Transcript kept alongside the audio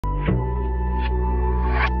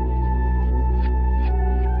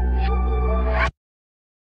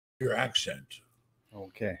your accent.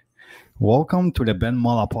 Okay. Welcome to the Ben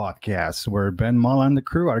Mallah podcast, where Ben Mallah and the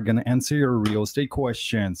crew are going to answer your real estate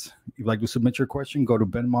questions. If you'd like to submit your question, go to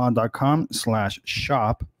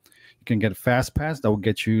benmallah.com/shop. You can get a fast pass that will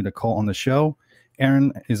get you the call on the show.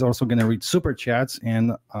 Aaron is also going to read super chats,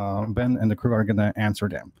 and Ben and the crew are going to answer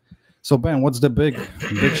them. So, Ben, what's the big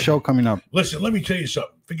show coming up? Listen, let me tell you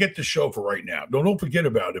something. Forget the show for right now. Don't forget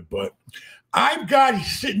about it. But I've got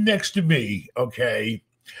sitting next to me, okay,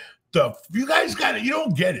 you guys got it. You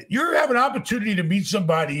don't get it. You have an opportunity to meet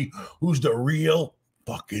somebody who's the real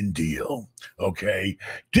fucking deal, okay?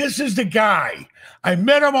 This is the guy. I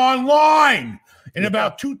met him online in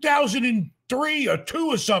about 2003 or 2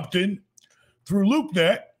 or something through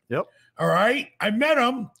LoopNet. Yep. All right? I met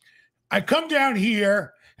him. I come down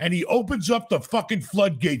here, and he opens up the fucking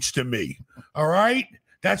floodgates to me. All right?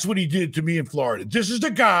 That's what he did to me in Florida. This is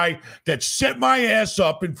the guy that set my ass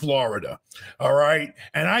up in Florida. All right?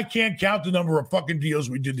 And I can't count the number of fucking deals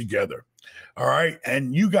we did together. All right?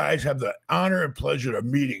 And you guys have the honor and pleasure of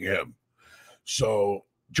meeting him. So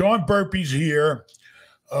John Burpee's here.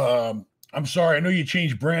 I'm sorry. I know you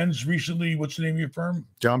changed brands recently. What's the name of your firm?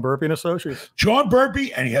 John Burpee and Associates. John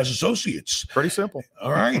Burpee, and he has associates. Pretty simple.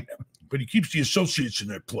 All right? But he keeps the associates in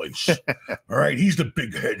their place. All right? He's the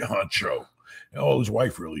big head honcho. Oh, his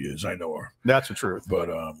wife really is. I know her. That's the truth. But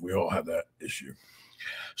we all have that issue.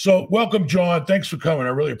 So welcome, John. Thanks for coming.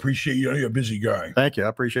 I really appreciate you. I know you're a busy guy. Thank you. I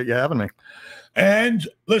appreciate you having me. And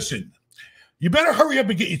listen, you better hurry up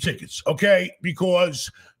and get your tickets, okay? Because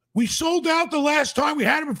we sold out the last time we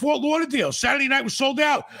had them in Fort Lauderdale. Saturday night was sold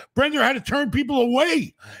out. Brenda had to turn people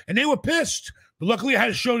away, and they were pissed. But luckily, I had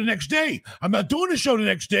a show the next day. I'm not doing the show the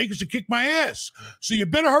next day because they kicked my ass. So you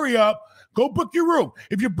better hurry up. Go book your room.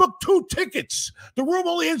 If you book 2 tickets, the room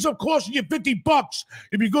only ends up costing you $50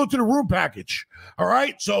 if you go to the room package. All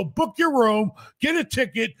right? So book your room, get a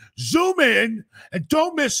ticket, zoom in, and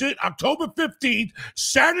don't miss it. October 15th,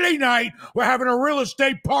 Saturday night, we're having a real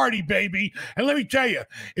estate party, baby. And let me tell you,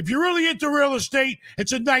 if you're really into real estate,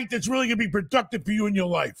 it's a night that's really going to be productive for you in your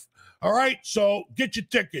life. All right? So get your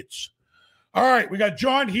tickets. All right, we got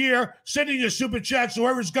John here sending you super chats. So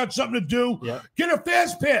whoever's got something to do, get a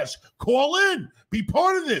fast pass. Call in. Be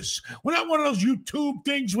part of this. We're not one of those YouTube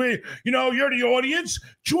things where, you're the audience.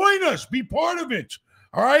 Join us. Be part of it.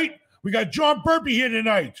 All right? We got John Burpee here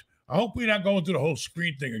tonight. I hope we're not going through the whole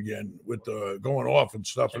screen thing again with going off and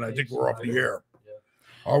stuff, and I think we're off the air.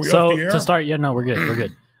 Are we off the air? To start, no, we're good. We're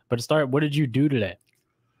good. But to start, what did you do today?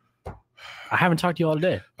 I haven't talked to you all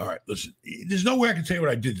day. All right, listen. There's no way I can tell you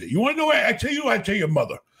what I did today. You want to know what I tell you? I tell your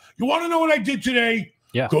mother. You want to know what I did today?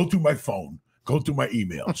 Yeah. Go through my phone. Go through my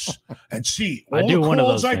emails and see all the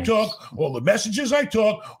calls I took, all the messages I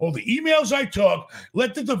took, all the emails I took.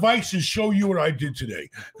 Let the devices show you what I did today,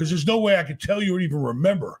 because there's no way I can tell you or even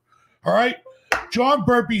remember. All right? John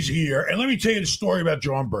Burpee's here, and let me tell you the story about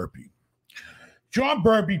John Burpee. John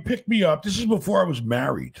Burpee picked me up. This is before I was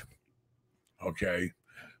married. Okay?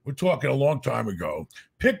 We're talking a long time ago.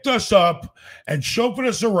 Picked us up and chauffeured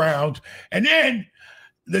us around. And then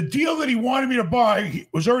the deal that he wanted me to buy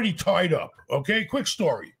was already tied up. Okay, quick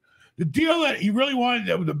story. The deal that he really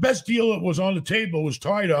wanted, the best deal that was on the table, was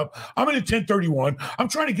tied up. I'm in a 1031. I'm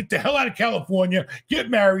trying to get the hell out of California, get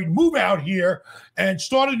married, move out here, and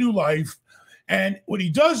start a new life. And what he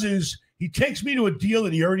does is he takes me to a deal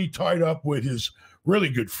that he already tied up with his really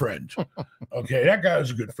good friend. Okay, that guy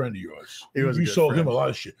was a good friend of yours. You sold him a lot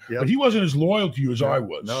of shit. Yep. But he wasn't as loyal to you as I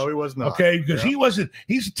was. No, he was not. Okay, because he wasn't.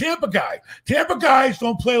 He's a Tampa guy. Tampa guys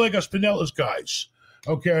don't play like us Pinellas guys.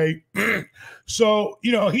 Okay. So,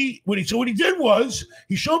 what he did was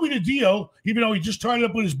he showed me the deal, even though he just tied it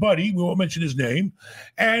up with his buddy. We won't mention his name.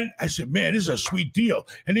 And I said, man, this is a sweet deal.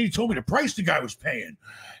 And then he told me the price the guy was paying.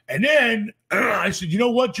 And then I said, you know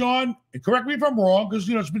what, John? And correct me if I'm wrong, because,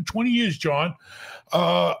 it's been 20 years, John.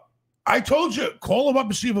 I told you, call him up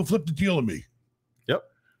and see if he'll flip the deal to me. Yep.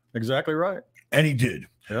 Exactly right. And he did.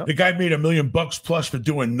 Yep. The guy made $1 million plus for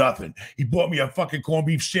doing nothing. He bought me a fucking corned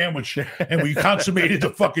beef sandwich, and we consummated the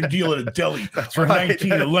fucking deal at a deli for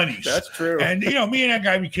 19 at Lenny's. That's true. And, me and that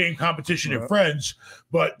guy became competition and friends.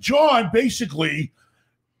 But John basically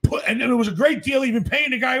and it was a great deal even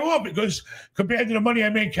paying the guy off, because compared to the money I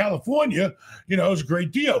made in California, it was a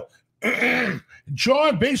great deal.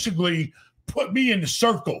 John basically put me in the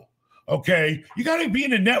circle. Okay, you got to be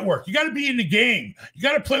in the network. You got to be in the game. You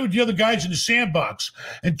got to play with the other guys in the sandbox.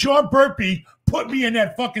 And John Burpee put me in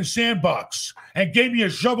that fucking sandbox and gave me a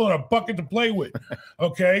shovel and a bucket to play with.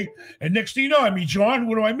 Okay, and next thing you know, I meet John.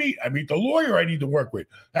 What do I meet? I meet the lawyer I need to work with.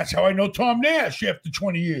 That's how I know Tom Nash after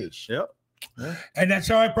 20 years. Yep. And that's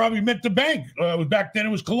how I probably met the bank. Back then it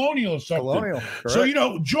was Colonial or something. Colonial,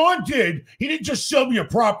 So, John he didn't just sell me a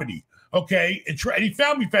property, okay? And he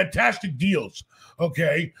found me fantastic deals,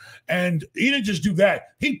 okay? And he didn't just do that.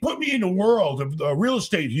 He put me in the world of real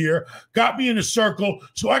estate here, got me in a circle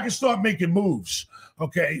so I could start making moves.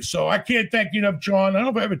 Okay, so I can't thank you enough, John. I don't know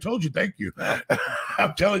if I ever told you thank you.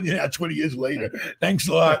 I'm telling you now 20 years later. Thanks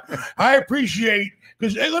a lot. I appreciate,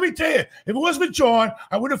 because let me tell you, if it wasn't for John,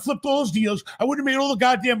 I would have flipped all those deals. I would have made all the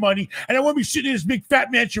goddamn money, and I wouldn't be sitting in this big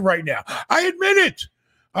fat mansion right now. I admit it.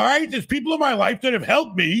 All right, there's people in my life that have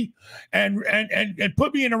helped me and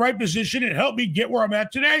put me in the right position and helped me get where I'm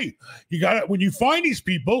at today. You got to, when you find these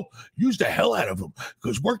people, use the hell out of them,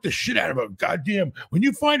 because work the shit out of them. Goddamn, when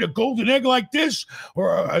you find a golden egg like this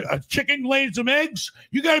or a chicken laying some eggs,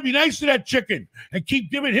 you got to be nice to that chicken and keep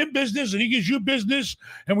giving him business, and he gives you business,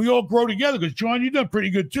 and we all grow together. Because John, you done pretty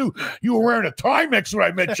good too. You were wearing a Timex when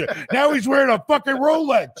I met you. Now he's wearing a fucking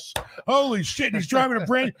Rolex. Holy shit! He's driving a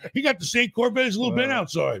brand. He got the same Corvette as a little bit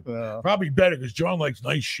outside. Probably better, because John likes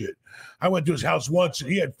nice shit. I went to his house once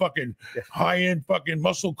and he had fucking high-end fucking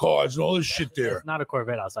muscle cars and all this shit there. It's not a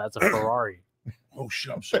Corvette outside, it's a Ferrari. Oh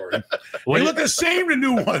shit, I'm sorry. They look the same, the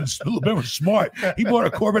new ones. A little bit more smart. He bought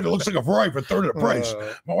a Corvette that looks like a Ferrari for a third of the price.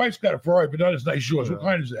 My wife's got a Ferrari, but not as nice as yours. What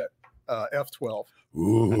kind is that? F12.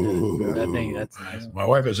 Ooh, that thing, that's nice. My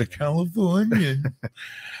wife is a Californian.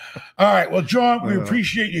 All right, well, John, we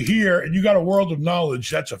appreciate you here, and you got a world of knowledge.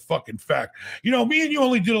 That's a fucking fact. You know, me and you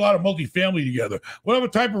only did a lot of multifamily together. Whatever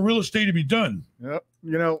type of real estate have you done? Yep.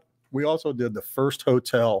 You know, we also did the first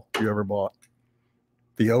hotel you ever bought,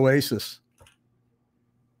 the Oasis,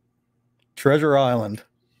 Treasure Island,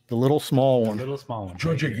 the little small one.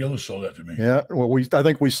 George A. Gillis sold that to me. Yeah, well, I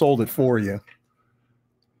think we sold it for you.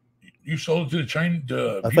 You sold it to the Chinese?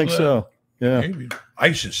 I think so. Yeah. Maybe.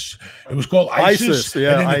 ISIS. It was called ISIS.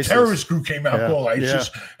 Yeah. And then ISIS. the terrorist group came out called ISIS.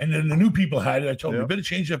 Yeah. And then the new people had it. I told them, you better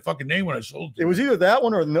change that fucking name when I sold it. It was either that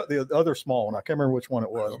one or the other small one. I can't remember which one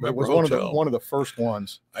it was. But it was one of the first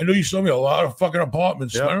ones. I know you sold me a lot of fucking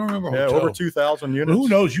apartments. Yep. I don't remember. Yeah, over 2,000 units. But who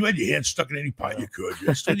knows? You had your hand stuck in any pot you could.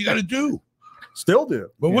 That's what you got to do. Still do.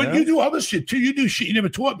 But when you do other shit too, you do shit you never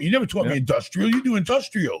taught me. You never taught me industrial. You do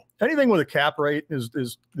industrial. Anything with a cap rate is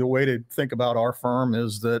the way to think about our firm,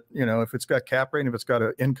 is that, you know, if it's got cap rate and if it's got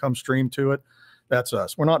an income stream to it, that's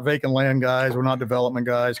us. We're not vacant land guys. We're not development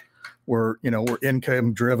guys. We're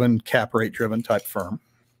income driven, cap rate driven type firm.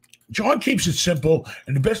 John keeps it simple,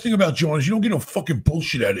 and the best thing about John is you don't get no fucking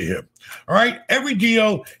bullshit out of him. All right? Every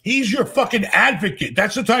deal, he's your fucking advocate.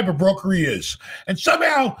 That's the type of broker he is. And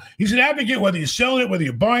somehow, he's an advocate, whether you're selling it, whether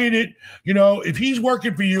you're buying it. You know, if he's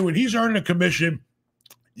working for you and he's earning a commission,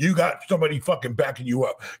 you got somebody fucking backing you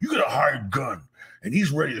up. You got a hired gun, and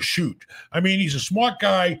he's ready to shoot. I mean, he's a smart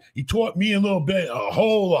guy. He taught me a little bit, a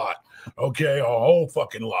whole lot. Okay? A whole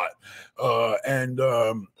fucking lot.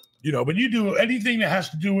 You know, but you do anything that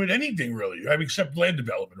has to do with anything, really, except land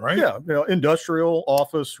development, right? Yeah, you know, industrial,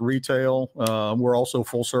 office, retail. We're also a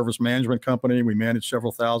full-service management company. We manage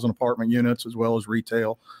several thousand apartment units as well as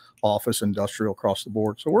retail, office, industrial across the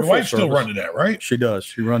board. So we're. Your wife's still running that, right? She does.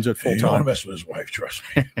 She runs it full time. You don't want to mess with his wife, trust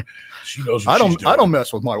me. She knows what she's doing. I don't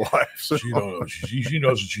mess with my wife. So. She knows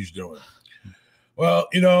what she's doing. Well,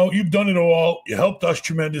 you know, you've done it all. You helped us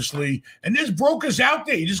tremendously. And there's brokers out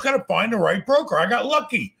there. You just got to find the right broker. I got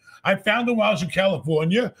lucky. I found them while I was in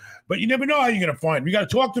California, but you never know how you're going to find them. You got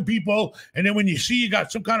to talk to people, and then when you see you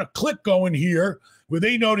got some kind of click going here where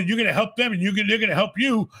they know that you're going to help them and they're going to help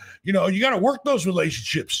you, you know, you got to work those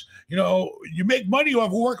relationships. You know, you make money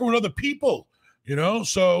off of working with other people, you know?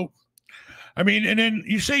 So, I mean, and then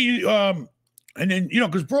you say and then, you know,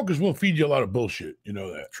 because brokers will feed you a lot of bullshit. You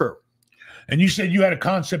know that. True. And you said you had a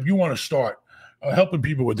concept you want to start. Helping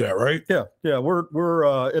people with that, right? Yeah.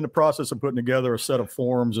 We're in the process of putting together a set of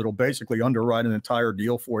forms that'll basically underwrite an entire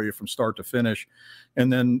deal for you from start to finish,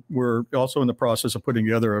 and then we're also in the process of putting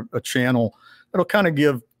together a channel that'll kind of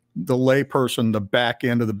give the layperson the back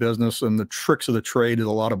end of the business and the tricks of the trade that a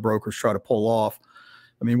lot of brokers try to pull off.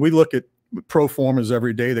 I mean, we look at pro formas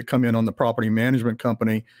every day that come in on the property management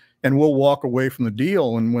company, and we'll walk away from the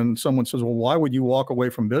deal. And when someone says, well, why would you walk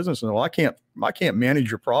away from business? And well, I can't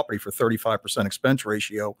manage your property for 35% expense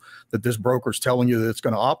ratio that this broker's telling you that it's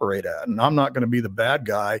going to operate at. And I'm not going to be the bad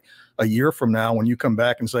guy a year from now when you come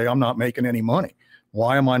back and say, I'm not making any money.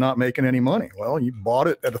 Why am I not making any money? Well, you bought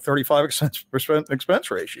it at a 35%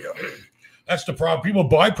 expense ratio. That's the problem. People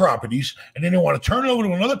buy properties and then they want to turn it over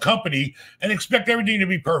to another company and expect everything to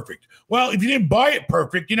be perfect. Well, if you didn't buy it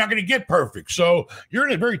perfect, you're not going to get perfect. So you're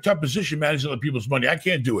in a very tough position managing other people's money. I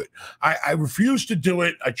can't do it. I refuse to do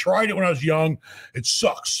it. I tried it when I was young. It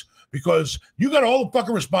sucks. because you got all the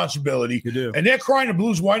fucking responsibility. You do. And they're crying the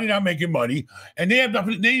blues why they're not making money, and they have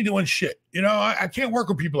nothing. They ain't doing shit. You know, I can't work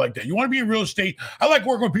with people like that. You want to be in real estate? I like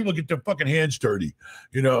working with people that get their fucking hands dirty.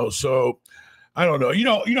 You know, so I don't know.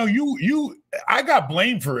 You. I got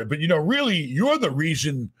blamed for it, but really, you're the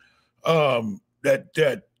reason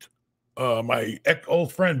that my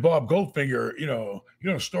old friend Bob Goldfinger,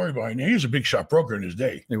 the story behind him. He was a big shot broker in his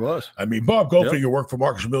day. He was. I mean, Bob Goldfinger worked for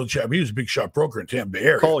Marcus Millichap. He was a big shot broker in Tampa Bay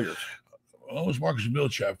area. Colliers. Well, it was Marcus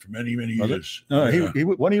Millichap for many, many years. No, he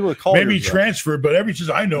when he was Colliers. Maybe he transferred, but ever since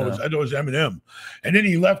I know it was Eminem. And then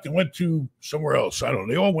he left and went to somewhere else. I don't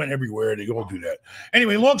know. They all went everywhere. They all do that.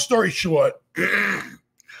 Anyway, long story short,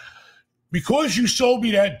 because you sold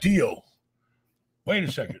me that deal. Wait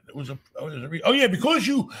a second. Because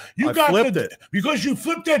you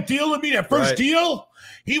flipped that deal to me, that first deal.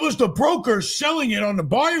 He was the broker selling it on the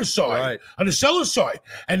buyer side, on the seller side,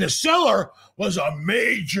 and the seller was a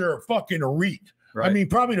major fucking REIT. Right. I mean,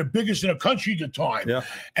 probably the biggest in the country at the time. Yeah.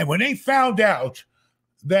 And when they found out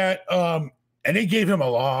that, and they gave him a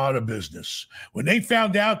lot of business. When they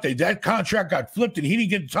found out that contract got flipped and he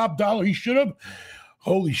didn't get the top dollar he should have,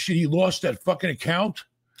 holy shit, he lost that fucking account.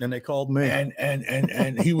 And they called me, and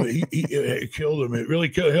he killed him. It really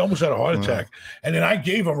killed him. He almost had a heart attack. And then I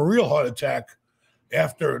gave him a real heart attack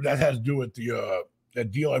after that. Had to do with the that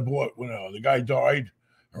deal I bought when the guy died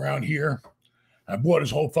around here. I bought his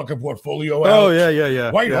whole fucking portfolio out. Oh,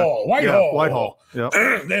 yeah. Whitehall. Yep.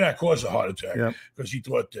 Then I caused a heart attack because he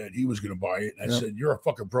thought that he was going to buy it. And I said, you're a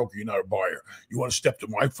fucking broker. You're not a buyer. You want to step to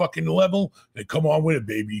my fucking level? Then come on with it,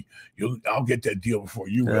 baby. I'll get that deal before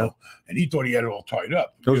you will. And he thought he had it all tied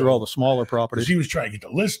up. Those are all the smaller properties. He was trying to get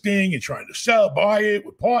the listing and trying to buy it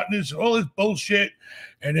with partners and all this bullshit.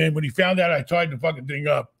 And then when he found out I tied the fucking thing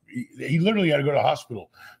up, he literally had to go to the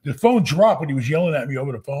hospital. The phone dropped when he was yelling at me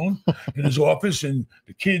over the phone in his office. And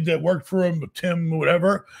the kid that worked for him, Tim,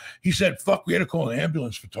 whatever, he said, fuck, we had to call an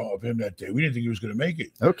ambulance for him that day. We didn't think he was going to make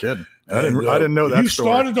it. No kidding. I didn't know that. You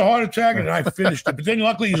started the heart attack and I finished it. But then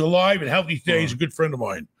luckily he's alive and healthy today. He's a good friend of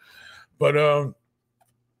mine. But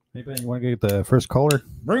hey, Ben, you want to get the first caller?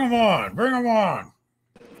 Bring him on. All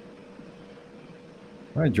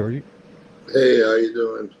right, Georgie. Hey, how you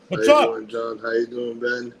doing? What's up? How you doing, John? How you doing,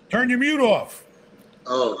 Ben? Turn your mute off.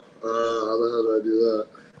 Oh, how the hell do I do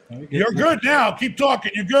that? You're good now. Keep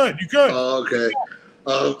talking. You're good. Oh, okay.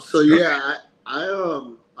 So yeah,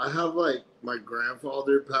 I have like my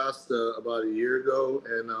grandfather passed about a year ago,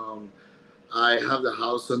 and I have the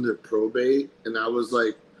house under probate, and I was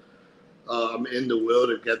like, I'm in the will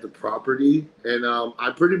to get the property, and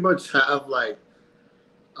I pretty much have like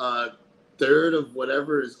third of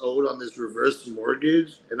whatever is owed on this reverse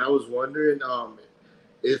mortgage, and I was wondering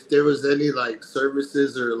if there was any like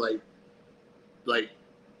services or like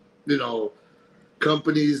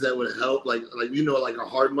companies that would help like a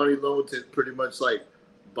hard money loan to pretty much like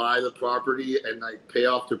buy the property and like pay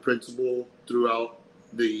off the principal throughout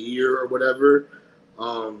the year or whatever.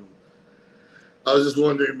 I was just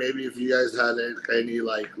wondering maybe if you guys had any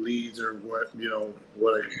like leads or what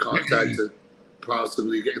I could contact to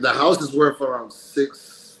possibly get. The house is worth around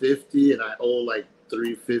 $650 and I owe like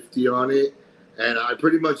 $350 on it, and I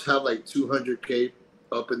pretty much have like $200K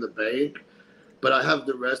up in the bank, but I have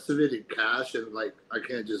the rest of it in cash, and like I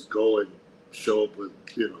can't just go and show up with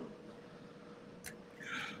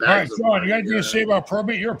all right, John, you got anything to say about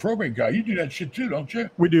probate? You're a probate guy. You do that shit too, don't you?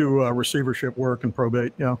 We do receivership work and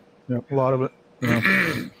probate. Yeah, a lot of it.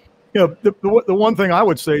 The one thing I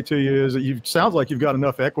would say to you is that you sounds like you've got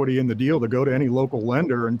enough equity in the deal to go to any local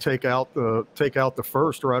lender and take out the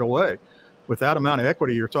first right away. With that amount of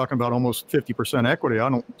equity, you're talking about almost 50% equity. I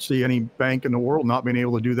don't see any bank in the world not being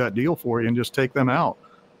able to do that deal for you and just take them out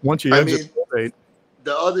once you exit probate.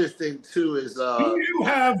 The other thing too is, do you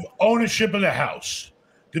have ownership of the house?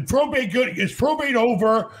 Did probate good? Is probate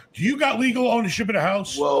over? Do you got legal ownership of the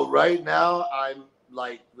house? Well, right now I'm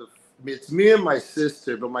like it's me and my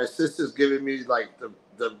sister, but my sister's giving me like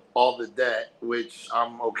the all the debt, which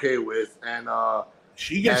I'm okay with, and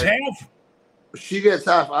she gets half. She gets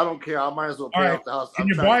half. I don't care. I might as well pay off the house. Can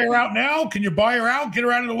you buy her out now? Can you buy her out? Get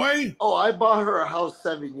her out of the way? Oh, I bought her a house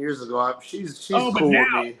 7 years ago. She's cool with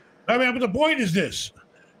me. I mean, but the point is this: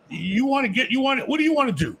 what do you want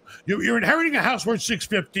to do? You're inheriting a house worth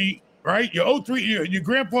 $650, right? You owe your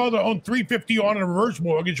grandfather owned $350 on a reverse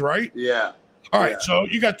mortgage, right? Yeah. All right, so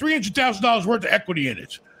you got $300,000 worth of equity in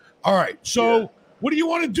it. All right, so what do you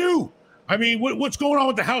want to do? I mean, what's going on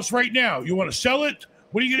with the house right now? You want to sell it?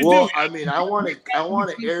 What are you gonna do? I mean, I want to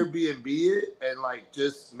Airbnb it and like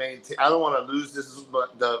just maintain. I don't want to lose this.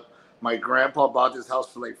 My grandpa bought this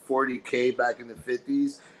house for like $40K back in the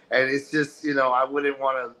 50s, And it's just, I wouldn't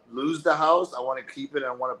want to lose the house. I want to keep it.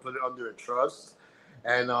 I want to put it under a trust,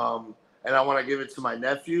 and I want to give it to my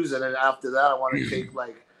nephews. And then after that, I want to take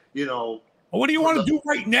What do you want to the- do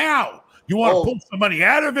right now? You want to pull some money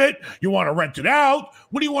out of it? You want to rent it out?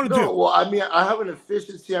 What do you want to do? Well, I mean, I have an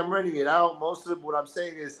efficiency. I'm renting it out. Most of what I'm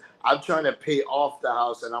saying is I'm trying to pay off the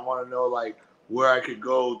house, and I want to know like where I could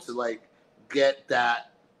go to like get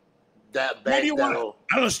that bank. I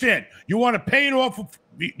understand. You want to pay it off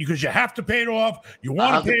because you have to pay it off. You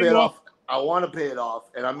want to pay it off. I want to pay it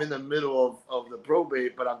off, and I'm in the middle of the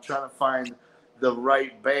probate, but I'm trying to find the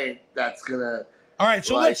right bank that's gonna. All right,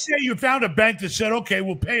 so let's say you found a bank that said, "Okay,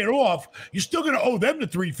 we'll pay it off." You're still going to owe them the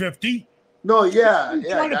 $350. No, yeah.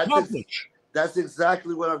 That's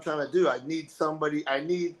exactly what I'm trying to do. I need somebody. I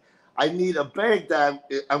need a bank that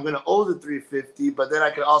I'm going to owe the $350, but then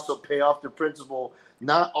I can also pay off the principal,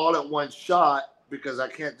 not all at one shot, because I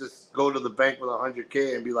can't just go to the bank with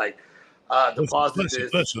 $100K and be like, deposit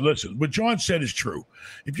this. Listen. What John said is true.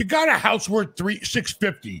 If you got a house worth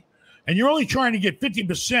 $650. And you're only trying to get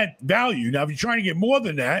 50% value. Now, if you're trying to get more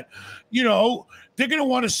than that, they're going to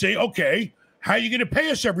want to say, okay, how are you going to pay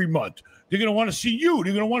us every month? They're going to want to see you.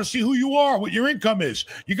 They're going to want to see who you are, what your income is.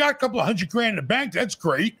 You got a couple of $100,000 in the bank. That's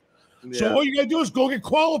great. Yeah. So all you got to do is go get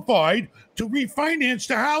qualified to refinance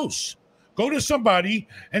the house. Go to somebody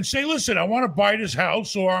and say, listen, I want to buy this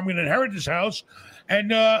house, or I'm going to inherit this house, and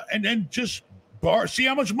then just see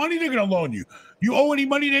how much money they're going to loan you. You owe any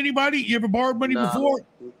money to anybody? You ever borrowed money before?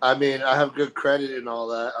 I mean, I have good credit and all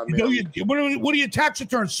that. I mean, what do your tax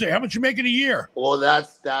returns say? How much you make in a year? Well,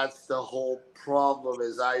 that's the whole problem.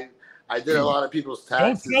 Is I did a lot of people's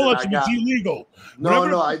taxes. Don't tell us it's illegal.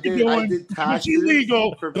 No, I did taxes. It's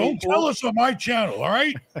illegal. Don't tell us on my channel, all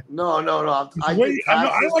right? No. I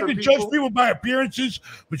don't like to judge people by appearances,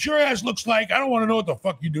 but your ass looks like I don't want to know what the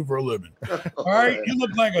fuck you do for a living. All right? You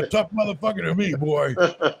look like a tough motherfucker to me, boy.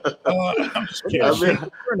 I'm just kidding.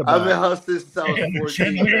 I've been hustling since I was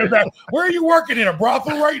 14. Where are you working, in a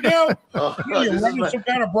brothel right now? You're running some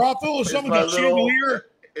kind of brothel or something? Got chandelier?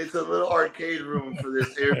 It's a little arcade room for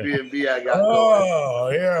this Airbnb I got.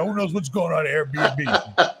 Oh, yeah. Who knows what's going on at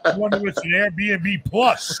Airbnb? I wonder if it's an Airbnb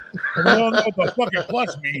Plus. I don't know what the fucking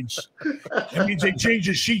plus means. It means they change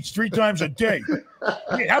the sheets 3 times a day.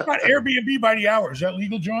 Hey, how about Airbnb by the hour? Is that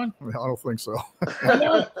legal, John? I don't think so.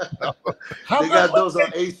 No. They got those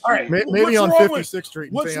on 8th Street. All right, maybe on 56th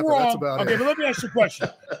Street. What's Tampa, wrong? That's about Okay, it. but let me ask you a question.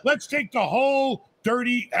 Let's take the whole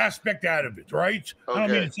dirty aspect out of it, right? Okay. I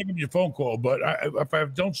don't mean to take your phone call, but if I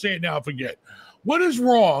don't say it now, I forget. What is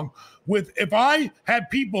wrong with if I had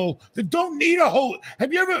people that don't need a whole?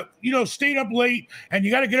 Have you ever, stayed up late and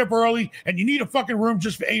you got to get up early and you need a fucking room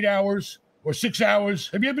just for 8 hours or 6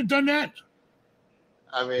 hours? Have you ever done that?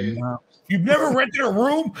 I mean, you've never rented a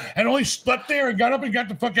room and only slept there and got up and got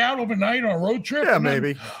the fuck out overnight on a road trip? Yeah,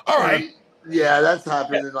 maybe. All right. Yeah, that's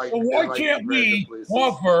happened. So why can't we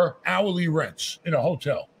offer hourly rents in a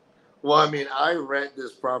hotel? Well, I mean, I rent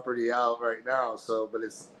this property out right now, but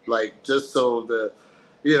it's like just so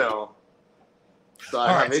so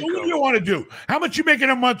I have income. So what do you want to do? How much you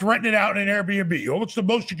making a month renting it out in an Airbnb? Or what's the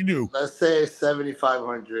most you can do? Let's say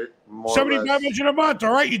 $7,500. $7,500 a month.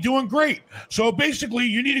 All right, you're doing great. So basically,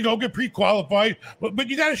 you need to go get pre-qualified, but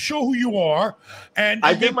you got to show who you are. And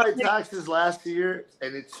I did my taxes last year,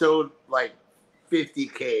 and it showed like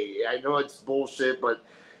 $50K. I know it's bullshit, but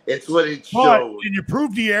it's what it showed. And you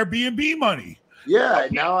proved the Airbnb money. Yeah,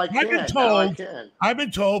 now I can. I've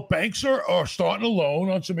been told banks are starting a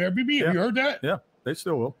loan on some Airbnb. Yeah. Have you heard that? Yeah, they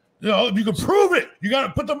still will. If you can prove it, you got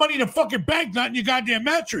to put the money in the fucking bank, not in your goddamn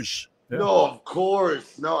mattress. Yeah. No, of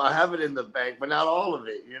course. No, I have it in the bank, but not all of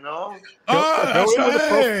it,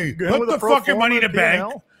 Put the fucking money in the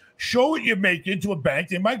bank. Show what you're making to a bank.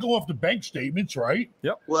 They might go off the bank statements, right?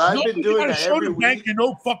 Yep. Well, I've been doing that show the bank you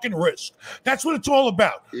no fucking risk. That's what it's all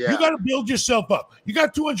about. Yeah. You got to build yourself up. You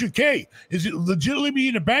got $200K. Is it legitimately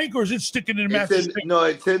in the bank or is it sticking in the mattress? No,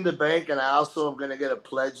 it's in the bank, and I also am going to get a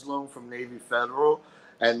pledge loan from Navy Federal,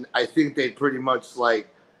 and I think they pretty much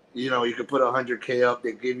you could put $100K up.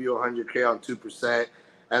 They give you $100K on 2%,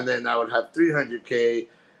 and then I would have $300K.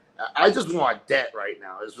 I just want debt right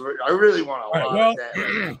now. I really want a lot of debt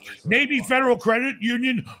right now. Navy Federal Credit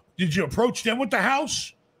Union, did you approach them with the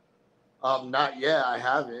house? Not yet. I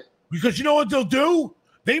haven't. Because you know what they'll do?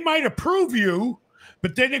 They might approve you,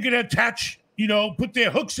 but then they're going to attach, put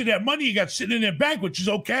their hooks in that money you got sitting in their bank, which is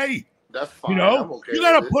okay. That's fine. I'm okay. You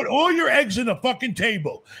got to put all your eggs in the fucking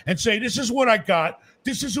table and say, this is what I got.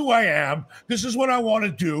 This is who I am. This is what I want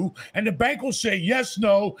to do. And the bank will say yes,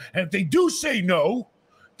 no. And if they do say no,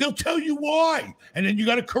 they'll tell you why. And then you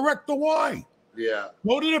got to correct the why. Yeah.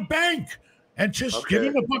 Go to the bank. and just give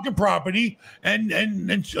him the fucking property and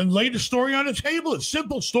lay the story on the table. It's a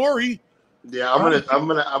simple story. Yeah, I'm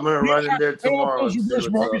gonna run in there tomorrow. Those reverse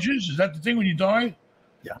mortgages, is that the thing when you die?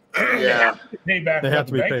 Yeah. Yeah. Pay back. They have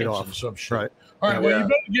to be paid off. Or some shit. Right. All right. Well, you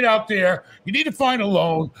better get out there. You need to find a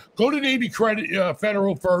loan. Go to Navy Credit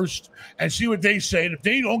Federal first and see what they say. And if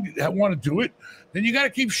they don't want to do it, then you got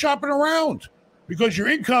to keep shopping around because your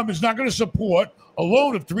income is not going to support a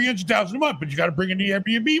loan of $300,000 a month. But you got to bring in the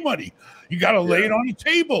Airbnb money. You got to lay it on the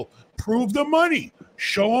table. Prove the money.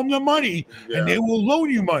 Show them the money, and they will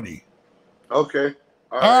loan you money. Okay.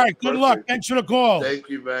 All right. Good luck. Thanks for the call. Thank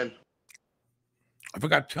you, man. I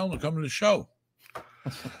forgot to tell him to come to the show.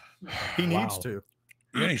 He needs to.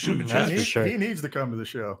 Yeah, super chat. He needs to come to the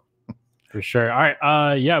show. For sure. All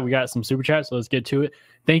right. Yeah, we got some super chats, so let's get to it.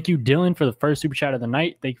 Thank you, Dylan, for the first super chat of the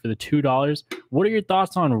night. Thank you for the $2. What are your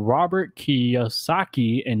thoughts on Robert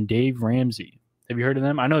Kiyosaki and Dave Ramsey? Have you heard of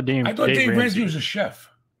them? I know Dave. I thought Dave Ramsey was a chef.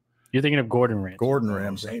 You're thinking of Gordon Ramsay. Gordon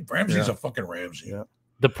Ramsay. Dave Ramsey's a fucking Ramsey. Yeah.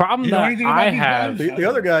 The problem that I have, the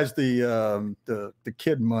other guy's the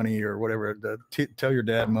kid money or whatever, tell your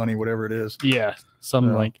dad money, whatever it is. Yeah,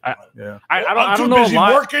 something like I don't know a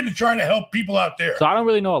lot. Working and trying to help people out there. So I don't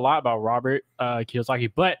really know a lot about Robert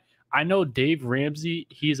Kiyosaki, but I know Dave Ramsey.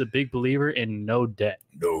 He's a big believer in no debt.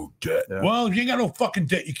 No debt. Yeah. Well, if you ain't got no fucking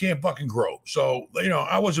debt, you can't fucking grow. So,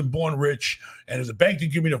 I wasn't born rich, and if the bank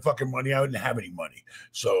didn't give me the fucking money, I wouldn't have any money.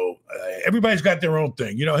 So everybody's got their own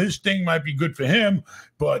thing. His thing might be good for him,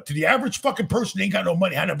 but to the average fucking person that ain't got no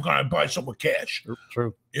money, how never gonna buy something with cash?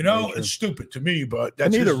 True. It's stupid to me, but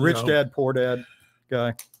that's a rich dad, poor dad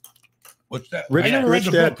guy. What's that? Rich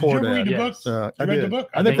Dad, Poor Dad. Did you read the book?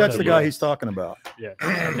 I think that's the guy he's talking about. Yeah,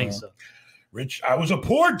 I think so. Rich. I was a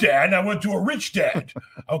poor dad, and I went to a rich dad.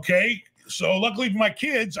 Okay, so luckily for my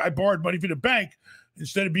kids, I borrowed money from the bank.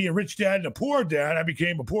 Instead of being a rich dad and a poor dad, I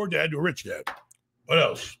became a poor dad to a rich dad. What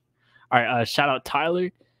else? All right, shout out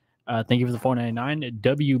Tyler. Thank you for the $4.99.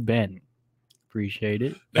 W Ben, appreciate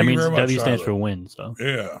it. That means W stands for win. So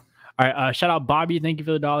yeah. All right, shout out Bobby. Thank you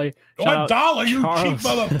for the $1. What dollar, you cheap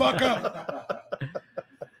motherfucker?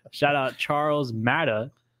 Shout out Charles Matta.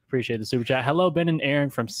 Appreciate the super chat. Hello, Ben and Aaron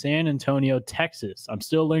from San Antonio, Texas. I'm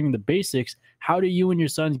still learning the basics. How do you and your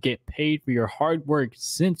sons get paid for your hard work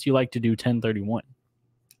since you like to do 1031?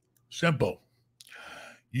 Simple.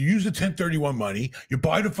 You use the 1031 money, you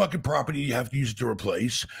buy the fucking property you have to use it to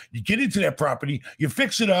replace, you get into that property, you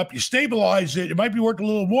fix it up, you stabilize it, it might be worth a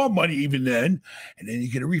little more money even then, and then you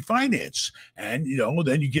get a refinance. And,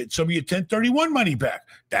 then you get some of your 1031 money back.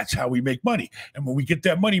 That's how we make money. And when we get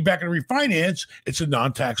that money back in a refinance, it's a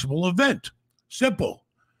non-taxable event. Simple.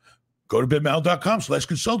 Go to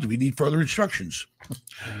benmal.com/consult if you need further instructions.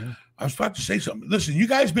 I was about to say something. Listen, you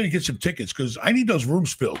guys better get some tickets because I need those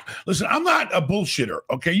rooms filled. Listen, I'm not a bullshitter,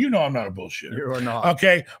 okay? You know I'm not a bullshitter. You are not.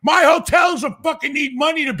 Okay? My hotels are fucking need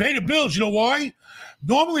money to pay the bills. You know why?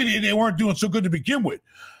 Normally, they weren't doing so good to begin with.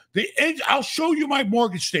 I'll show you my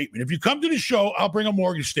mortgage statement. If you come to the show, I'll bring a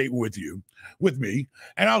mortgage statement with me,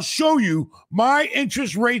 and I'll show you my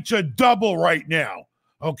interest rates are double right now.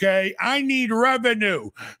 Okay, I need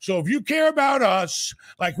revenue. So if you care about us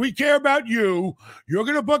like we care about you, you're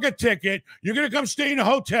going to book a ticket, you're going to come stay in a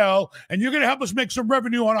hotel, and you're going to help us make some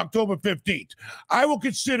revenue on October 15th. I will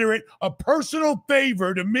consider it a personal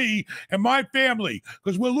favor to me and my family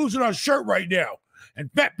because we're losing our shirt right now.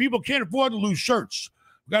 And fat people can't afford to lose shirts.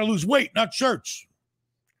 We got to lose weight, not shirts.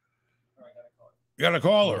 You got to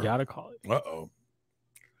call her. You got to call it. Uh-oh.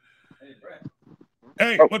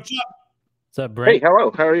 Hey, what's up? What's up, Brent? Hey,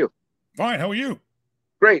 hello. How are you? Fine. How are you?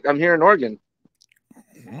 Great. I'm here in Oregon.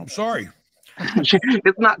 I'm sorry.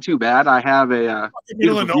 It's not too bad. I have a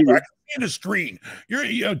Illinois. In the screen.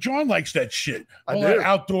 John likes that shit. All that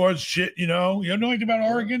outdoors shit. You know anything about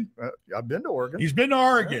Oregon? I've been to Oregon. He's been to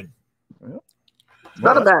Oregon. Yeah. It's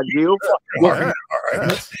not a bad view. All right.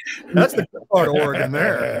 That's the good part of Oregon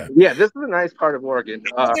there. Yeah, this is a nice part of Oregon.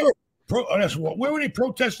 Where were they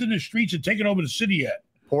protesting in the streets and taking over the city at?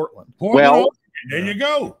 Portland. Well, there you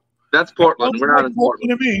go. That's Portland. We're not in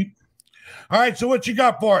Portland. To me. All right, so what you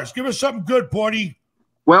got for us? Give us something good, Porty.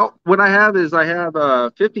 Well, what I have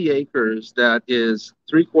 50 acres that is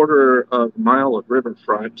 3/4 of a mile of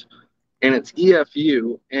riverfront, and it's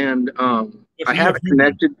EFU, and I have it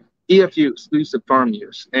connected EFU, exclusive farm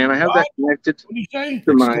use, and I have that connected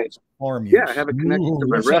to my farm use. Yeah, I have it connected to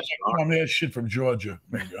my restaurant. That shit from Georgia.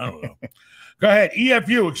 Maybe. I don't know. Go ahead.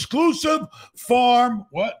 EFU, exclusive farm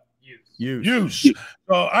what? Use.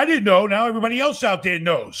 So I didn't know. Now everybody else out there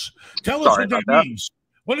knows. Tell us what that means.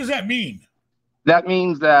 What does that mean? That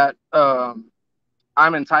means that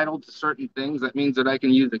I'm entitled to certain things. That means that I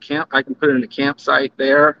can use the camp. I can put in a campsite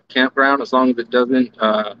there, campground, as long as it doesn't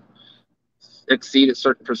exceed a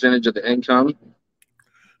certain percentage of the income.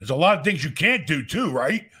 There's a lot of things you can't do too,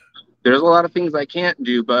 right? There's a lot of things I can't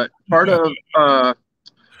do, but part of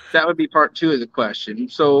that would be part 2 of the question.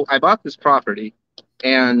 So I bought this property,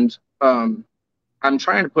 and I'm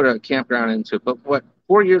trying to put a campground into it. But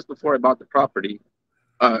 4 years before I bought the property,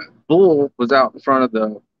 bull was out in front of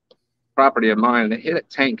the property of mine, and it hit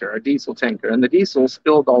a diesel tanker, and the diesel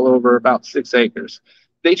spilled all over about 6 acres.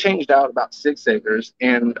 They changed out about 6 acres,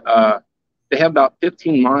 and they have about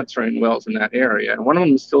 15 monitoring wells in that area, and one of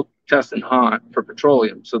them is still testing hot for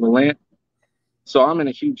petroleum. So I'm in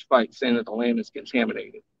a huge fight saying that the land is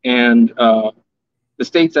contaminated, and the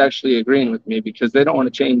state's actually agreeing with me because they don't want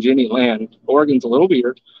to change any land. Oregon's a little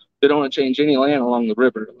weird. They don't want to change any land along the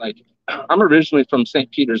river. Like, I'm originally from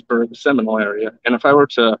St. Petersburg, the Seminole area, and if I were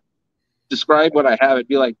to describe what I have, it'd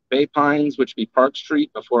be like Bay Pines, which would be Park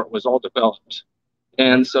Street before it was all developed.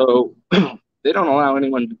 And so they don't allow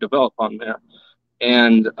anyone to develop on there.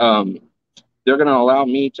 And they're going to allow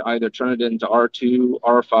me to either turn it into R2,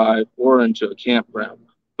 R5, or into a campground.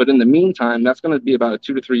 But in the meantime, that's going to be about a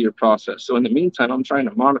 2 to 3 year process. So in the meantime, I'm trying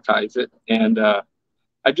to monetize it. And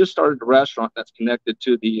I just started a restaurant that's connected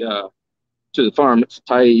to the farm. It's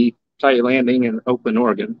Thai Landing in Oakland,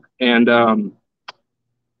 Oregon. And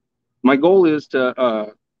my goal is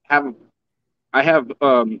to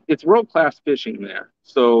it's world-class fishing there.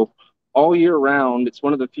 So all year round, it's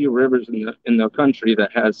one of the few rivers in the country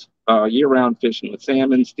that has year-round fishing with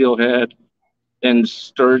salmon, steelhead, and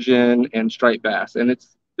sturgeon and striped bass. And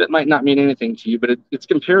that might not mean anything to you, but it's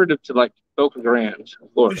comparative to like Boca Grande,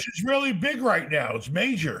 Florida. This is really big right now. It's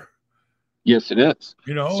major. Yes, it is.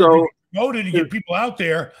 You know, so promoted to get people out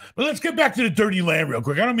there. But let's get back to the dirty land real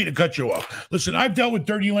quick. I don't mean to cut you off. Listen, I've dealt with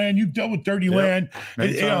dirty land. You've dealt with dirty land.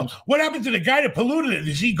 And, you know, what happened to the guy that polluted it?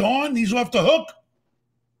 Is he gone? He's off the hook?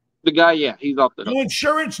 The guy, yeah, he's off the hook. No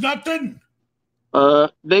insurance, nothing?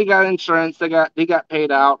 They got insurance. They got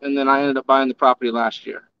paid out, and then I ended up buying the property last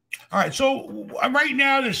year. All right, so right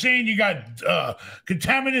now they're saying you got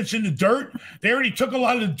contaminants in the dirt. They already took a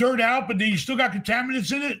lot of the dirt out, but then you still got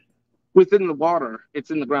contaminants in it? Within the water.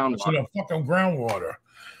 It's in the groundwater. It's in the fucking groundwater.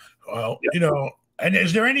 Well, you know, and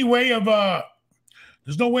is there any way of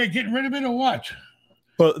there's no way of getting rid of it or what?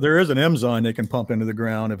 Well, there is an enzyme they can pump into the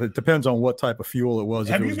ground. If it depends on what type of fuel it was.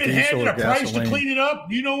 Have if it you was been diesel handed or a price to gasoline. clean it up?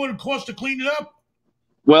 Do you know what it costs to clean it up?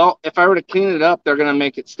 Well, if I were to clean it up, they're going to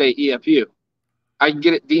make it stay EFU. I can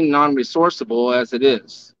get it deemed non-resourceable as it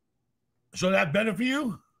is. So that better for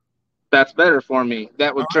you? That's better for me.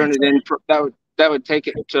 That would turn it in. That would take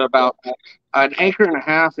it to about an acre and a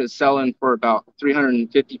half is selling for about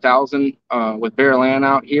 $350,000 with bare land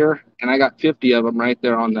out here, and I got 50 of them right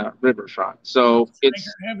there on the riverfront. So it's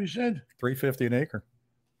you said $350 an acre.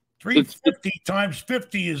 350 times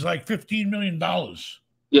 50 is like $15 million.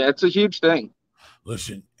 Yeah, it's a huge thing.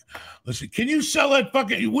 Listen. Can you sell that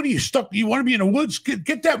fucking? What are you stuck? You want to be in the woods?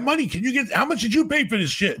 Get that money. Can you get? How much did you pay for this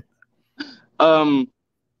shit? Could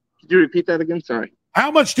you repeat that again? Sorry.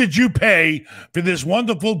 How much did you pay for this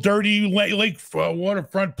wonderful, dirty lake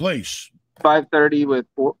waterfront place? $530 with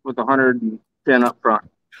 110 up front.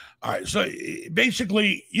 All right. So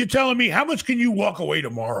basically, you're telling me how much can you walk away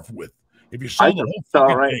tomorrow with if you sold the whole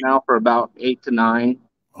fucking right thing? Now for about 8 to 9.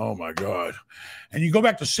 Oh my God. And you go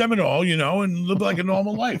back to Seminole, you know, and live like a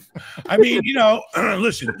normal life. I mean, you know,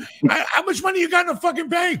 listen, how much money you got in the fucking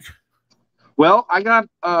bank? Well, I got,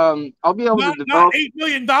 I'll be able to develop. Not $8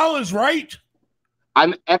 million, right?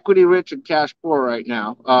 I'm equity rich and cash poor right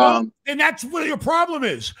now. And that's what your problem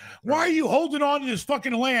is. Why are you holding on to this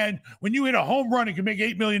fucking land when you hit a home run and can make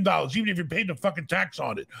 $8 million, even if you're paying the fucking tax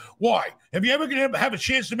on it? Why? Have you ever going to have a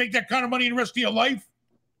chance to make that kind of money in the rest of your life?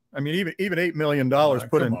 I mean, even $8 million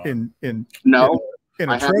put in no. In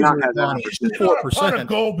a I have not had bond that. of 4%.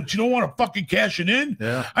 Gold, but you don't want to fucking cash it in.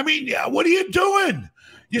 Yeah. I mean, what are you doing?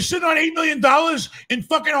 You're sitting on $8 million in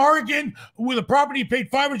fucking Oregon with a property you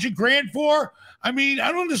paid $500,000 for. I mean,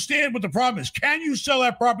 I don't understand what the problem is. Can you sell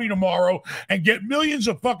that property tomorrow and get millions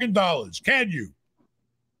of fucking dollars? Can you?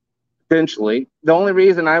 Eventually. The only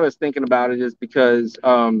reason I was thinking about it is because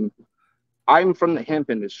I'm from the hemp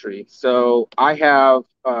industry, so I have.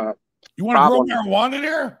 You want to grow marijuana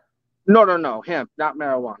there? No, hemp, not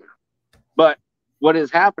marijuana. But what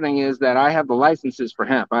is happening is that I have the licenses for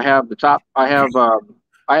hemp. I have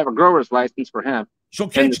a grower's license for hemp. So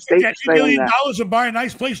can't you get $8 million and buy a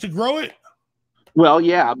nice place to grow it? Well,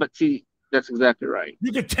 yeah, but see, that's exactly right.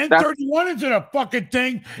 You could 1031 into the fucking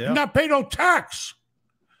thing and not pay no tax.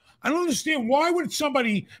 I don't understand, why would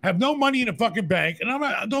somebody have no money in a fucking bank?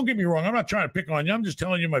 And don't get me wrong, I'm not trying to pick on you. I'm just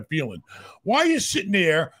telling you my feeling. Why are you sitting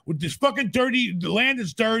there with this fucking dirty, the land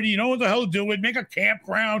is dirty, you know what the hell to do with, make a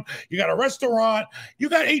campground, you got a restaurant, you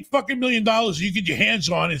got $8 fucking million you get your hands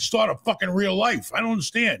on and start a fucking real life. I don't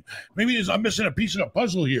understand. Maybe I'm missing a piece of the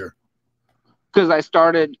puzzle here. Because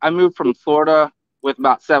I moved from Florida with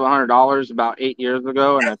about $700 about 8 years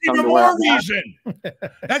ago, and that's even more reason.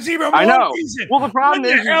 That's even more I know. reason. Well, the problem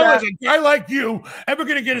is that a guy like you ever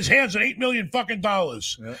going to get his hands on $8 million fucking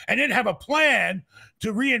dollars and then have a plan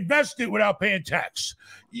to reinvest it without paying tax?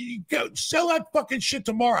 You go sell that fucking shit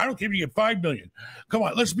tomorrow. I don't care if you get $5 million. Come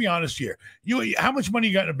on, let's be honest here. How much money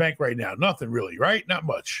you got in the bank right now? Nothing really, right? Not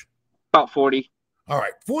much. About 40. All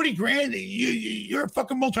right, 40 grand. You're a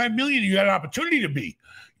fucking multi-millionaire. You got an opportunity to be.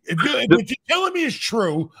 If what you're telling me is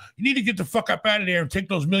true, you need to get the fuck up out of there and take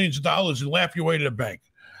those millions of dollars and laugh your way to the bank.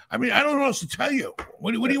 I mean, I don't know what else to tell you.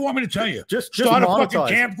 What do you want me to tell you? Just start a fucking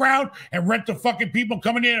campground and rent the fucking people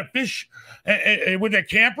coming in to fish with their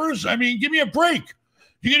campers? I mean, give me a break.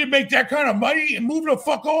 You're going to make that kind of money and move the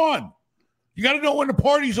fuck on. You got to know when the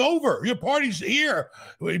party's over. Your party's here.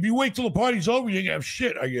 If you wait till the party's over, you're going to have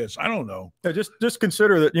shit, I guess. I don't know. Yeah, just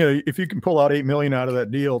consider that, if you can pull out $8 million out of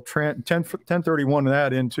that deal, 1031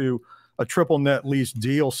 that into a triple net lease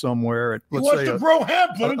deal somewhere. Let's say to grow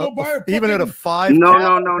hemp. Let him go buy a even at a 5 No, cap.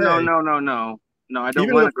 No, I don't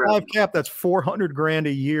even want at a 5 cap, that's $400,000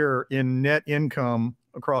 a year in net income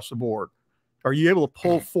across the board. Are you able to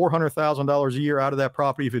pull $400,000 a year out of that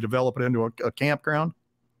property if you develop it into a campground?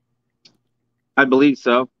 I believe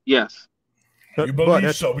so. Yes. You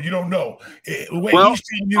believe so, but you don't know. Wait, Well, he's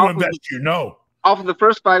telling you to invest. You know. Off of the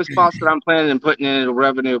first 5 spots that I'm planning and putting in, it'll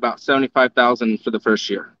revenue about $75,000 for the first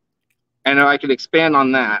year, and I could expand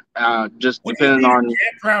on that. Just depending on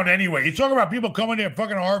campground anyway. You're talking about people coming there,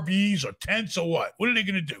 fucking RVs or tents or what? What are they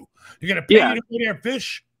going to do? They're going to pay you to go there and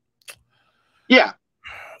fish? Yeah.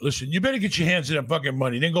 Listen, you better get your hands in that fucking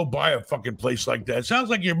money. Then go buy a fucking place like that. It sounds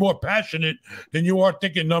like you're more passionate than you are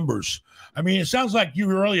thinking numbers. I mean, it sounds like you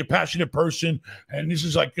were really a passionate person, and this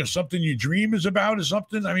is like something you dream is about or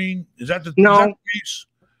something. I mean, is that the case?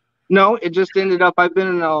 No, it just ended up. I've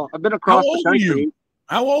been across the country.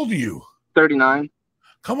 How old are you? 39.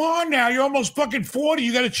 Come on now, you're almost fucking 40.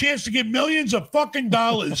 You got a chance to get millions of fucking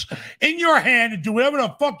dollars in your hand and do whatever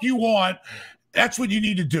the fuck you want. That's what you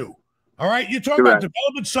need to do. All right, you're talking about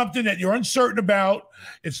developing something that you're uncertain about.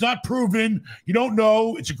 It's not proven. You don't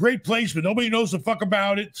know. It's a great place, but nobody knows the fuck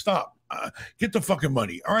about it. Stop. Get the fucking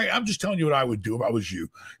money. All right, I'm just telling you what I would do if I was you.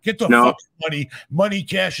 Get the fucking money. Money,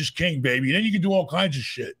 cash is king, baby. Then you can do all kinds of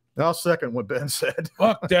shit. I'll second what Ben said.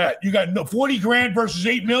 Fuck that. You got 40 grand versus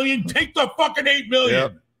 8 million. Take the fucking 8 million.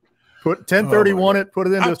 Yep. Put 1031 put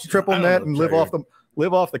it into triple net and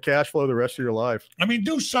live off the cash flow the rest of your life. I mean,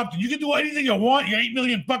 do something. You can do anything you want. You got $8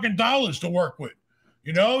 million fucking dollars to work with.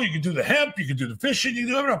 You know, you can do the hemp, you can do the fishing, you can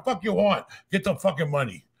do whatever the fuck you want. Get the fucking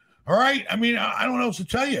money. All right? I mean, I don't know what to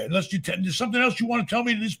tell you. Unless there's something else you want to tell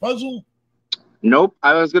me to this puzzle? Nope.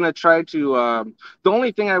 I was going to try to, the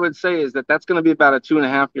only thing I would say is that's going to be about a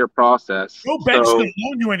 2.5-year process. No bank's going to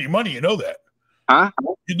loan you any money. You know that. Huh?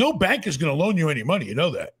 No bank is going to loan you any money. You know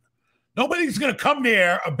that. Nobody's going to come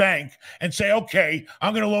there, a bank, and say, okay,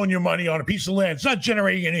 I'm going to loan you money on a piece of land. It's not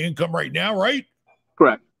generating any income right now, right?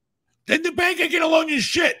 Correct. Then the bank ain't going to loan you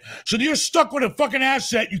shit. So you're stuck with a fucking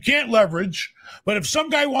asset you can't leverage. But if some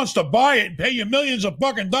guy wants to buy it and pay you millions of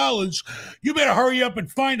fucking dollars, you better hurry up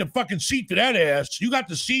and find a fucking seat for that ass. You got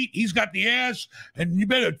the seat, he's got the ass, and you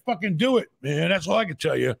better fucking do it, man. That's all I can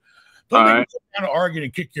tell you. Don't make me come down to argue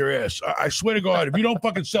and kick your ass. I swear to God, if you don't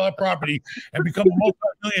fucking sell that property and become a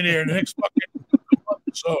multi-millionaire in the next fucking month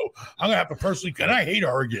or so, I'm going to have to personally, and I hate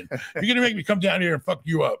arguing. You're going to make me come down here and fuck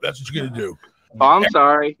you up. That's what you're going to do. Oh, I'm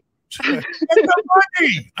sorry.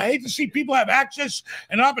 I hate to see people have access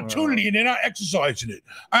and opportunity and they're not exercising it.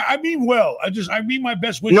 I mean well. I mean my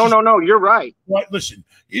best wishes. No, you're right. Right, listen,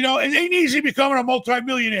 it ain't easy becoming a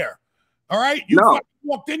multi-millionaire. All right? You fucking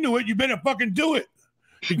walked into it, you better fucking do it.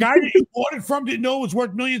 The guy that you bought it from didn't know it was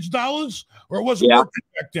worth millions of dollars, or it wasn't worth it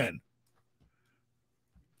back then.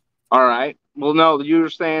 All right. Well, no, you're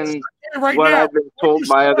saying right what now, I've been told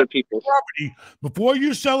by other people. Before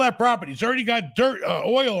you sell that property, it's already got dirt,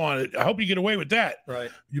 oil on it. I hope you get away with that.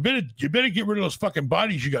 Right. You better get rid of those fucking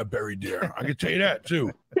bodies you got buried there. I can tell you that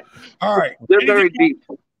too. All right. They're very deep.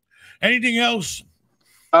 Anything else?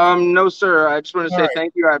 No, sir. I just want to say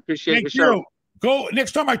thank you. I appreciate your show. Go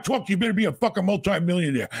next time I talk, you better be a fucking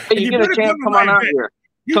multi-millionaire. Hey, you get a chance, come on out here.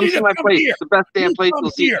 Come see my place. It's the best damn place you'll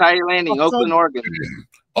see. Tidy Landing, Oakland, Oregon.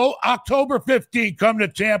 Oh, October 15th, come to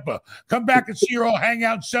Tampa. Come back and see your all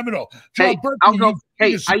hangout in Seminole. Hey, I'll go.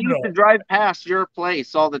 Hey, I used to drive past your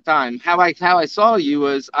place all the time. How I saw you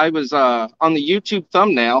was I was on the YouTube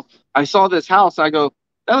thumbnail. I saw this house. I go,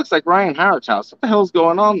 that looks like Ryan Howard's house. What the hell's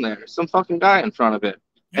going on there? Some fucking guy in front of it.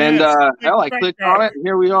 And hell, I clicked on it, and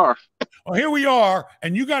here we are. Well, here we are,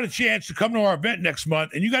 and you got a chance to come to our event next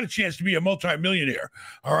month, and you got a chance to be a multimillionaire.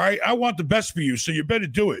 All right, I want the best for you, so you better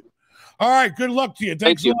do it. All right, good luck to you.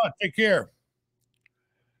 Thanks a lot. Take care.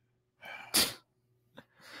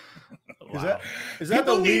 Wow. Is that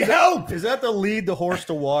the lead? Help? Is that the lead the horse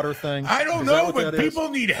to water thing? I don't know, but people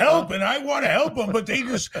need help, and I want to help them, but they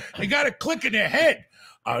got a click in their head.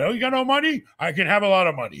 I know you got no money. I can have a lot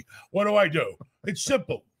of money. What do I do? It's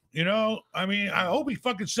simple. You know, I mean, I hope he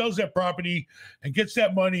fucking sells that property and gets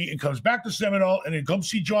that money and comes back to Seminole and then come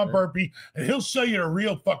see John Burpee, and he'll sell you a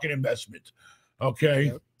real fucking investment. Okay.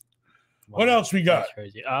 Yep. Wow. What else we got? That's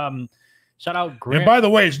crazy. Shout out Grant. And by the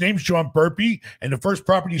way, his name's John Burpee, and the first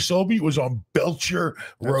property he sold me was on Belcher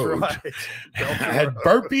Road. Right. I had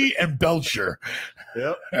Burpee and Belcher.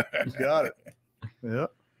 Yep. You got it.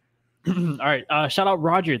 Yep. All right. Shout out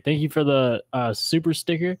Roger. Thank you for the super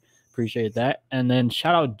sticker. Appreciate that. And then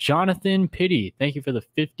shout out Jonathan Pitty. Thank you for the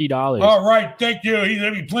 $50. All right. Thank you. He's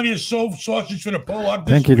having plenty of sausage for the pull-up.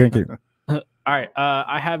 Thank you. All right.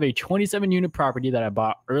 I have a 27-unit property that I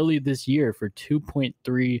bought early this year for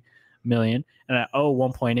 $2.3 million, and I owe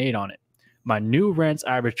 1.8 on it. My new rents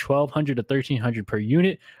average $1,200 to $1,300 per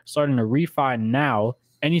unit. Starting to refi now.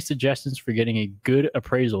 Any suggestions for getting a good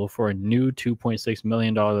appraisal for a new $2.6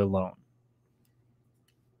 million loan?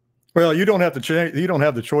 Well, you don't have to change. You don't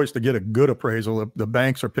have the choice to get a good appraisal. The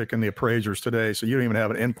banks are picking the appraisers today, so you don't even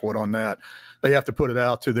have an input on that. They have to put it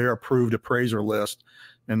out to their approved appraiser list,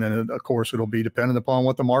 and then of course it'll be dependent upon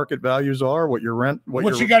what the market values are, what your rent,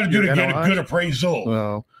 what you got to do to get a good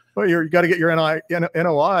appraisal. Well, you got to get your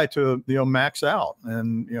NOI to max out,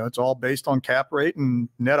 and it's all based on cap rate and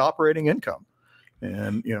net operating income.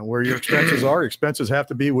 And where your expenses are, expenses have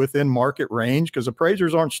to be within market range, because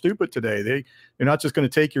appraisers aren't stupid today. They're not just going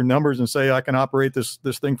to take your numbers and say, I can operate this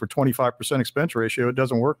thing for 25% expense ratio. It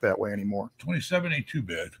doesn't work that way anymore. 27 ain't too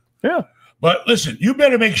bad. Yeah. But listen, you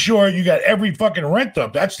better make sure you got every fucking rent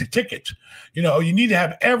up. That's the ticket. You need to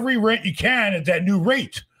have every rent you can at that new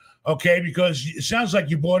rate. Okay, because it sounds like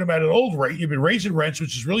you bought them at an old rate. You've been raising rents,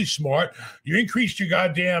 which is really smart. You increased your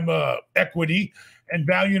goddamn equity and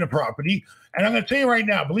value in the property. And I'm going to tell you right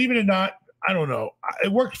now, believe it or not, I don't know.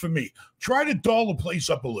 It works for me. Try to doll the place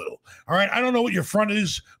up a little. All right. I don't know what your front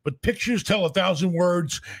is, but pictures tell 1,000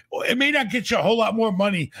 words. It may not get you a whole lot more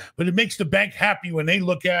money, but it makes the bank happy when they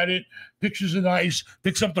look at it. Pictures are nice.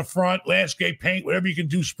 Fix up the front, landscape paint, whatever you can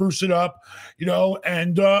do, spruce it up,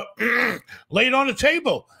 and lay it on the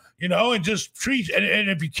table, and just treat. And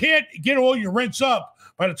if you can't get all your rents up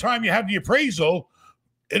by the time you have the appraisal,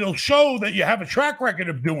 it'll show that you have a track record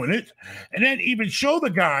of doing it, and then even show the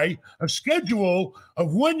guy a schedule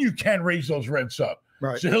of when you can raise those rents up.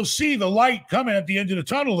 Right. So he'll see the light coming at the end of the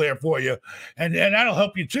tunnel there for you, and that'll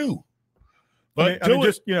help you too. But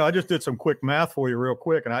I just did some quick math for you real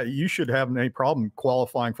quick, and you should have any problem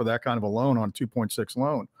qualifying for that kind of a loan on 2.6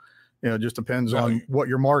 loan. It just depends on what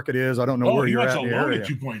your market is. I don't know where you're at in the area.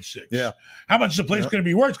 2.6. Yeah. How much is the place going to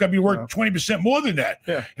be worth? It's got to be worth 20% more than that.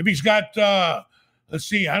 Yeah. If he's got let's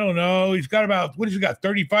see. I don't know. He's got about, what has he got?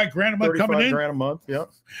 35 grand a month coming in? 35 grand a month. Yep.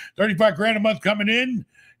 35 grand a month coming in.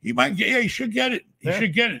 He might get, he should get it. He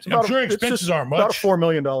should get it. I'm sure expenses aren't much. About a $4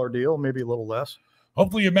 million deal, maybe a little less.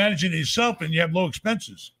 Hopefully you're managing it yourself and you have low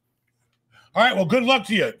expenses. All right. Well, good luck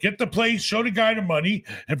to you. Get the place, show the guy the money.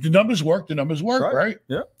 And if the numbers work, the numbers work, right?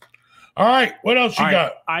 Yeah. All right. What else you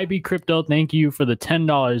got? IB Crypto, thank you for the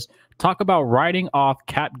 $10. Talk about writing off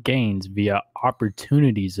cap gains via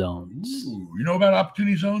opportunity zones. Ooh, you know about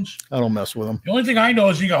opportunity zones? I don't mess with them. The only thing I know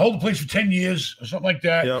is you got to hold the place for 10 years or something like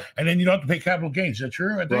that, yep. And then you don't have to pay capital gains. Is that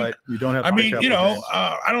true? I think? Right. You don't have to pay capital gains.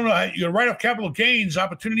 I don't know. You write off capital gains,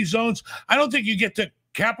 opportunity zones. I don't think you get to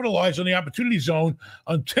capitalize on the opportunity zone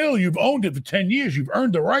until you've owned it for 10 years. You've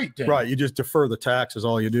earned the right then. Right. You just defer the tax is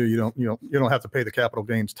all you do. You don't have to pay the capital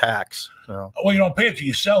gains tax. So. Well, you don't pay it till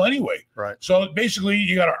you sell anyway. Right. So basically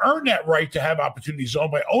you got to earn that right to have opportunity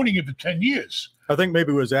zone by owning it for 10 years. I think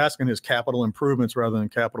maybe he was asking his capital improvements rather than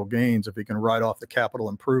capital gains, if he can write off the capital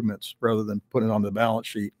improvements rather than putting it on the balance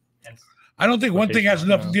sheet. I don't think one thing has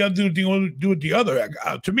enough to do with the other.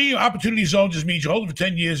 To me, opportunity zone just means you hold it for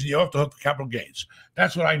 10 years and you're off the hook for capital gains.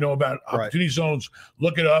 That's what I know about opportunity zones.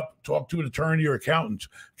 Look it up. Talk to an attorney or accountant.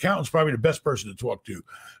 Accountant's probably the best person to talk to.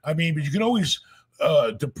 I mean, but you can always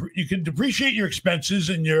you can depreciate your expenses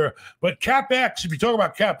but CapEx, if you talk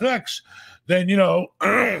about CapEx, then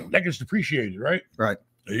that gets depreciated, right? Right.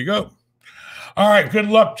 There you go. All right, good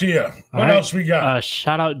luck to you. What else we got?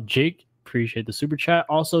 Shout out Jake, appreciate the super chat.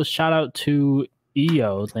 Also shout out to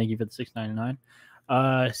EO, thank you for the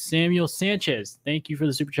 $6.99. Samuel Sanchez, thank you for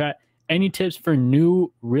the super chat. Any tips for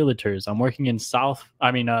new realtors? I'm working in South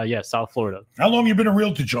Florida. How long you been a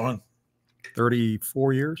realtor, John?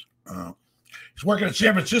 34 years. He's working in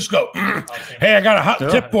San Francisco. Hey, I got a hot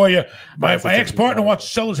tip for you. My ex-partner wants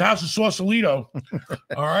to sell his house in Sausalito.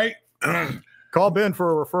 All right. Call Ben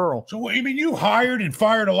for a referral. So, I mean, you hired and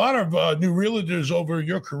fired a lot of new realtors over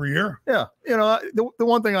your career. Yeah. The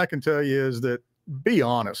one thing I can tell you is that be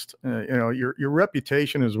honest. Your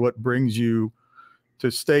reputation is what brings you to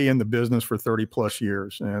stay in the business for 30 plus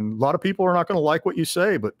years. And a lot of people are not going to like what you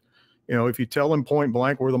say, but if you tell them point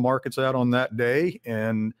blank where the market's at on that day,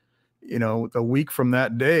 and a week from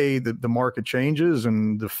that day, the market changes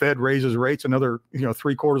and the Fed raises rates another,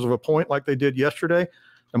 3/4 of a point like they did yesterday.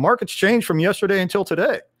 The market's changed from yesterday until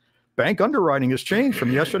today. Bank underwriting has changed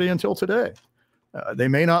from yesterday until today. They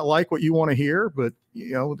may not like what you want to hear, but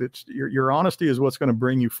it's your honesty is what's going to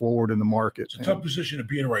bring you forward in the market. It's a tough position to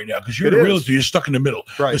be in right now because you're the realtor. You're stuck in the middle.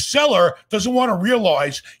 Right. The seller doesn't want to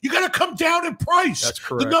realize you got to come down in price. That's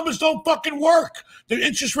correct. The numbers don't fucking work. The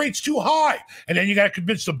interest rate's too high, and then you got to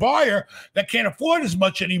convince the buyer that can't afford as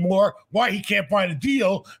much anymore why he can't find a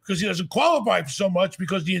deal because he doesn't qualify for so much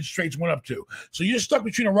because the interest rates went up too. So you're stuck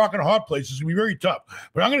between a rock and a hard place. It's gonna be very tough.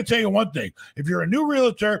 But I'm going to tell you one thing: if you're a new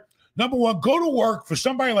realtor, number one, go to work for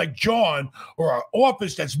somebody like John or an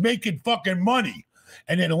office that's making fucking money,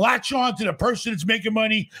 and then latch on to the person that's making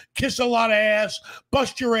money, kiss a lot of ass,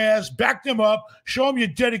 bust your ass, back them up, show them you're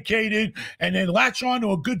dedicated, and then latch on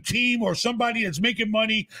to a good team or somebody that's making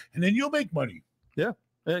money, and then you'll make money. Yeah.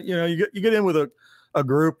 You get in with a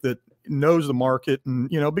group that knows the market and,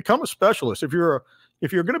 become a specialist. If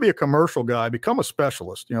you're going to be a commercial guy, become a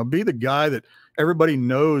specialist. Be the guy that everybody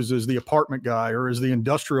knows is the apartment guy or is the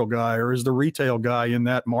industrial guy or is the retail guy in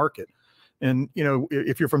that market. And,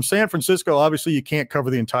 if you're from San Francisco, obviously you can't cover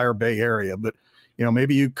the entire Bay Area, but,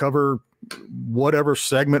 maybe you cover whatever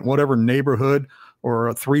segment, whatever neighborhood or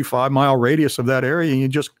a 3-5 mile radius of that area, and you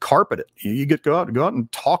just carpet it. You go out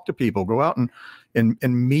and talk to people, go out and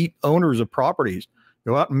meet owners of properties,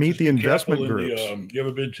 go out and meet the investment groups. You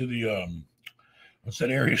ever been to the, what's that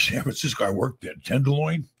area in San Francisco? I worked at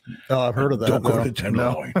Tenderloin. Oh, I've heard of that. Don't go to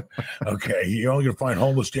Tenderloin. No. Okay. You're only going to find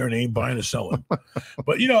homeless there and they ain't buying or selling.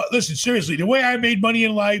 But, listen, seriously, the way I made money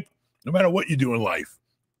in life, no matter what you do in life,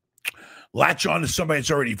 latch on to somebody that's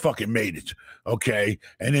already fucking made it. Okay.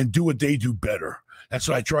 And then do what they do better. That's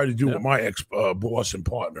what I try to do with my ex-boss and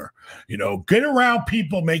partner. Get around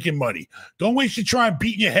people making money. Don't waste your time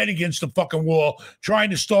beating your head against the fucking wall trying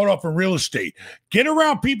to start off in real estate. Get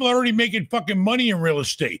around people already making fucking money in real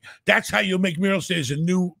estate. That's how you'll make real estate as a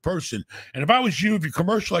new person. And if I was you, if you're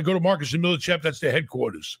commercial, I go to Marcus and Millichap. That's their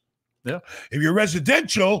headquarters. Yeah. If you're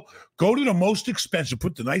residential, go to the most expensive,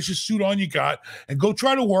 put the nicest suit on you got, and go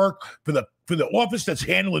try to work for the office that's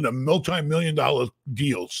handling the multi-million-dollar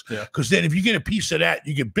deals. Because then if you get a piece of that,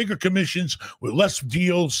 you get bigger commissions with less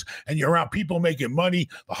deals, and you're around people making money,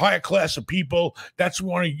 the higher class of people. That's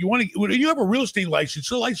when you have a real estate license.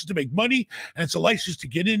 It's a license to make money, and it's a license to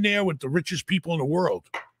get in there with the richest people in the world.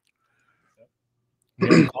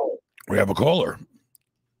 We have a caller.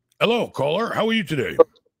 Hello, caller. How are you today?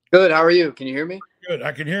 Good. How are you? Can you hear me? Good.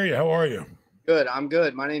 I can hear you. How are you? Good. I'm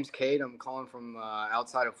good. My name's Cade. I'm calling from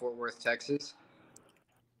outside of Fort Worth, Texas.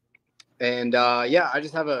 And I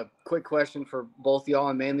just have a quick question for both y'all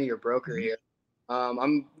and mainly your broker here.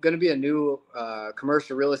 I'm going to be a new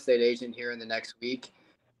commercial real estate agent here in the next week.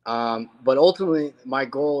 But ultimately, my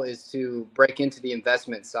goal is to break into the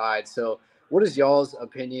investment side. So what is y'all's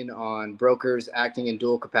opinion on brokers acting in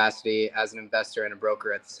dual capacity as an investor and a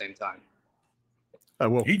broker at the same time?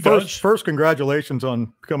 Well, first, congratulations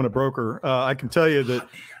on becoming a broker. I can tell you that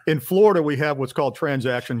in Florida, we have what's called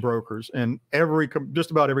transaction brokers, and just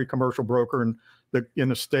about every commercial broker in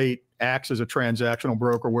the state acts as a transactional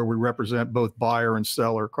broker where we represent both buyer and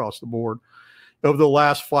seller across the board. Over the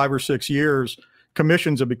last 5 or 6 years,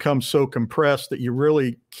 commissions have become so compressed that you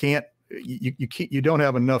really can't, you don't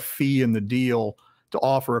have enough fee in the deal to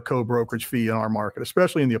offer a co-brokerage fee in our market,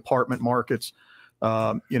 especially in the apartment markets.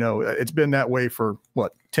 It's been that way for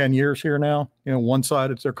 10 years here now.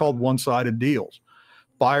 One-sided, they're called one-sided deals.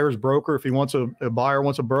 Buyer's broker, if he wants a buyer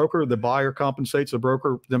wants a broker, the buyer compensates the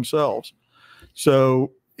broker themselves.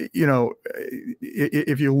 So, you know,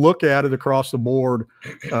 if you look at it across the board,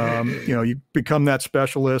 you know, you become that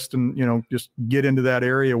specialist and, you know, just get into that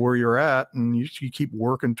area where you're at, and you keep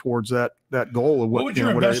working towards that goal of what would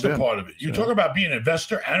your investor part of it? You talk about being an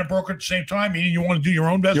investor and a broker at the same time, meaning you want to do your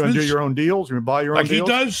own investments? You want to do your own deals? You want to buy your own deals?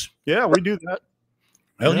 Like he does? Yeah, we do that.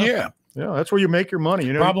 Hell yeah. Yeah, that's where you make your money.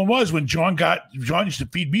 You know, problem was when John used to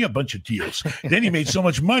feed me a bunch of deals. Then he made so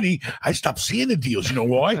much money, I stopped seeing the deals. You know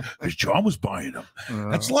why? Because John was buying them.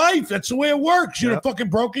 That's life. That's the way it works. You're a fucking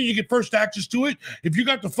broker. You get first access to it. If you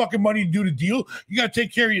got the fucking money to do the deal, you got to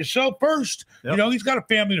take care of yourself first. You know, he's got a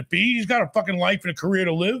family to feed. He's got a fucking life and a career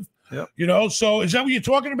to live. You know, so is that what you're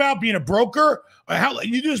talking about? Being a broker? How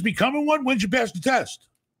you just becoming one? When'd you pass the test?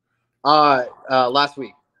 Last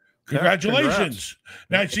week. Congratulations.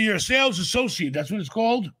 Now, so you're a sales associate. That's what it's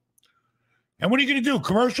called. And what are you going to do?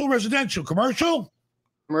 Commercial, residential, commercial?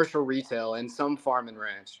 Commercial, retail, and some farm and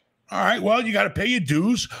ranch. All right. Well, you got to pay your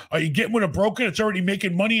dues. Are you getting with a broker that's already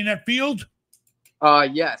making money in that field?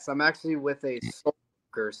 Yes. I'm actually with a sole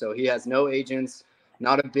broker. So he has no agents,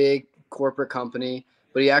 not a big corporate company,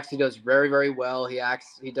 but he actually does very, very well. He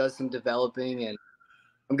does some developing, and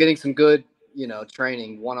I'm getting some good, you know,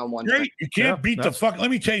 training, one-on-one. Great. You can't beat the fucking.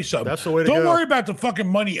 Let me tell you something. That's the way to go. Don't worry about the fucking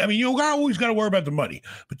money. I mean, you always got to worry about the money.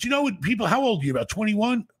 But you know what, people, how old are you? About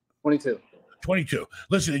 21? 22. 22.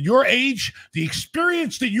 Listen, at your age, the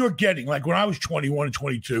experience that you're getting, like when I was 21 and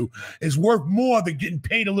 22, is worth more than getting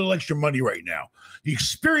paid a little extra money right now. The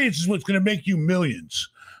experience is what's going to make you millions.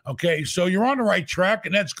 Okay, so you're on the right track,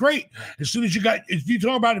 and that's great. As soon as if you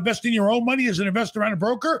talk about investing your own money as an investor and a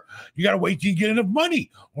broker, you got to wait till you get enough money.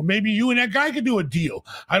 Or maybe you and that guy can do a deal.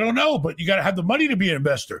 I don't know, but you got to have the money to be an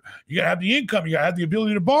investor. You got to have the income. You got to have the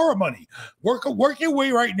ability to borrow money. Work your way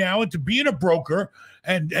right now into being a broker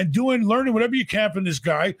and learning whatever you can from this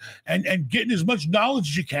guy and getting as much knowledge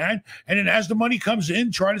as you can. And then as the money comes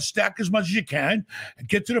in, try to stack as much as you can and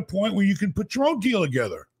get to the point where you can put your own deal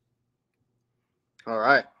together. All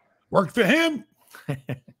right. Worked for him.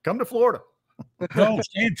 Come to Florida. No,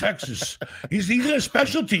 stay in Texas. He's in a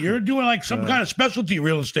specialty. You're doing like some kind of specialty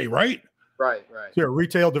real estate, right? Right. So you're a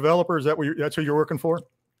retail developer. Is that that's who you're working for?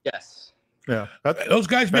 Yes. Yeah. Those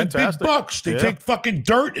guys make big bucks. They take fucking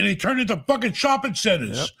dirt and they turn it into fucking shopping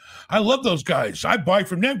centers. Yep. I love those guys. I buy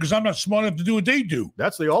from them because I'm not smart enough to do what they do.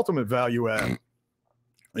 That's the ultimate value add.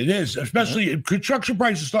 It is, especially construction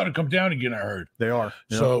prices starting to come down again, I heard. They are.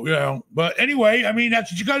 So, you know, but anyway, I mean, that's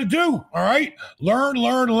what you got to do. All right. Learn.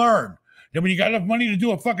 Then when you got enough money to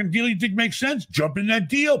do a fucking deal you think makes sense, jump in that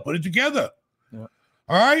deal, put it together. Yeah.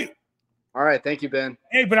 All right. All right. Thank you, Ben.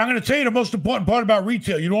 Hey, but I'm going to tell you the most important part about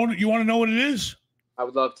retail. You want to know what it is? I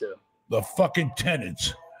would love to. The fucking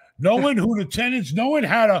tenants. Knowing who the tenants, knowing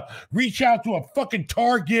how to reach out to a fucking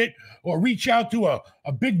Target or reach out to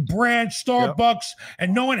a big brand, Starbucks,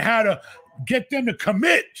 and knowing how to get them to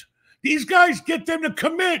commit. These guys get them to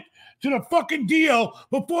commit to the fucking deal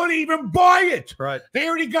before they even buy it. Right. They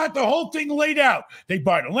already got the whole thing laid out. They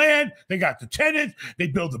buy the land, they got the tenant, they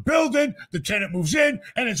build the building, the tenant moves in,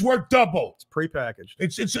 and it's worth double. It's prepackaged.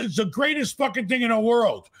 It's the greatest fucking thing in the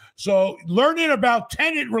world. So learning about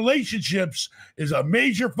tenant relationships is a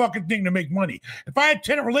major fucking thing to make money. If I had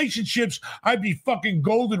tenant relationships, I'd be fucking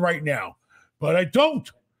golden right now. But I don't.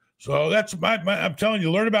 So that's I'm telling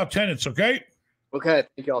you, learn about tenants, okay? Okay.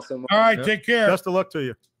 Thank you all so much. All right, take care. Best of luck to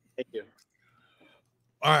you. Thank you.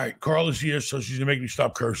 All right, Carla's here, so she's gonna make me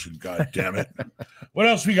stop cursing. God damn it! What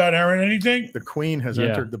else we got, Aaron? Anything? The Queen has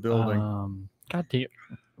entered the building. God damn!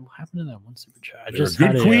 What happened to that one super chat? There are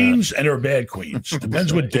good queens and there are bad queens.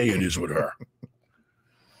 Depends what day it is with her.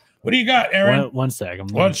 What do you got, Aaron? One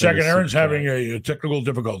second. One second. Aaron's having a technical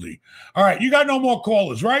difficulty. All right, you got no more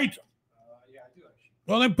callers, right? Yeah, I do actually.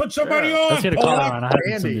 Well, then put somebody on. Let's get a caller on.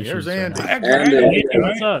 Andy, here's Andy. Andy.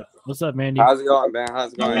 What's up? What's up, Mandy? How's it going, man?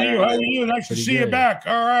 How's it going? How are you? Nice to see you back.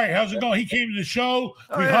 All right. How's it going? He came to the show.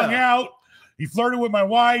 We hung out. He flirted with my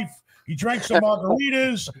wife. He drank some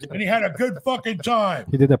margaritas, and he had a good fucking time.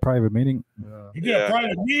 He did a private meeting. He did a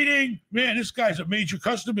private meeting. Man, this guy's a major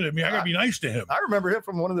customer to me. I got to be nice to him. I remember him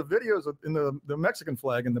from one of the videos in the Mexican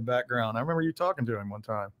flag in the background. I remember you talking to him one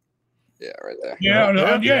time. Yeah, right there.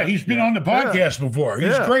 Yeah. He's been on the podcast before.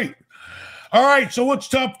 He's great. All right. So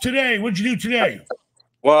what's up today? What'd you do today?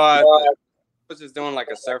 Well, I was just doing like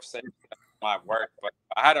a surf thing at my work, but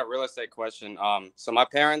I had a real estate question. So my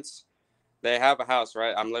parents, they have a house,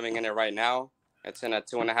 right? I'm living in it right now. It's in a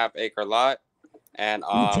 2.5 acre lot. And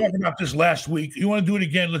we were talking about this last week. You want to do it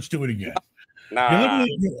again? Let's do it again. Nah.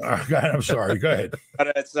 I'm sorry. Go ahead.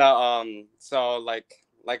 But it's so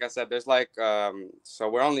like I said, there's like so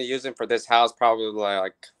we're only using for this house probably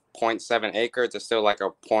like 0.7 acres. It's still like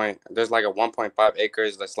there's like a 1.5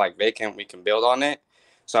 acres that's like vacant. We can build on it.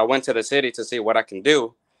 So I went to the city to see what I can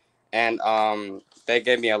do. And they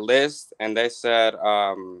gave me a list, and they said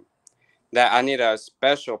that I need a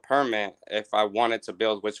special permit if I wanted to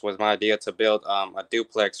build, which was my idea, to build a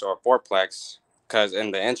duplex or a fourplex, because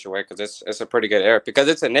in the entryway, because it's a pretty good area, because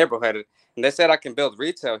it's a neighborhood. And they said I can build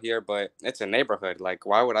retail here, but it's a neighborhood. Like,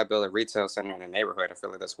 why would I build a retail center in a neighborhood? I feel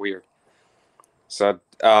like that's weird. So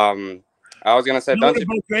I was gonna say, you know what a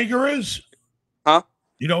bodega is? Huh?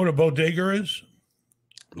 You know what a bodega is?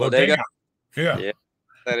 Bodega? Yeah.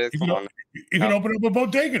 That is. You can open up a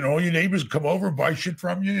bodega and all your neighbors come over and buy shit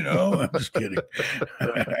from you. You know, I'm just kidding.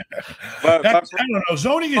 but I don't know.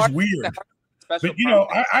 Zoning is weird, but you know,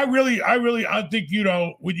 I think, you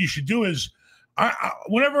know, what you should do is,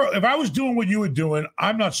 if I was doing what you were doing,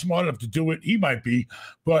 I'm not smart enough to do it. He might be,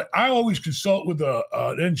 but I always consult with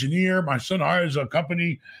an engineer. My son hires a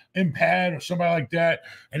company, Impad or somebody like that,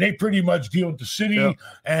 and they pretty much deal with the city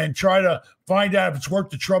and try to find out if it's worth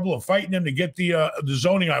the trouble of fighting them to get the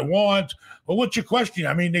zoning I want. But what's your question?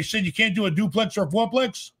 I mean, they said you can't do a duplex or a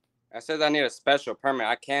fourplex. I said I need a special permit.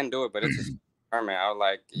 I can do it, but it's a permit. I was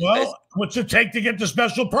like, well, what's it take to get the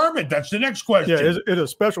special permit? That's the next question. Yeah, is it a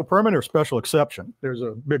special permit or special exception? There's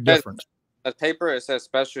a big difference. The paper, it says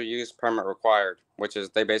special use permit required, which is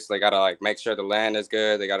they basically got to like make sure the land is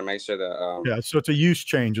good. They got to make sure the yeah, so it's a use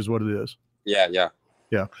change is what it is. Yeah.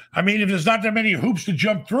 I mean, if there's not that many hoops to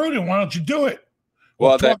jump through, then why don't you do it?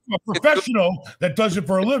 Well, talk to a professional that does it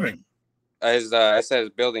for a living. It says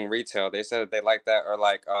building retail. They said they like that, or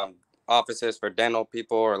like offices for dental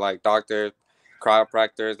people, or like doctors,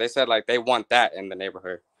 chiropractors. They said like they want that in the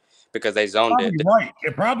neighborhood because they zoned it. Right,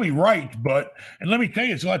 you're probably right, and let me tell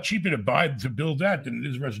you, it's a lot cheaper to build that than it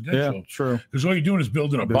is residential. Yeah, true. Because all you're doing is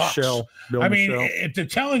building a box. I mean, if they're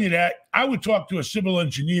telling you that, I would talk to a civil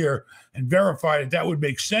engineer and verify that would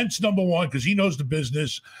make sense. Number one, because he knows the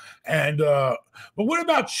business, and but what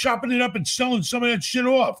about chopping it up and selling some of that shit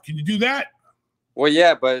off? Can you do that? Well,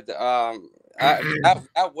 yeah, but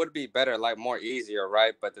that would be better, like more easier,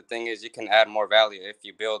 right? But the thing is, you can add more value if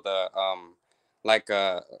you build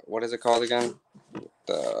what is it called again?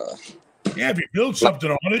 If you build something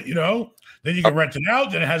on it, you know, then you can rent it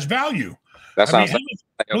out, then it has value. That's what I'm saying.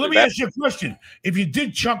 Well, let me ask you a question. If you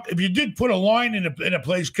did put a line in a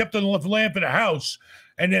place, kept the lamp in a house,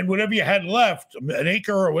 and then whatever you had left, an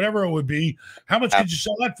acre or whatever it would be, how much could you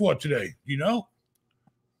sell that for today? You know?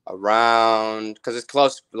 Around, because it's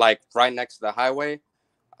close, like right next to the highway,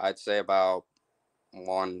 I'd say about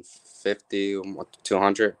 150,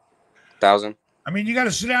 200,000. I mean, you got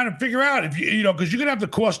to sit down and figure out if you know, because you're gonna have the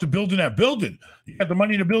cost of building that building. You got the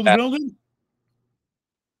money to build the building?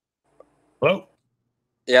 Well,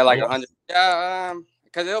 yeah, like 100. Yeah,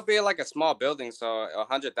 because it'll be like a small building, so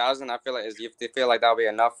 100,000. I feel like you feel like that'll be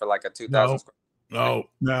enough for like a 2,000 square. No.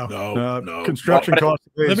 Construction cost.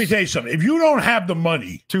 Let me tell you something. If you don't have the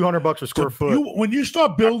money, $200 a square foot. When you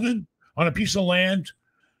start building on a piece of land,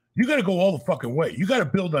 you got to go all the fucking way. You got to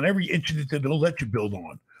build on every inch that they'll let you build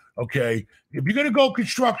on. Okay, if you're gonna go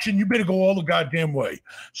construction, you better go all the goddamn way.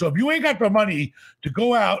 So if you ain't got the money to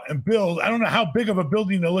go out and build, I don't know how big of a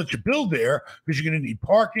building they'll let you build there, because you're gonna need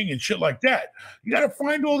parking and shit like that. You got to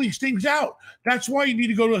find all these things out. That's why you need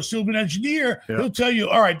to go to a civil engineer. Yeah. He'll tell you,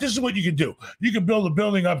 all right, this is what you can do. You can build a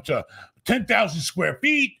building up to 10,000 square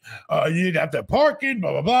feet. You'd have to have parking,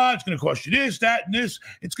 blah, blah, blah. It's going to cost you this, that, and this.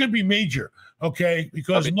 It's going to be major, okay?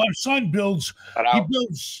 Because my son builds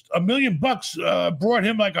 $1 million, brought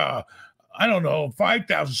him like a, I don't know,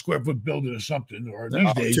 5,000 square foot building or something. Or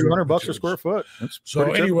these days, $200 a square foot. That's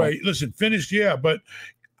so anyway, listen, finished, yeah, but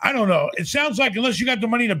I don't know. It sounds like unless you got the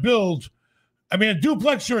money to build, I mean, a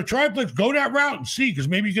duplex or a triplex, go that route and see, because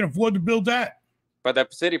maybe you can afford to build that. But the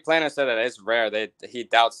city planner said that it's rare. He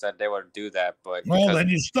doubts that they would do that. But well, then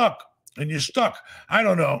you're stuck. I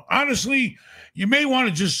don't know. Honestly, you may want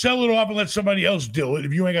to just sell it off and let somebody else do it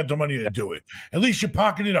if you ain't got the money to do it. At least you're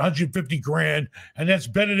pocketing 150 grand, and that's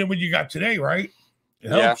better than what you got today, right? It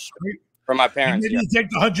helps, right? For my parents, you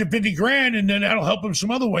take the 150 grand, and then that'll help them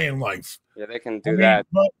some other way in life. Yeah, they can do that.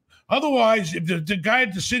 But otherwise, if the guy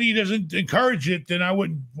at the city doesn't encourage it, then I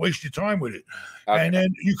wouldn't waste your time with it. Okay. And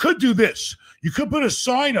then you could do this. You could put a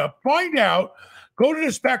sign up, find out, go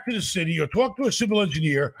back to the city or talk to a civil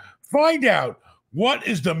engineer, find out what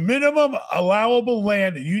is the minimum allowable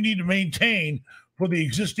land that you need to maintain for the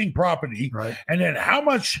existing property, right? And then how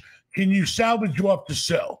much can you salvage off to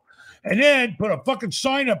sell? And then put a fucking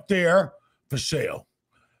sign up there for sale.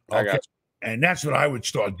 Okay. And that's what I would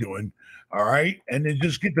start doing. All right. And then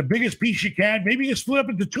just get the biggest piece you can. Maybe you split up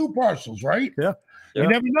into 2 parcels, right? Yeah. You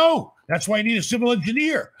never know. That's why you need a civil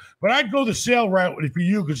engineer. But I'd go the sale route for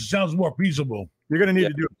you because it sounds more feasible. You're going to need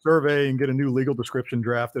to do a survey and get a new legal description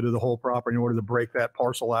drafted of the whole property in order to break that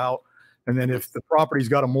parcel out. And then if the property's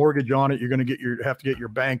got a mortgage on it, you're going to have to get your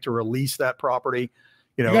bank to release that property.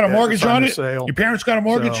 You got a mortgage on it? Sale. Your parents got a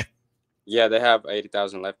mortgage? So, yeah, they have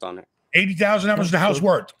 80,000 left on it. 80,000. How much is the house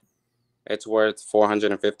worth? It's worth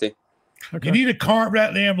 450. Okay. You need to carve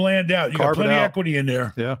that damn land out. You got plenty of equity in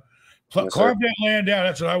there. Yeah. Carve that land out.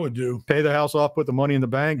 That's what I would do. Pay the house off, put the money in the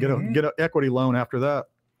bank, get an equity loan after that.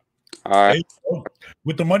 All right.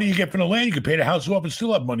 With the money you get from the land, you can pay the house off and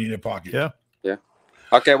still have money in your pocket. Yeah. Yeah.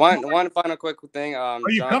 Okay. One final quick thing. Are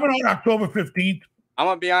you John, coming on October 15th? I'm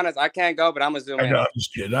gonna be honest. I can't go, but I'm gonna zoom in. I'm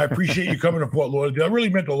just kidding. I appreciate you coming to Fort Lauderdale. It really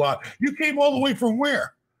meant a lot. You came all the way from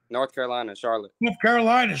where? North Carolina, Charlotte. North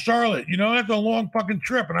Carolina, Charlotte. You know, that's a long fucking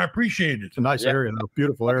trip, and I appreciate it. It's a nice area, though.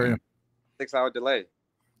 Beautiful area. 6-hour delay.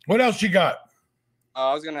 What else you got?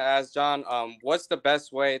 I was gonna ask John, what's the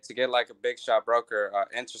best way to get like a big shot broker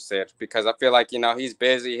interested? Because I feel like he's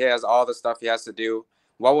busy. He has all the stuff he has to do.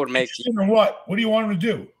 What would make you? What do you want him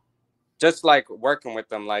to do? Just like working with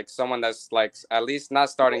them, like someone that's like at least not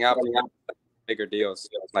starting out with bigger deals.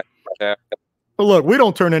 Like that. Well, look, we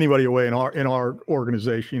don't turn anybody away in our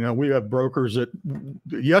organization. We have brokers that.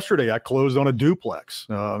 Yesterday, I closed on a duplex.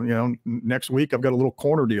 Next week I've got a little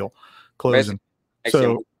corner deal closing.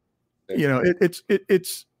 So.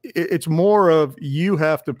 It's more of you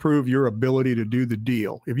have to prove your ability to do the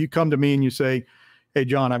deal. If you come to me and you say, "Hey,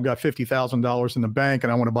 John, I've got $50,000 in the bank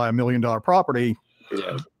and I want to buy $1 million property,"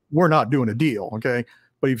 we're not doing a deal, okay?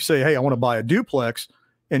 But if you say, "Hey, I want to buy a duplex,"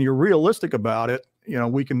 and you're realistic about it,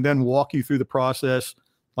 we can then walk you through the process.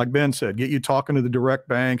 Like Ben said, get you talking to the direct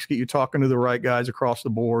banks, get you talking to the right guys across the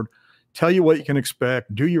board, tell you what you can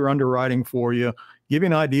expect, do your underwriting for you, give you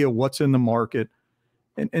an idea of what's in the market.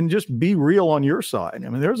 And just be real on your side. I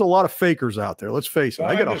mean, there's a lot of fakers out there. Let's face it.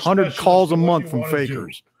 I get 100 calls a month from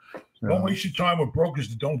fakers. Don't waste your time with brokers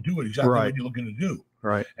that don't do it exactly what you're looking to do.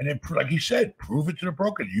 Right. And then, like he said, prove it to the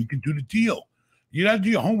broker that you can do the deal. You got to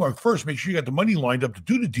do your homework first. Make sure you got the money lined up to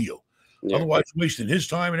do the deal. Yeah. Otherwise, wasting his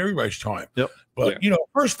time and everybody's time. Yep. But,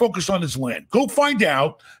 first focus on this land. Go find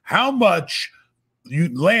out how much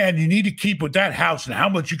land you need to keep with that house and how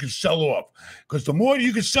much you can sell off. Because the more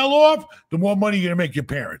you can sell off, the more money you're going to make your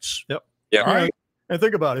parents. Yep. Yeah. All right. And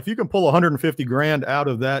think about it. If you can pull 150 grand out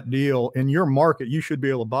of that deal in your market, you should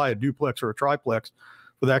be able to buy a duplex or a triplex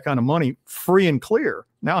for that kind of money, free and clear.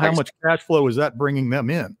 Now, how much cash flow is that bringing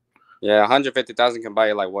them in? Yeah, 150,000 can buy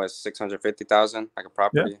you like what, 650,000, like a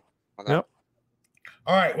property. Yeah. Okay. Yep.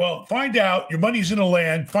 All right. Well, find out your money's in the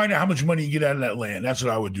land. Find out how much money you get out of that land. That's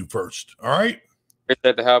what I would do first. All right.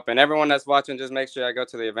 Appreciate the help, and everyone that's watching, just make sure I go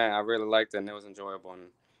to the event. I really liked it, and it was enjoyable, and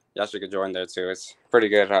y'all should join there too. It's pretty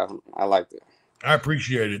good. I liked it. I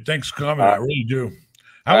appreciate it. Thanks for coming. I really do.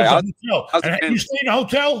 How was the hotel? You stayed in a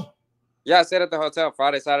hotel? Yeah, I stayed at the hotel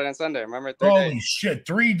Friday, Saturday, and Sunday. Remember, 3 Holy days. Shit,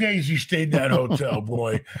 3 days you stayed in that hotel,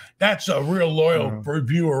 boy. That's a real loyal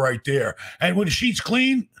reviewer right there. And were the sheets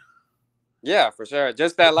clean? Yeah, for sure.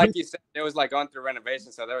 Just that, like you said, it was like going through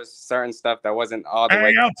renovation, so there was certain stuff that wasn't all the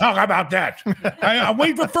way. Don't talk about that. I'm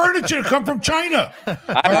waiting for furniture to come from China. All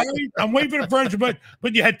right? I'm waiting for the furniture, but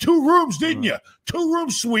you had 2 rooms, didn't you? 2-room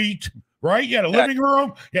suite, right? You had a living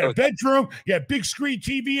room, you had a bedroom, you had a big screen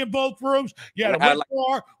TV in both rooms, you had a wet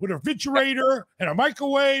bar with a refrigerator and a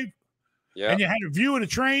microwave, and you had a view of the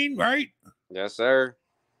train, right? Yes, sir.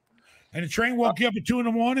 And the train woke you up at 2 in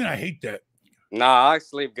the morning. I hate that. Nah, I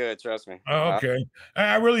sleep good. Trust me. Oh, okay.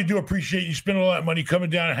 I really do appreciate you spending all that money coming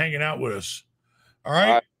down and hanging out with us. All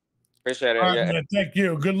right. Appreciate it. All right, man, thank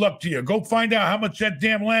you. Good luck to you. Go find out how much that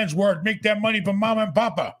damn land's worth. Make that money for mama and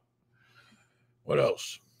papa. What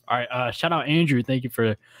else? All right. Shout out Andrew. Thank you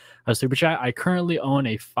for a super chat. I currently own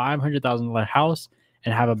a $500,000 house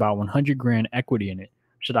and have about 100 grand equity in it.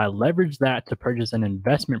 Should I leverage that to purchase an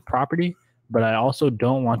investment property? But I also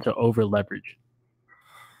don't want to over leverage.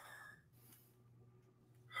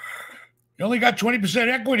 You only got 20%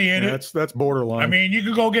 equity in it. That's borderline. I mean, you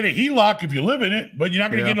could go get a HELOC if you live in it, but you're not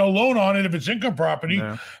going to get no loan on it if it's income property.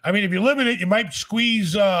 Yeah. I mean, if you live in it, you might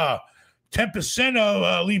squeeze 10%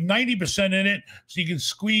 of, leave 90% in it, so you can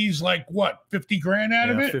squeeze like what, 50 grand out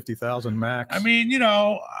of it? 50,000 max. I mean,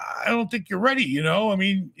 I don't think you're ready. I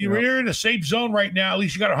mean, you're in a safe zone right now. At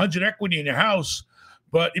least you got 100 equity in your house.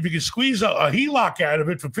 But if you can squeeze a HELOC out of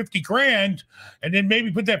it for 50 grand and then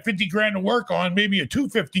maybe put that 50 grand to work on maybe a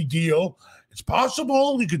 250 deal, it's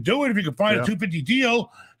possible. You could do it if you could find a 250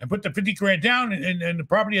 deal and put the 50 grand down and the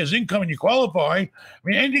property has income and you qualify. I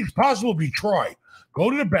mean, anything's possible if you try. Go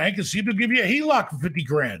to the bank and see if they'll give you a HELOC for 50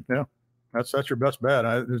 grand. Yeah. That's your best bet.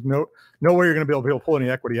 There's no way you're going to be able to pull any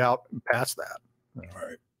equity out past that. All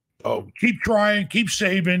right. Oh, keep trying, keep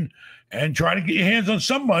saving, and try to get your hands on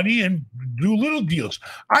some money and do little deals.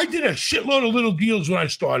 I did a shitload of little deals when I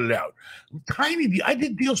started out. I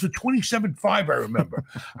did deals for 27.5, I remember.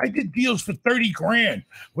 I did deals for 30 grand.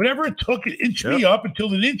 Whatever it took, it inched me up until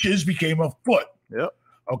the inches became a foot. Yep.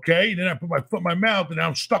 Okay. Then I put my foot in my mouth and now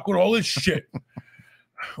I'm stuck with all this shit.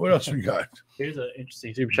 What else we got? Here's an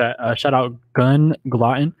interesting super chat. Shout out Gun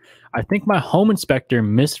Glutton. I think my home inspector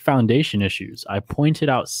missed foundation issues. I pointed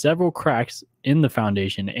out several cracks in the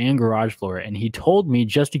foundation and garage floor, and he told me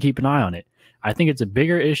just to keep an eye on it. I think it's a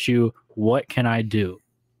bigger issue. What can I do?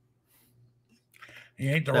 He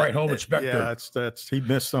ain't the right home inspector. Yeah, that's he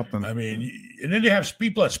missed something. I mean, and then they have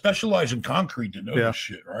people that specialize in concrete to know this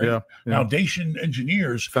shit, right? Yeah. Foundation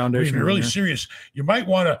engineers. Foundation. If you're really serious, you might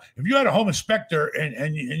want to. If you had a home inspector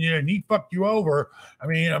and he fucked you over, I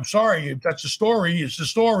mean, I'm sorry if that's the story. It's the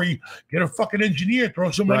story. Get a fucking engineer. Throw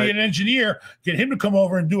somebody an engineer. Get him to come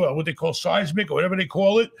over and do what they call seismic or whatever they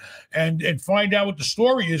call it, and find out what the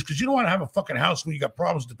story is, because you don't want to have a fucking house where you got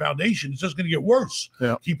problems with the foundation. It's just going to get worse.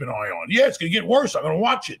 Yeah. Keep an eye on. Yeah, it's going to get worse. I'm going to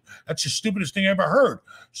watch it. That's the stupidest thing I ever heard.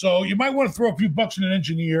 So you might want to throw a few bucks in an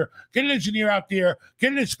engineer, get an engineer out there,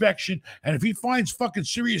 get an inspection, and if he finds fucking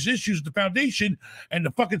serious issues with the foundation and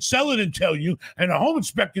the fucking seller didn't tell you and the home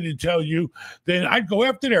inspector didn't tell you, then I'd go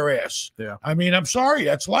after their ass. Yeah. I mean, I'm sorry,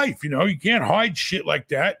 that's life. You can't hide shit like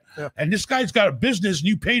that. Yeah. And this guy's got a business and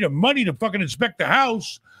you paid him money to fucking inspect the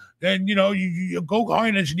house. Then, you go hire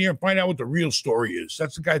an engineer and find out what the real story is.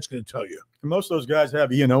 That's the guy that's going to tell you. And most of those guys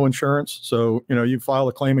have E&O insurance. So, you file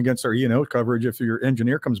a claim against their E&O coverage if your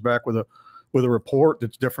engineer comes back with a report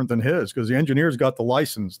that's different than his, because the engineer's got the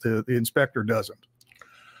license, the inspector doesn't.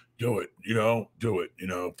 Do it. Do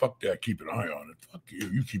it. Fuck that. Keep an eye on it. Fuck you.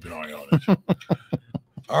 You keep an eye on it.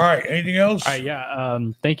 All right. Anything else? All right. Yeah.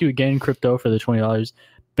 Thank you again, Crypto, for the $20.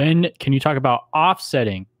 Ben, can you talk about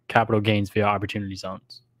offsetting capital gains via opportunity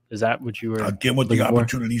zones? Is that what you were again with the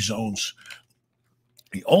opportunity zones?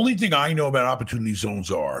 The only thing I know about opportunity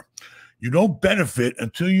zones are you don't benefit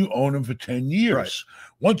until you own them for 10 years. Right.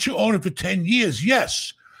 Once you own it for 10 years,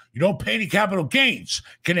 yes, you don't pay any capital gains.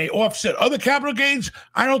 Can they offset other capital gains?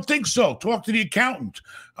 I don't think so. Talk to the accountant.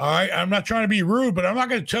 All right. I'm not trying to be rude, but I'm not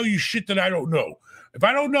going to tell you shit that I don't know. If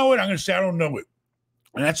I don't know it, I'm going to say I don't know it.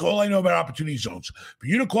 And that's all I know about opportunity zones. For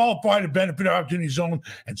you to qualify to benefit of opportunity zone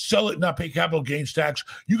and sell it and not pay capital gains tax,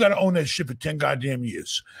 you got to own that shit for 10 goddamn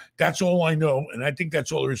years. That's all I know. And I think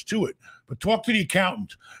that's all there is to it. But talk to the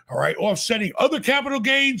accountant. All right. Offsetting other capital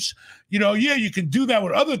gains, you can do that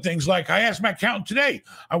with other things. Like I asked my accountant today,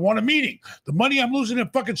 I want a meeting. The money I'm losing in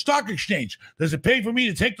fucking stock exchange, does it pay for me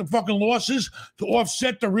to take the fucking losses to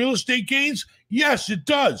offset the real estate gains? Yes, it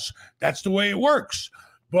does. That's the way it works.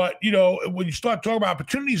 But, when you start talking about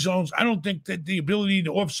opportunity zones, I don't think that the ability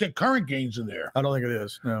to offset current gains are there. I don't think it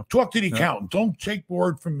is. No. Talk to the accountant. Don't take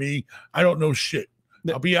word from me. I don't know shit.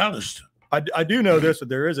 I'll be honest. I do know this, that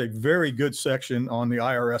there is a very good section on the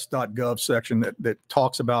IRS.gov section that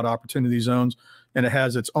talks about opportunity zones, and it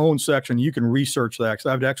has its own section. You can research that, because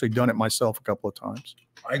I've actually done it myself a couple of times.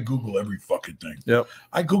 I Google every fucking thing. Yep.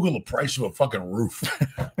 I Google the price of a fucking roof.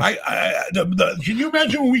 Can you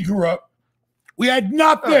imagine when we grew up? We had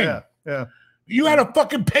nothing. Oh, yeah. You had a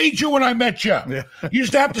fucking pager when I met you. Yeah. You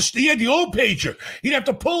used to have to, he had the old pager. He'd have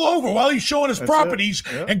to pull over while he's showing his properties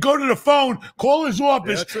and go to the phone, call his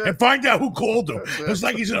office, and find out who called him. It's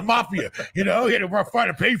like he's in a mafia. He had to find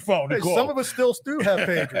a payphone to call. Some of us still do have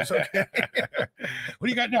pagers. Okay. What do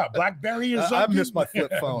you got now? BlackBerry or something? I miss my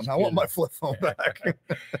flip phone. I want my flip phone back.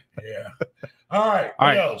 Yeah. All right. All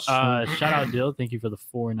what right. else? Shout out Dill. Thank you for the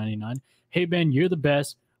 $4.99. Hey, Ben, you're the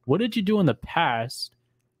best. What did you do in the past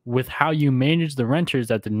with how you managed the renters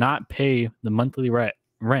that did not pay the monthly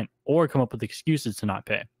rent or come up with excuses to not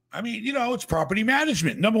pay? I mean, it's property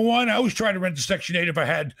management. Number one, I always try to rent to Section 8 if I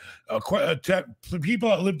had people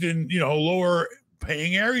that lived in, lower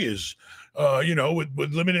paying areas,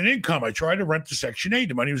 with limited income. I tried to rent to Section 8.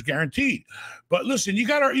 The money was guaranteed. But listen, you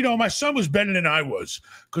got to, my son was better than I was,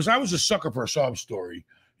 because I was a sucker for a sob story.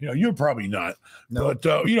 You're probably not. No.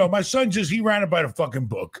 But, my son he ran it by the fucking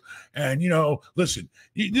book. And, listen,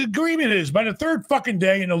 the agreement is by the third fucking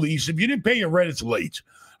day in the lease, if you didn't pay your rent, it's late.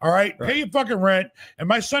 All right? Pay your fucking rent. And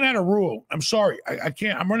my son had a rule. I'm sorry. I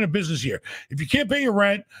can't. I'm running a business here. If you can't pay your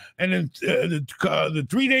rent and then the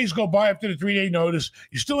 3 days go by after the 3-day notice,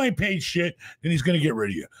 you still ain't paid shit, then he's going to get rid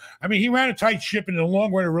of you. I mean, he ran a tight ship, and in the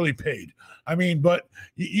long run, it really paid. I mean, but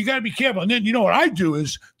you got to be careful. And then, what I do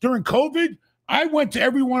is during COVID, I went to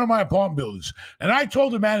every one of my apartment buildings and I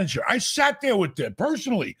told the manager, I sat there with them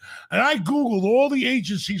personally and I Googled all the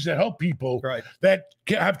agencies that help people that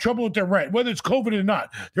have trouble with their rent, whether it's COVID or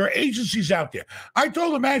not. There are agencies out there. I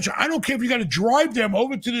told the manager, I don't care if you got to drive them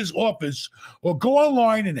over to this office or go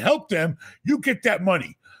online and help them, you get that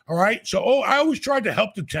money. All right. So I always tried to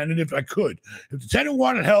help the tenant if I could. If the tenant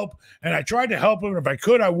wanted help and I tried to help him, if I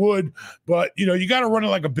could, I would. But, you know, you got to run it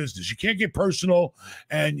like a business. You can't get personal.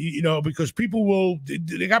 And, you know, because people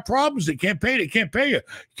they got problems. They can't pay. They can't pay you.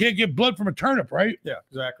 You can't get blood from a turnip, right? Yeah,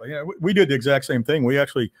 exactly. Yeah, we did the exact same thing. We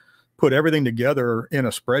actually put everything together in a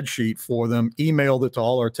spreadsheet for them, emailed it to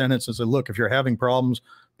all our tenants and said, look, if you're having problems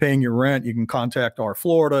paying your rent, you can contact our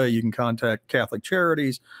Florida, you can contact Catholic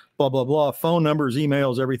Charities, blah, blah, blah, phone numbers,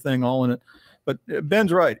 emails, everything all in it. But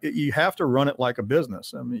Ben's right. You have to run it like a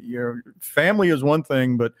business. I mean, your family is one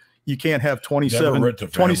thing, but you can't have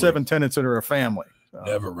 27 tenants that are a family. So.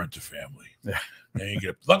 Never rent a family.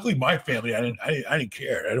 Luckily, my family, I didn't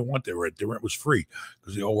care. I didn't want their rent. The rent was free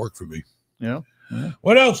because they all work for me. Yeah.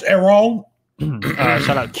 What else, Aaron?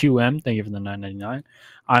 Shout out QM. Thank you for the $9.99.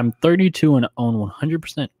 I'm 32 and own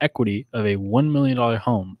 100% equity of a $1 million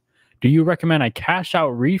home. Do you recommend I cash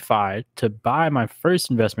out refi to buy my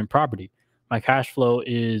first investment property? My cash flow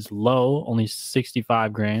is low, only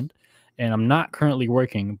 65 grand, and I'm not currently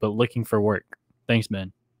working, but looking for work. Thanks,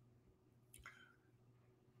 Ben.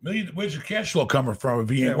 Where's your cash flow coming from if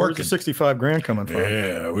he ain't where's working? the 65 grand coming from?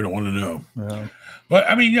 Yeah, we don't want to know. Yeah. But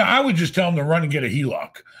I mean, I would just tell them to run and get a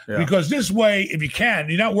HELOC because this way, if you can,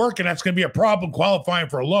 you're not working, that's going to be a problem qualifying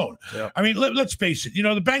for a loan. Yeah. I mean, let's face it. You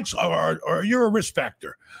know, the banks are you're a risk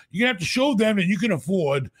factor. You're going to have to show them that you can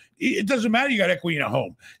afford. It doesn't matter you got equity in a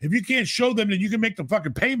home. If you can't show them that you can make the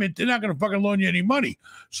fucking payment, they're not going to fucking loan you any money.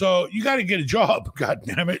 So you got to get a job, God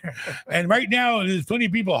damn it. And right now, there's plenty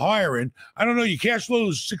of people hiring. I don't know, your cash flow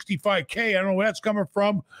is 65K. I don't know where that's coming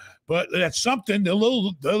from. But that's something. They'll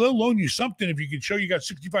loan you something if you can show you got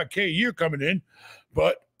 65K a year coming in.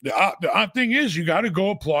 But the odd thing is you got to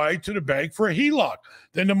go apply to the bank for a HELOC.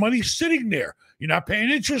 Then the money's sitting there. You're not paying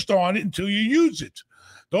interest on it until you use it.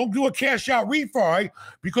 Don't do a cash out refi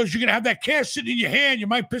because you're going to have that cash sitting in your hand. You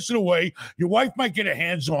might piss it away. Your wife might get her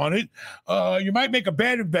hands on it. You might make a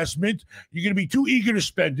bad investment. You're going to be too eager to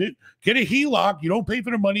spend it. Get a HELOC. You don't pay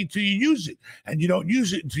for the money until you use it. And you don't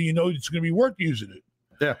use it until you know it's going to be worth using it.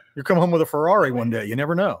 Yeah, you come home with a Ferrari one day. You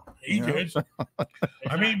never know. He did.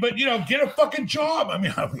 I mean, but get a fucking job. I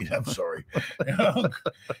mean, I'm sorry.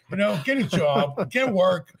 Get a job, get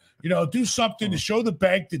work. Do something to show the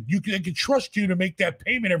bank that they can trust you to make that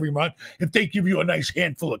payment every month if they give you a nice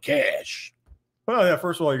handful of cash. Well, yeah.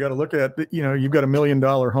 First of all, you got to look at you've got $1 million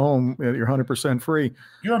home. You're 100% free.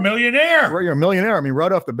 You're a millionaire. Right, you're a millionaire. I mean,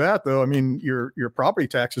 right off the bat, though. I mean, your property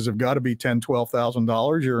taxes have got to be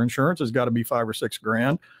 $10,000-$12,000. Your insurance has got to be $5,000 or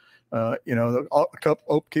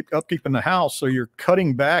 $6,000. Upkeep in the house. So you're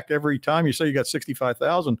cutting back every time you say you got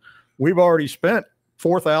 $65,000. We've already spent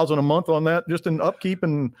 $4,000 a month on that just in upkeep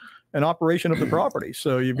and operation of the property.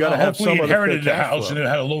 So you've got to have some. He inherited the house and it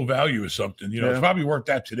had a low value or something. It's probably worth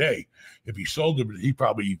that today. If he sold it,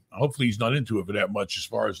 but hopefully he's not into it for that much as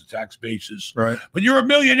far as the tax basis. Right. But you're a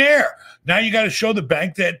millionaire. Now you got to show the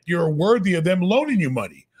bank that you're worthy of them loaning you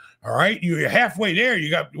money. All right. You're halfway there.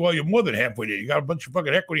 You're more than halfway there. You got a bunch of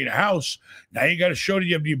fucking equity in the house. Now you got to show that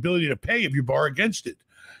you have the ability to pay if you borrow against it.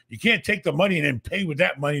 You can't take the money and then pay with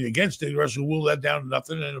that money against it. The rest will rule that down to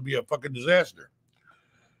nothing and it'll be a fucking disaster.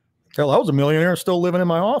 Hell, I was a millionaire still living in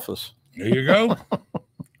my office. There you go.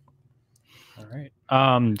 All right.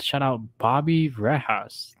 Shout out Bobby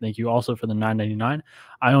Rejas. Thank you also for the $9.99.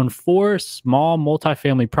 I own 4 small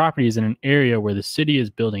multifamily properties in an area where the city is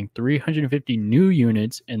building 350 new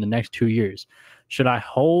units in the next 2 years. Should I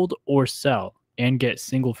hold or sell and get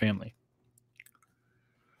single family?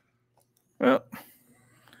 Well,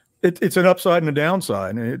 it's an upside and a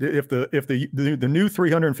downside. If the new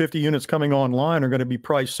 350 units coming online are going to be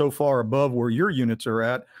priced so far above where your units are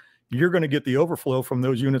at, you're going to get the overflow from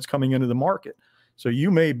those units coming into the market. So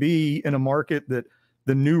you may be in a market that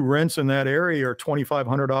the new rents in that area are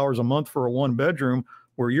 $2,500 a month for a 1-bedroom,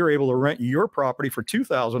 where you're able to rent your property for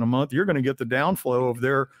 $2,000 a month. You're going to get the downflow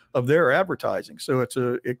of their advertising. So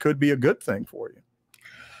it could be a good thing for you.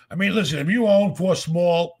 I mean, listen, if you own 4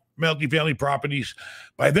 small multifamily properties,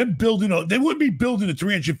 by them building, they wouldn't be building the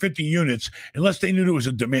 350 units unless they knew there was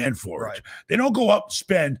a demand for it. They don't go up and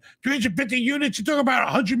spend 350 units. You're talking about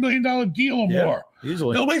 $100 million deal or more.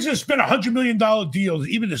 Easily. Nobody's going to spend $100 million deals,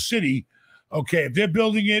 even the city, Okay, if they're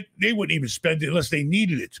building it, they wouldn't even spend it unless they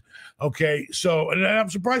needed it. Okay, so and I'm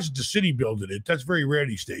surprised it's the city building it. That's very rare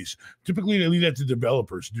these days. Typically, they leave that to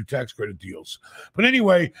developers to do tax credit deals. But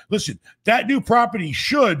anyway, listen, that new property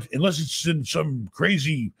should, unless it's in some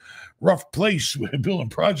crazy rough place with building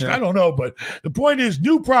projects, I don't know. But the point is,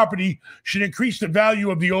 new property should increase the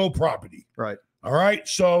value of the old property. Right. All right.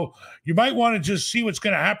 So you might want to just see what's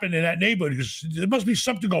going to happen in that neighborhood because there must be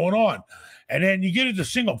something going on. And then you get into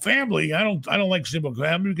single family. I don't like single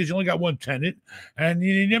family because you only got one tenant and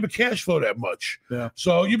you never cash flow that much. Yeah.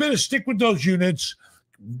 So you better stick with those units.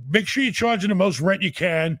 Make sure you're charging the most rent you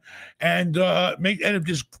can, and if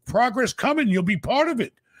there's progress coming, you'll be part of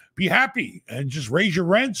it. Be happy and just raise your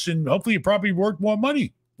rents, and hopefully your property worth more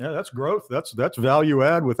money. Yeah, that's growth. That's value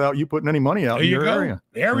add without you putting any money out in your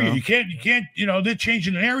area. You can't, they're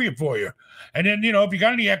changing an area for you. And then, if you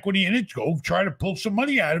got any equity in it, go try to pull some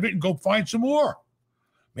money out of it and go find some more.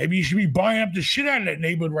 Maybe you should be buying up the shit out of that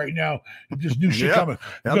neighborhood right now if there's new shit coming.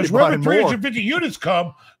 Because wherever 350 units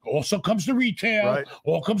come, also comes the retail,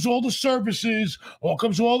 all comes all the services, all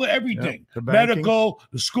comes all the everything. The medical,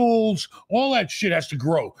 the schools, all that shit has to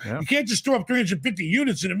grow. You can't just throw up 350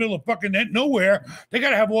 units in the middle of fucking nowhere. They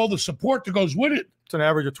got to have all the support that goes with it. It's an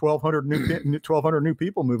average of 1,200 new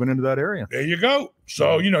people moving into that area. There you go.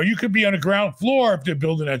 So, you could be on the ground floor if they're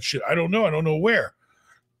building that shit. I don't know. I don't know where.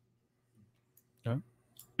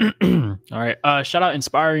 All right. Shout out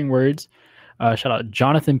Inspiring Words. Shout out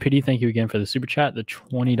Jonathan Pity. Thank you again for the super chat, the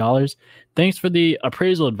 $20. Thanks for the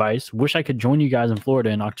appraisal advice. Wish I could join you guys in Florida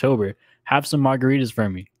in October. Have some margaritas for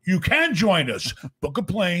me. You can join us. Book a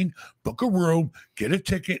plane, book a room, get a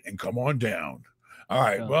ticket, and come on down. All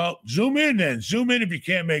right. Well, zoom in then. Zoom in if you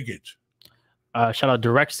can't make it. Shout out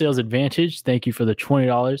Direct Sales Advantage. Thank you for the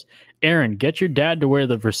 $20. Aaron, get your dad to wear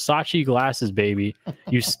the Versace glasses, baby.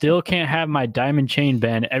 You still can't have my diamond chain,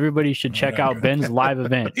 Ben. Everybody should check out Ben's live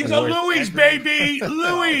event. He's a Louis, baby.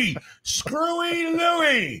 Louis. Screwy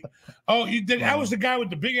Louis. Oh, that was the guy with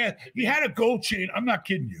the big ass. He had a gold chain. I'm not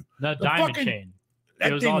kidding you. No, diamond chain. That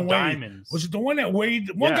it was thing all weighed, diamonds. Was it the one that weighed?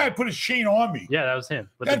 One guy put his chain on me. Yeah, that was him.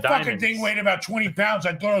 That fucking thing weighed about 20 pounds.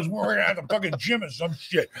 I thought I was wearing out the fucking gym or some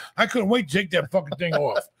shit. I couldn't wait to take that fucking thing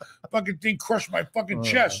off. Fucking thing crushed my fucking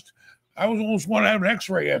chest. I was almost want to have an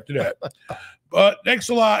X-ray after that. But thanks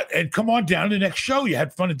a lot, and come on down to the next show. You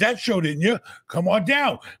had fun at that show, didn't you? Come on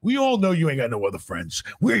down. We all know you ain't got no other friends.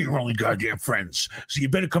 We're your only goddamn friends. So you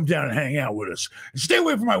better come down and hang out with us. And stay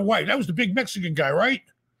away from my wife. That was the big Mexican guy, right?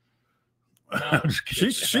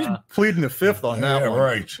 She's pleading the fifth on that one.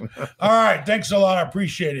 Right. All right. Thanks a lot. I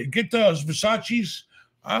appreciate it. Get those Versace's.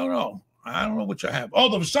 I don't know what you have. Oh,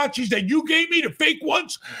 the Versace's that you gave me, the fake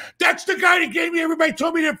ones. That's the guy that gave me. Everybody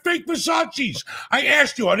told me they're fake Versace's. I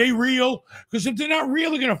asked you, are they real? Because if they're not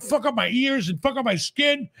real, they're gonna fuck up my ears and fuck up my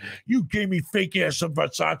skin. You gave me fake ass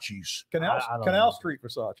Versace's. Canal Street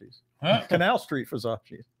Versace's. Huh? Canal Street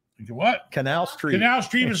Versace's. What? Canal Street. Canal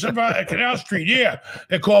Street is Canal Street. Yeah,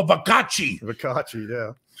 they're called Versace.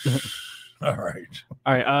 Versace. Yeah. All right.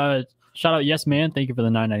 All right. Shout out Yes Man. Thank you for the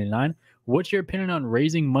 $9.99. What's your opinion on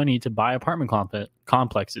raising money to buy apartment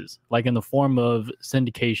complexes, like in the form of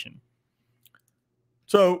syndication?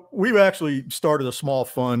 So we've actually started a small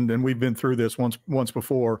fund, and we've been through this once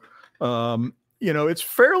before. It's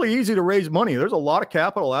fairly easy to raise money. There's a lot of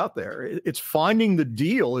capital out there. It's finding the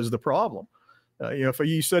deal is the problem. If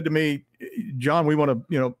you said to me, John, we want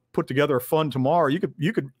to, put together a fund tomorrow,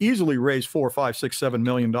 you could easily raise $4, $5, $6, $7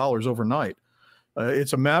 million overnight.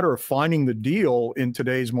 It's a matter of finding the deal in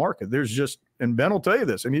today's market. And Ben will tell you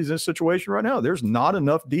this, and he's in this situation right now. There's not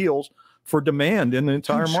enough deals for demand in the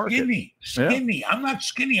entire market. Skinny. Yeah. I'm not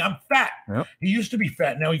skinny. I'm fat. Yep. He used to be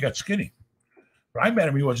fat. Now he got skinny. But I met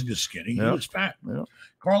him. He wasn't just skinny. He was fat. Yep.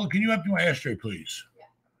 Carla, can you empty my ashtray, please?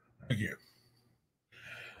 Thank you.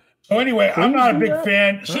 So anyway, I'm not a big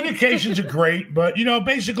fan. Syndications are great, but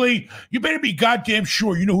basically, you better be goddamn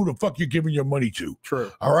sure you know who the fuck you're giving your money to. True.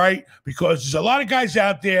 All right? Because there's a lot of guys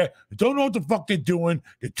out there that don't know what the fuck they're doing.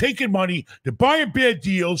 They're taking money, they're buying bad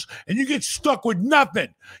deals, and you get stuck with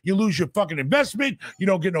nothing. You lose your fucking investment, you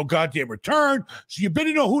don't get no goddamn return. So you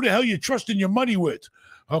better know who the hell you're trusting your money with.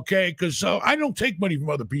 Okay? Because I don't take money from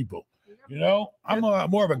other people. I'm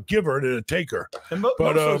more of a giver than a taker. And most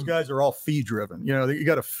of those guys are all fee driven. You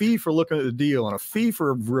got a fee for looking at the deal and a fee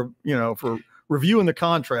for reviewing the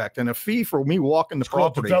contract and a fee for me walking the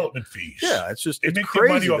property. Development fees. Yeah, it's just it's make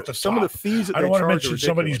crazy. Money off the some top. of the fees that I don't they want to charge mention are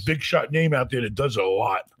somebody's ridiculous. big shot name out there that does it a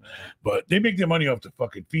lot, but they make their money off the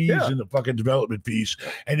fucking fees and the fucking development fees,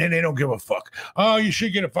 and then they don't give a fuck. Oh, you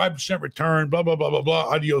should get a 5% return. Blah blah blah blah blah.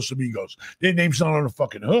 Adios amigos. Their name's not on the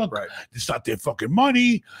fucking hook. Right. It's not their fucking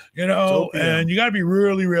money, you know. And you got to be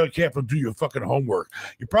really really careful to do your fucking homework.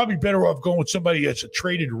 You're probably better off going with somebody that's a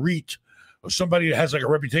traded REIT or somebody that has like a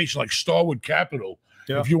reputation like Starwood Capital.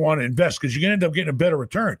 If you want to invest, because you're going to end up getting a better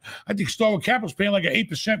return. I think Starwood Capital's paying like an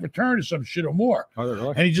 8% return or some shit or more. Oh, really?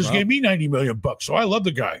 And he just gave me $90 million. So I love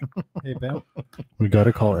the guy. Hey, Ben. We got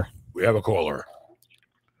a caller. We have a caller.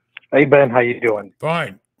 Hey, Ben. How you doing?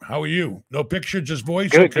 Fine. How are you? No picture, just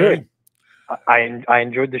voice? Good, okay. good. I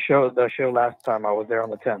enjoyed the show last time. I was there on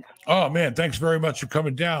the 10th. Oh, man. Thanks very much for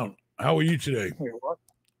coming down. How are you today? You're welcome.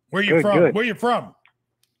 Where are you from? Good. Where are you from?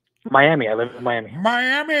 Miami. I live in Miami.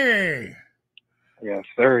 Miami. Yes,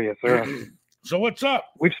 sir. Yes, sir. So what's up?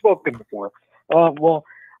 We've spoken before. Well,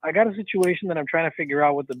 I got a situation that I'm trying to figure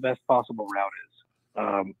out what the best possible route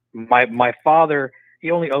is. My father,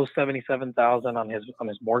 he only owes $77,000 on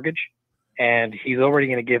his mortgage, and he's already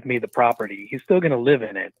going to give me the property. He's still going to live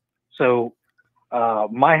in it. So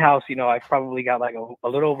my house, you know, I've probably got like a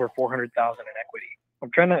little over $400,000 in equity.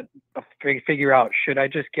 I'm trying to figure out, should I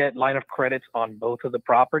just get line of credits on both of the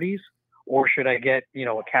properties, or should I get, you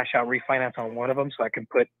know, a cash out refinance on one of them so I can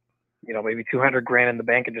put, you know, maybe $200,000 in the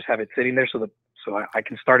bank and just have it sitting there so I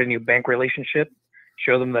can start a new bank relationship,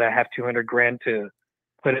 show them that I have $200,000 to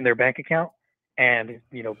put in their bank account, and,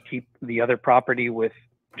 you know, keep the other property with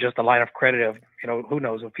just a line of credit of, you know, who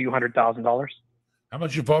knows, a few $100,000. How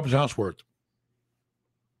much is your father's house worth?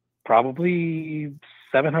 Probably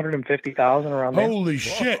 $750,000 around there. Holy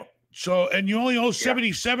shit. So, and you only owe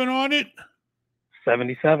 77 on it?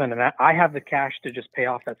 77, and I have the cash to just pay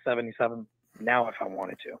off that 77 now if I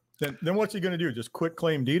wanted to. Then what's he going to do? Just quit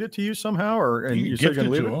claim deed it to you somehow, or You you gift going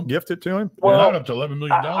to it leave to it? him. Gift it to him? Well, Not up to $11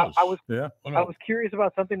 million. I was I was curious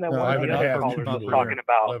about something that one of the other callers was talking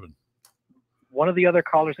about. 11. One of the other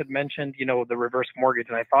callers had mentioned, you know, the reverse mortgage,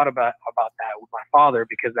 and I thought about that with my father,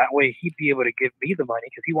 because that way he'd be able to give me the money,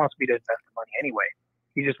 because he wants me to invest the money anyway.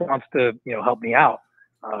 He just wants to, you know, help me out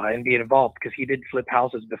and be involved, because he did flip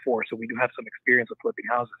houses before, so we do have some experience with flipping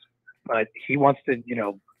houses. But he wants to, you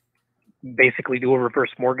know, basically do a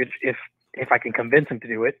reverse mortgage if I can convince him to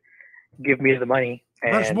do it, give me the money.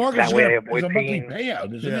 Reverse mortgage that way I is avoid a monthly paying.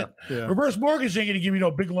 payout, isn't it? Yeah. Reverse mortgage ain't going to give you no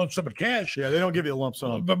big lump sum of cash. Yeah, they don't give you a lump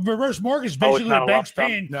sum. But reverse mortgage, Oh, it's basically not the a bank's lump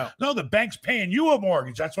sum? paying. No. The bank's paying you a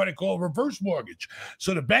mortgage. That's why they call it reverse mortgage.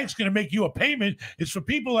 So the bank's going to make you a payment. It's for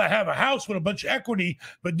people that have a house with a bunch of equity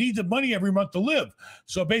but need the money every month to live.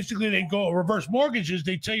 So basically, they go reverse mortgages.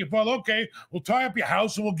 They tell your father, okay, we'll tie up your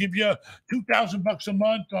house and we'll give you $2,000 a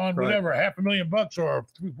month on whatever, $500,000 or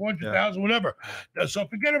 $400,000, whatever. So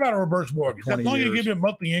forget about a reverse mortgage. That's only going to give you a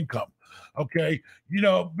monthly income. Okay, you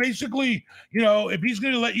know, basically, you know, if he's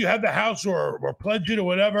going to let you have the house or pledge it or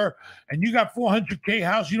whatever, and you got $400K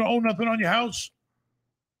house, you don't own nothing on your house.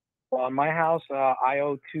 Well, on my house, I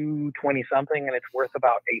owe $220 something, and it's worth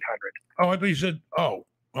about $800. Oh, I thought you said, oh,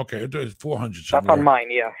 okay, it's 400. That's on mine,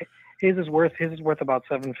 yeah. His is worth about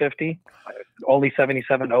 $750. Only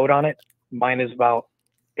 77 owed on it. Mine is about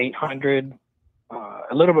 800,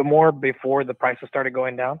 a little bit more before the prices started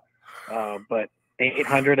going down, but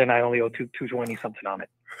 800, and I only owe 220 something on it.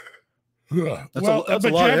 Yeah. That's Well, a but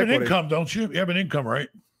you lot of have an equity. income, don't you? You have an income, right?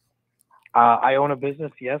 I own a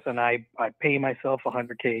business, yes, and I pay myself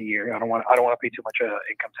 $100K a year. I don't want to pay too much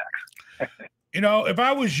income tax. You know, if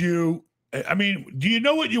I was you, I mean, do you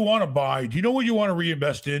know what you want to buy? Do you know what you want to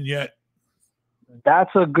reinvest in yet?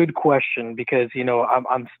 That's a good question, because, you know,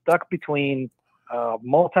 I'm stuck between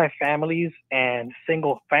multi-families and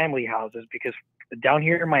single-family houses, because down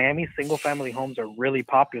here in Miami, single-family homes are really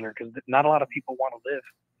popular because not a lot of people want to live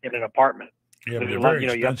in an apartment. Yeah, but they're You very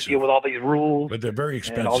know, you have to expensive. deal with all these rules, But they're very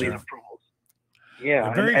and all these expensive. approvals. Yeah,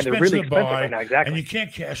 They're very and they're expensive really to expensive buy, right now. Exactly. and you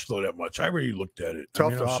can't cash flow that much. I already looked at it. Tough I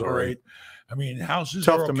mean, to I'm sorry. operate. I mean, houses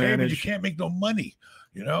Tough are to okay, but you manage. can't make no money.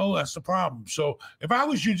 You know, that's the problem. So if I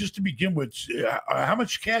was you, just to begin with, how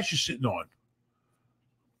much cash you sitting on?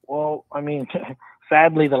 Well, I mean,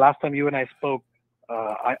 sadly, the last time you and I spoke,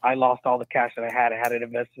 I lost all the cash that I had. I had it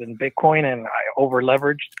invested in Bitcoin, and I over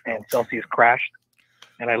leveraged, and Celsius crashed,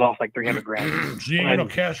 and I lost like 300 grand. So you ain't got no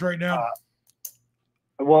cash right now?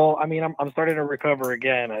 Well, I mean, I'm starting to recover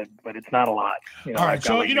again, but it's not a lot. You know, All I've right. got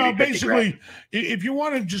So, like you know, maybe 50 grand. basically, if you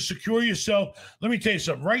want to just secure yourself, let me tell you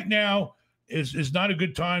something. Right now is not a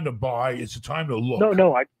good time to buy. It's a time to look.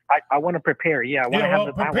 No, I want to prepare. Yeah, I want to have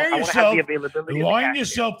the prepare I want to yourself. have the availability. of the Line cash.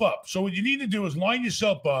 yourself up. So what you need to do is line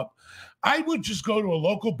yourself up. I would just go to a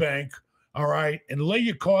local bank, all right, and lay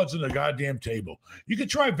your cards on the goddamn table. You could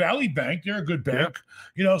try Valley Bank. They're a good bank.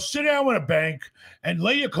 You know, sit down with a bank and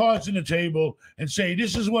lay your cards on the table and say,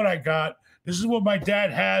 this is what I got. This is what my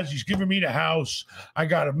dad has. He's giving me the house. I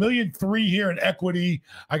got $1.3 million here in equity.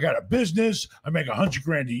 I got a business. I make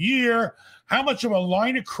 $100,000 a year. How much of a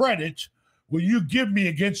line of credit will you give me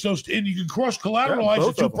against those? And you can cross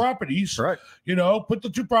collateralize the two properties. Right. You know, put the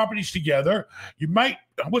two properties together. You might.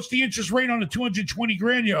 What's the interest rate on the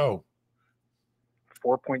 $220,000 you owe?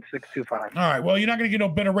 4.625. All right. Well, you're not going to get no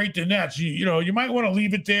better rate than that. So, you know, you might want to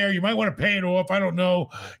leave it there. You might want to pay it off. I don't know.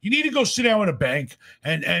 You need to go sit down with a bank.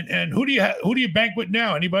 And who do you bank with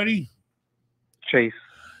now? Anybody? Chase.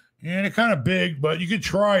 Yeah, they're kind of big, but you could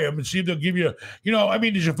try them and see if they'll give you. You know, I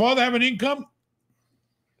mean, does your father have an income?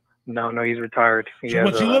 No, he's retired. So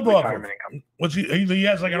what's he live off of? Income. What's he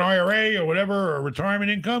has like an IRA or whatever, or retirement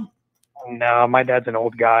income? No, my dad's an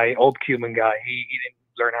old guy, old Cuban guy. He didn't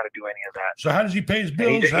learn how to do any of that. So how does he pay his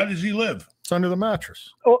bills? How does he live? It's under the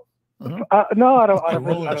mattress. Oh, no, I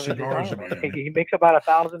don't. He makes about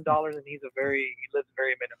 $1,000, and he lives very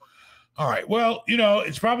minimum. All right. Well, you know,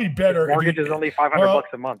 it's probably better. His mortgage is only $500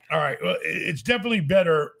 a month. All right. Well, it's definitely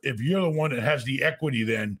better if you're the one that has the equity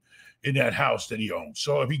then in that house that he owns.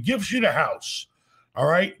 So if he gives you the house, all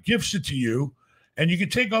right, gifts it to you, and you can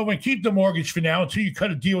take over and keep the mortgage for now until you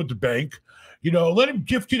cut a deal with the bank. You know, let him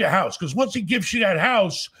gift you the house, because once he gives you that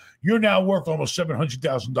house, you're now worth almost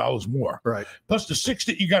 $700,000 more. Right. Plus the $6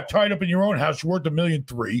 that you got tied up in your own house, you're worth $1.3 million.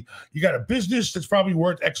 You got a business that's probably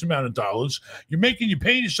worth X amount of dollars. You're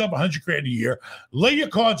paying yourself $100,000 a year. Lay your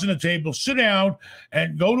cards on the table, sit down,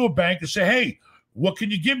 and go to a bank and say, hey, what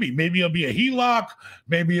can you give me? Maybe it'll be a HELOC.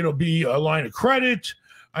 Maybe it'll be a line of credit.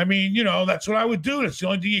 I mean, you know, that's what I would do. That's the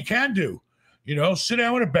only thing you can do. You know, sit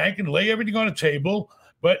down with a bank and lay everything on the table.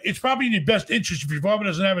 But it's probably in your best interest if your father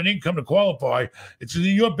doesn't have an income to qualify. It's in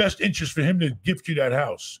your best interest for him to gift you that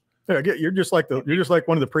house. Yeah, you're just like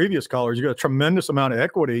one of the previous callers. You got a tremendous amount of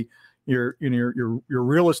equity. You're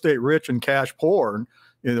real estate rich and cash poor. And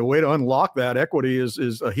you know, the way to unlock that equity is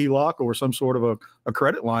a HELOC or some sort of a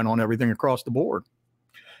credit line on everything across the board.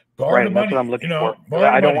 Borrow the money. That's what I'm looking for.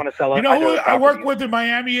 I don't want to sell it. You know who I work with in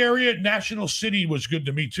Miami area? National City was good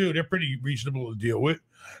to me too. They're pretty reasonable to deal with.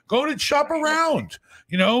 Go and shop around.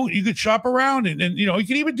 You know, you could shop around and you know, you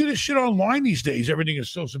can even do this shit online these days. Everything is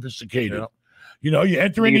so sophisticated. Yeah. You know, you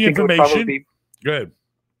enter in the information. Good.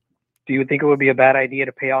 Do you think it would be a bad idea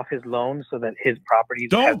to pay off his loan so that his properties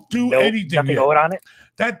don't do anything nothing owed on it?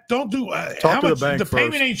 That don't do. Talk how to much the bank the first.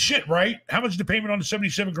 payment ain't shit, right? How much is the payment on the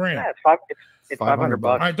 $77,000? Yeah, it's $500.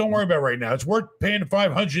 All right, don't worry about it right now. It's worth paying the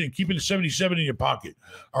 $500 and keeping the $77 in your pocket.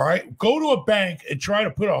 All right, go to a bank and try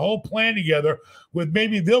to put a whole plan together with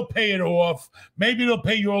maybe they'll pay it off, maybe they'll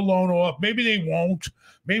pay your loan off, maybe they won't.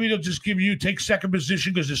 Maybe they'll just take second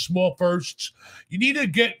position because they're small firsts. You need to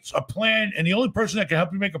get a plan, and the only person that can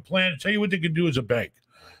help you make a plan and tell you what they can do is a bank.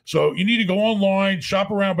 So you need to go online,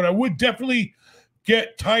 shop around, but I would definitely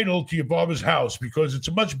get title to your father's house because it's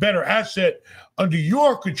a much better asset under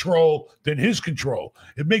your control than his control.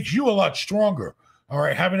 It makes you a lot stronger, all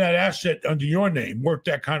right, having that asset under your name, worth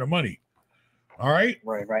that kind of money, all right?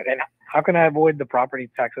 Right. And how can I avoid the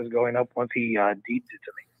property taxes going up once he deeds it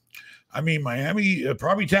to me? I mean, Miami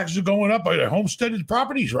property taxes are going up by the homesteaded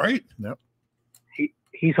properties, right? Yep.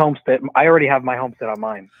 He's homestead. I already have my homestead on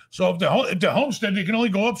mine. So if the homestead, they can only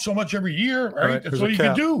go up so much every year, right? That's all you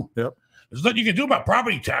can do. Yep. There's nothing you can do about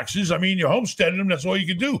property taxes. I mean, you're homesteading them. That's all you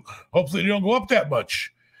can do. Hopefully, they don't go up that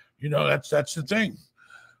much. You know, that's the thing.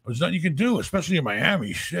 There's nothing you can do, especially in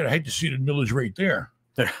Miami. Shit, I hate to see the millage rate there.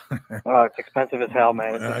 It's expensive as hell,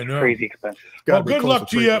 man. It's crazy expensive. Well, good luck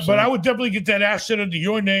to you, but I would definitely get that asset under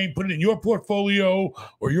your name, put it in your portfolio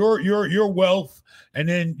or your wealth, and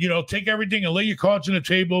then, you know, take everything and lay your cards on the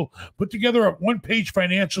table, put together a one-page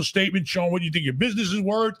financial statement showing what you think your business is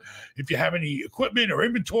worth, if you have any equipment or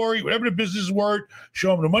inventory, whatever the business is worth, show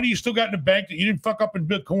them the money you still got in the bank that you didn't fuck up in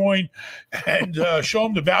Bitcoin, and show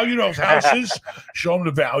them the value of those houses, show them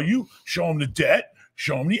the value, show them the debt,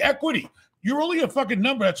 show them the equity. You're only a fucking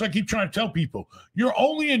number. That's what I keep trying to tell people. You're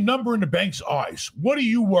only a number in the bank's eyes. What are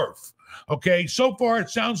you worth? Okay. So far, it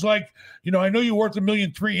sounds like, you know, I know you're worth $1.3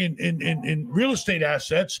 million in real estate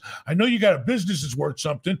assets. I know you got a business that's worth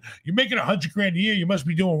something. You're making $100,000 a year. You must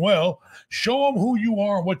be doing well. Show them who you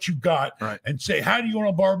are and what you got, right, and say, how do you want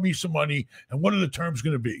to borrow me some money? And what are the terms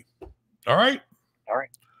going to be? All right. All right.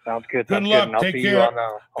 Sounds good. Good luck. Take care.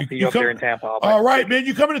 I'll see you up there in Tampa. All right, man.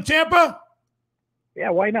 You coming to Tampa? Yeah,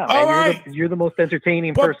 why not? All man? right. You're the most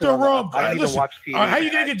entertaining Book person. the room. I don't even Listen, watch TV. how are you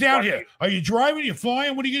going to get down here? You. Are you driving? You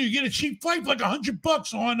flying? What are you going to get? A cheap flight for like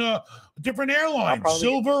 $100 on different airlines,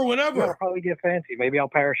 Silver or whatever. I'll probably get fancy. Maybe I'll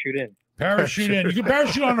parachute in. Parachute in. You can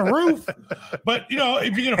parachute on the roof. But, you know,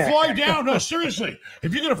 if you're going to fly down, no, seriously,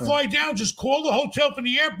 if you're going to fly down, just call the hotel from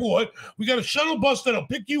the airport. We got a shuttle bus that'll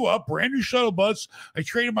pick you up, brand new shuttle bus. I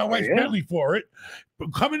traded my wife's Bentley for it.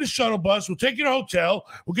 Come in the shuttle bus. We'll take you to a hotel.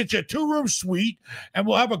 We'll get you a 2-room suite, and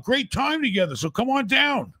we'll have a great time together. So come on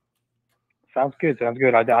down. Sounds good. Sounds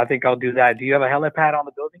good. I think I'll do that. Do you have a helipad on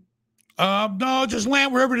the building? No, just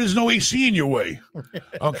land wherever there's no AC in your way.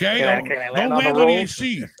 Okay? Can I land don't on land the on the rolls?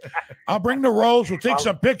 AC. I'll bring the rolls. We'll take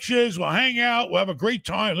some pictures. We'll hang out. We'll have a great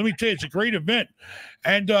time. Let me tell you, it's a great event.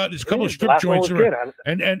 And there's a couple of strip joints around,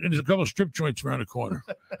 and there's a couple of strip joints around the corner.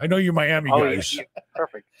 I know you're Miami guys. Yeah,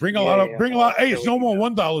 perfect. Bring a lot. Hey, it's no more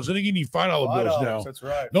 $1. I think you need $5 bills now. That's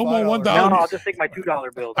right. No more $1. No, I'll just take my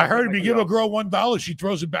 $2 bills. I heard if you give a girl $1, she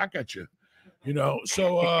throws it back at you. You know,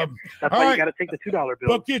 so that's why you got to take the $2 bills.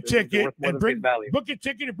 Book your ticket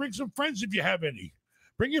and bring some friends if you have any.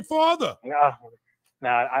 Bring your father. No,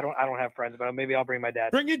 I don't have friends, but maybe I'll bring my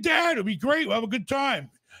dad. Bring your dad. It'll be great. We'll have a good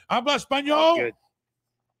time. Habla español? Good.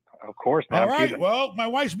 Of course, man. All right. Well, my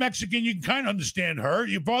wife's Mexican. You can kind of understand her.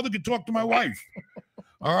 Your father can talk to my wife.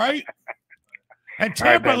 All right. And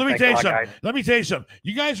Tampa, right, let me tell you something. guys. Let me tell you something.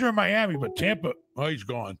 You guys are in Miami, but Tampa, he's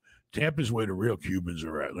gone. Tampa's where the real Cubans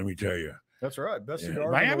are at. Let me tell you. That's right. Best cigars in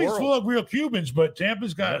the Miami's world. full of real Cubans, but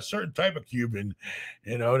Tampa's got a certain type of Cuban,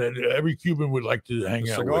 you know, that every Cuban would like to hang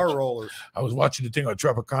out with. Cigar rollers. I was watching the thing on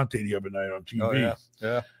Traficante the other night on TV. Oh,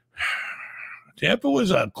 yeah. Tampa was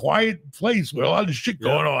a quiet place with a lot of shit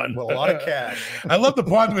going on. Well, a lot of cash. I love the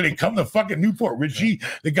part where they come to fucking Newport Richie.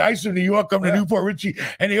 The guys from New York come to Newport Richie,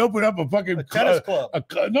 and they open up a fucking tennis club. A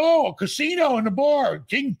casino in the bar,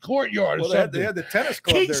 King Courtyard or something. They had the tennis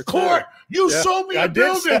club King's there, Court. Too. You sold me a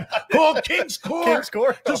building called King's Court. King's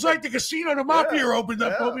Court. Just like the casino the Mafia opened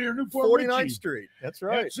up over here in Newport 49th Richie. Street. That's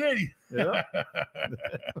right. That's it. Yeah.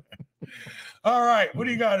 All right. What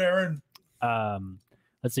do you got, Aaron?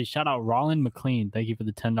 Let's see. Shout out Roland McLean. Thank you for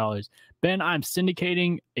the $10. Ben, I'm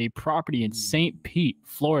syndicating a property in St. Pete,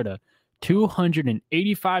 Florida.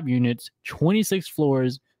 285 units, 26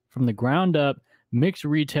 floors from the ground up, mixed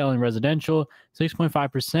retail and residential,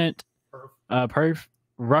 6.5% perf,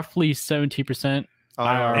 roughly 70%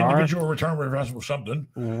 IRR. Individual return on investment or something.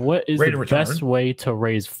 What is the best way to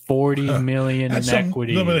raise $40 million in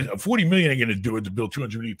equity? $40 million ain't going to do it to build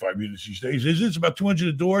 285 units these days. Is it? It's about 200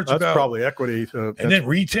 a door. That's probably equity. And then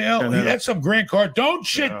retail. And then, that's some grand card. Don't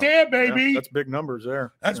shit there, baby. Yeah, that's big numbers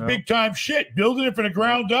there. That's big time shit. Building it from the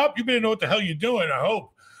ground up. You better know what the hell you're doing, I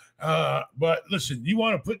hope. But listen, you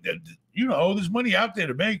want to put that, there's money out there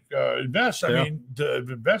to make invest. I mean, the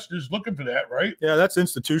investors looking for that, right? Yeah, that's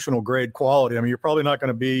institutional grade quality. I mean, you're probably not going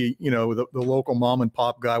to be, the local mom and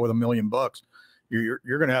pop guy with $1 million. You're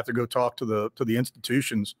going to have to go talk to the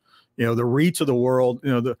institutions, the REITs of the world.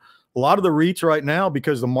 A lot of the REITs right now,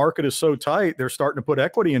 because the market is so tight, they're starting to put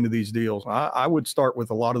equity into these deals. I would start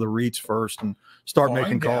with a lot of the REITs first and start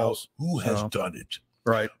making calls. Who has done it?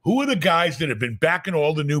 Right. Who are the guys that have been backing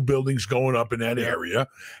all the new buildings going up in that area,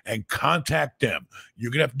 and contact them? You're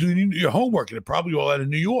going to have to do your homework, and they're probably all out of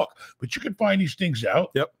New York, but you can find these things out.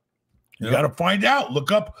 Yep. You got to find out.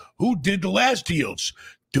 Look up who did the last deals.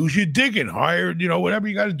 Do your digging, hire, whatever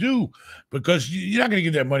you got to do, because you're not going to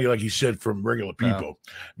get that money, like you said, from regular people. No.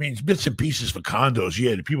 I mean, it's bits and pieces for condos.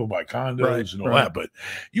 Yeah, the people buy condos and all that, but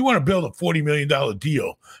you want to build a $40 million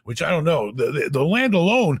deal, which I don't know. The land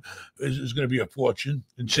alone is going to be a fortune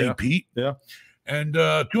in St. Pete. Yeah. And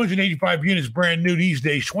 285 units brand new these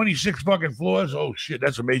days, 26 fucking floors. Oh, shit,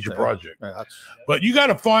 that's a major project. Yeah, but you got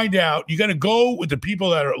to find out. You got to go with the people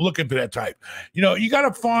that are looking for that type. You got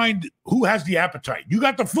to find who has the appetite. You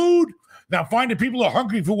got the food. Now find the people who are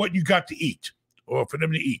hungry for what you got to eat or for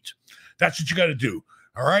them to eat. That's what you got to do.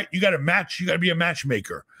 All right? You got to match. You got to be a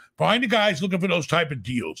matchmaker. Find the guys looking for those type of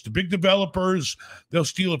deals. The big developers, they'll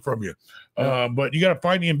steal it from you. But you got to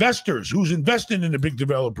find the investors. Who's investing in the big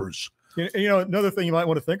developers? Another thing you might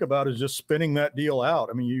want to think about is just spinning that deal out.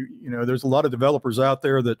 I mean, there's a lot of developers out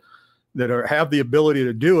there that have the ability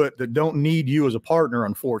to do it that don't need you as a partner,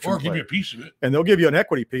 unfortunately. Or give you a piece of it. And they'll give you an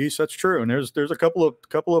equity piece. That's true. And there's a couple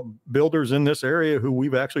of builders in this area who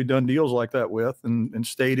we've actually done deals like that with and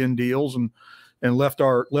stayed in deals and left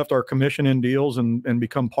our commission in deals and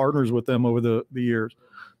become partners with them over the years.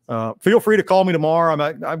 Feel free to call me tomorrow.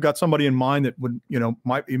 I've got somebody in mind that would,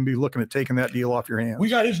 might even be looking at taking that deal off your hands. We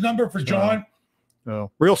got his number for John.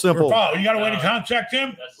 Real simple. Rafal, you got a way to contact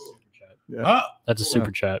him? That's a super chat. That's a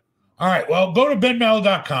super chat. All right. Well, go to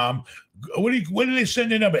benmallah.com. What do they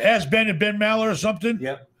send in? AskBen and Ben Mallah or something?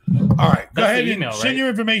 Yep. All right, go That's ahead the and email, send right? your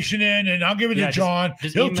information in, and I'll give it Yeah, to John.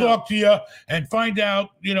 just He'll email. talk to you and find out,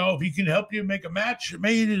 if he can help you make a match.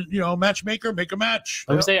 Maybe, matchmaker, make a match.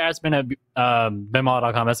 Let me say AskBen at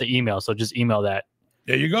benmallah.com. That's the email. So just email that.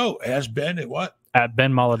 There you go. Ask Ben at what? At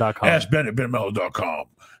benmallah.com. Ask Ben at benmallah.com.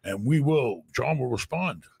 And John will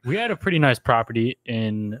respond. We had a pretty nice property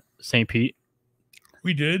in St. Pete.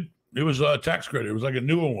 We did. It was a tax credit. It was like a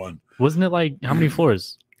newer one. Wasn't it like how many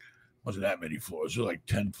floors? Wasn't that many floors. There were like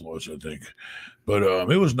 10 floors, I think. But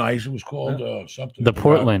it was nice. It was called something. The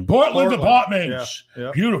Portland Apartments. Yeah.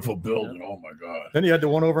 Beautiful building. Oh, my God. Then you had the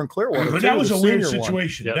one over in Clearwater. But too, that was the a weird senior one.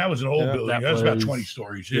 situation. Yep. That was an old Yeah, building. That was about 20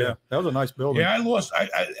 stories. Yeah, that was a nice building. Yeah, I lost.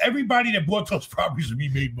 Everybody that bought those properties to me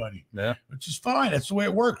made money. Yeah. Which is fine. That's the way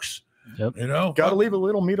it works. Yep. Got to leave a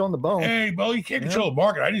little meat on the bone. Hey, well, you can't control the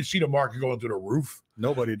market. I didn't see the market going through the roof.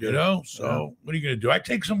 Nobody did. So what are you going to do? I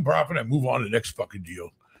take some profit and move on to the next fucking deal.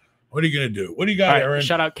 What are you going to do? What do you got, Aaron?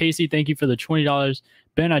 Shout out Casey. Thank you for the $20.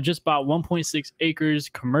 Ben, I just bought 1.6 acres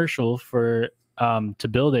commercial for to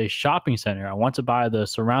build a shopping center. I want to buy the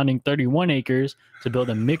surrounding 31 acres to build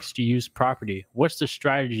a mixed use property. What's the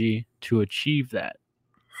strategy to achieve that?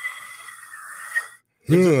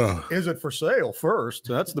 Is it for sale first?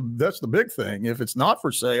 That's the big thing. If it's not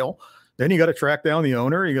for sale, then you got to track down the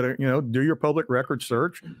owner. You got to do your public record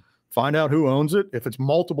search, find out who owns it. If it's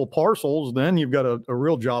multiple parcels, then you've got a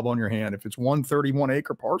real job on your hand. If it's 131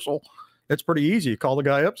 acre parcel, it's pretty easy. You call the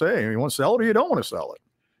guy up, say, hey, you want to sell it or you don't want to sell it?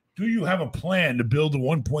 Do you have a plan to build the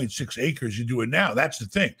 1.6 acres? You do it now. That's the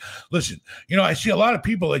thing. Listen, I see a lot of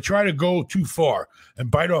people, they try to go too far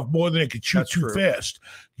and bite off more than they can chew too fast.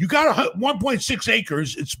 You got 1.6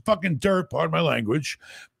 acres. It's fucking dirt, pardon my language.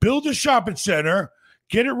 Build a shopping center,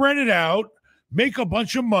 get it rented out, make a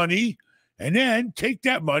bunch of money, and then take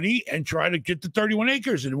that money and try to get the 31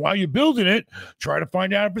 acres. And while you're building it, try to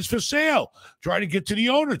find out if it's for sale. Try to get to the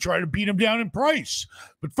owner. Try to beat him down in price.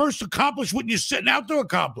 But first, accomplish what you're setting out to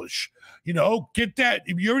accomplish. Get that.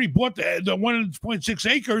 If you already bought the 1.6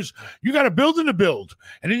 acres, you got a building to build.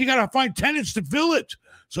 And then you got to find tenants to fill it.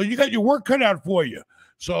 So you got your work cut out for you.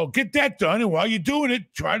 So get that done. And while you're doing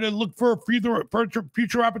it, try to look for a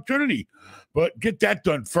future opportunity. But get that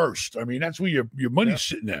done first. I mean, that's where your money's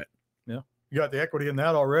sitting at. You got the equity in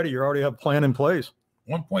that already. You already have a plan in place.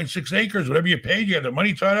 1.6 acres, whatever you paid, you got the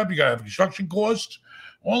money tied up. You got to have construction costs,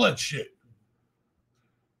 all that shit.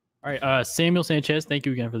 All right. Samuel Sanchez, thank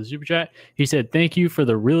you again for the super chat. He said, thank you for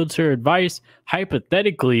the realtor advice.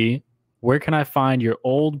 Hypothetically, where can I find your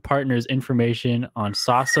old partner's information on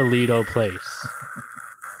Sausalito Place?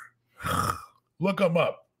 Look him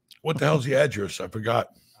up. What the hell's the address? I forgot.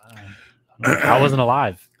 I wasn't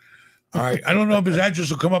alive. All right. I don't know if his address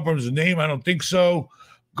will come up on his name. I don't think so.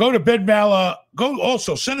 Go to Ben Mallah. Go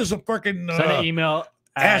also send us a freaking send an email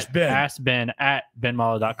at AskBen at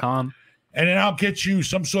benmallah.com. And then I'll get you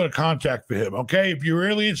some sort of contact for him. Okay. If you're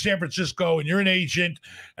really in San Francisco and you're an agent,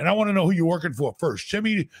 and I want to know who you're working for first. Send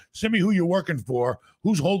me who you're working for,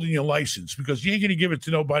 who's holding your license, because he ain't gonna give it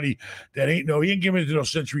to nobody that he ain't giving it to no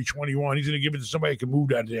Century 21. He's gonna give it to somebody that can move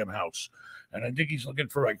that damn house. And I think he's looking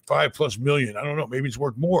for like $5+ million. I don't know, maybe it's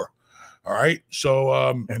worth more. All right. So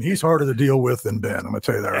and he's harder to deal with than Ben. I'm gonna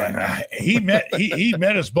tell you that right now. He met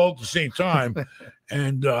us both at the same time.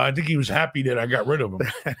 And I think he was happy that I got rid of him.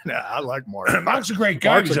 I like Mark. Mark's a great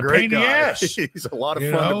guy. He's a pain in the ass. He's a lot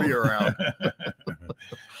of fun to be around.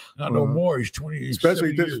 Not no more. He's 20.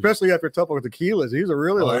 Especially after a couple of tequilas. He's a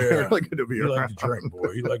really really good to be around. He liked to drink,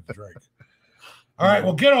 boy. He liked to drink. All right,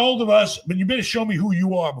 well, get a hold of us, but you better show me who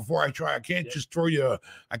you are before I try. I can't just throw you.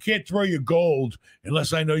 I can't throw you gold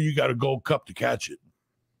unless I know you got a gold cup to catch it.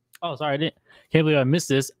 Oh, sorry, can't believe I missed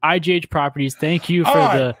this. IGH Properties, thank you for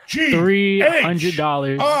the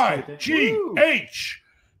 $300. IGH,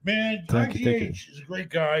 man, thank you. IGH is a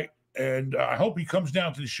great guy, and I hope he comes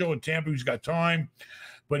down to the show in Tampa. He's got time.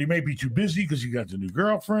 But he may be too busy because he got the new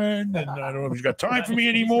girlfriend, and I don't know if he's got time for me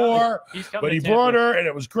anymore. But he brought her, and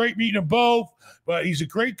it was great meeting them both. But he's a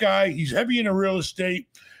great guy. He's heavy into real estate,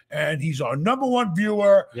 and he's our #1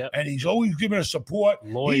 viewer, and he's always giving us support.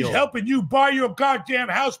 Loyal. He's helping you buy your goddamn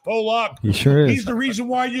house, Polak. He sure is. He's the reason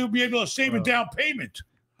why you'll be able to save a down payment.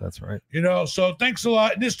 That's right. So thanks a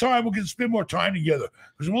lot. And this time we're going to spend more time together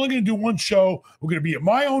because we're only going to do one show. We're going to be in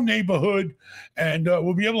my own neighborhood, and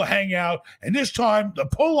we'll be able to hang out. And this time, the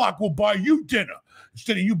Polak will buy you dinner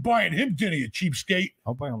instead of you buying him dinner, you cheapskate.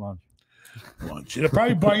 I'll buy a lunch. He'll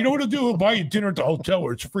probably buy. You know what he'll do? He'll buy you dinner at the hotel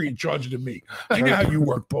where it's free and charge it to me. I know how you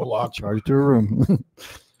work, Polak. Charge to a room.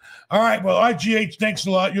 All right. Well, IGH, thanks a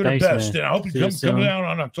lot. You're the best. Man. And I hope you come down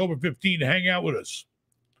on October 15th to hang out with us.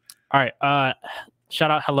 All right. Shout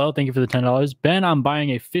out, hello, thank you for the $10. Ben, I'm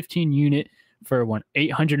buying a 15 unit for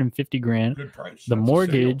 $850,000. Good price. The That's a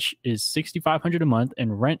mortgage is $6,500 a month,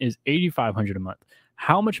 and rent is $8,500 a month.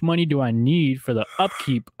 How much money do I need for the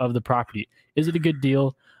upkeep of the property? Is it a good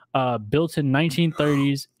deal? Built in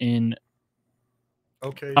 1930s in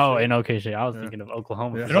Okay. in okay shape. I was thinking of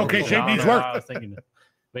Oklahoma. Yeah. In okay shape needs work. I was thinking,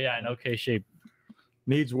 but yeah, in okay shape.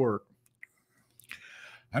 Needs work.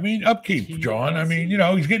 I mean, upkeep, John. I mean, you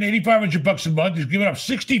know, he's getting $8,500 a month. He's giving up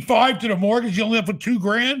 65 to the mortgage. You only up for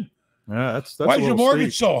 $2,000. Yeah, that's Why a is your little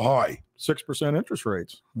mortgage steep. so high? 6% interest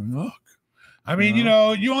rates. Look. I mean, you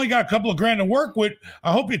know, you only got a couple of grand to work with.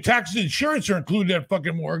 I hope your taxes and insurance are included in that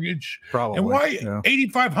fucking mortgage. Probably. And why Yeah.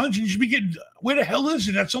 $8,500? You should be getting. Where the hell is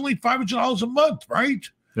it? That's only $500 a month, right?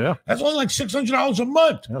 Yeah. That's only like $600 a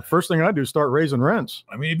month. Yeah, first thing I do is start raising rents.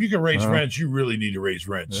 I mean, if you can raise rents, you really need to raise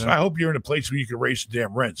rents. Yeah. I hope you're in a place where you can raise the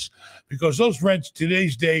damn rents, because those rents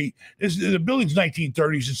today's day, the building's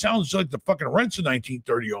 1930s. It sounds like the fucking rents of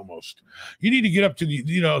 1930 almost. You need to get up to the,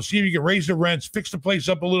 you know, see if you can raise the rents, fix the place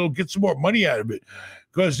up a little, get some more money out of it.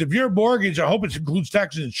 Because if your mortgage, I hope it includes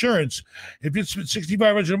taxes and insurance. If it's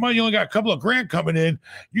 $6,500 a month, you only got a couple of grand coming in.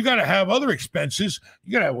 You got to have other expenses.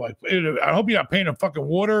 You got to have, like, I hope you're not paying the fucking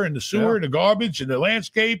water and the sewer and the garbage and the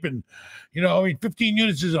landscape. And, you know, I mean, 15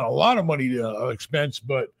 units isn't a lot of money to expense,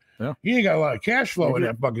 but you ain't got a lot of cash flow in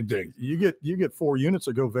that fucking thing. You get 4 units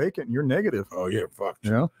that go vacant and you're negative. Oh, yeah, fucked.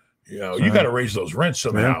 Yeah. You know, you got to raise those rents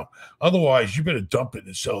somehow. Otherwise, you better dump it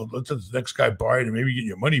and sell it. Let the next guy buy it and maybe get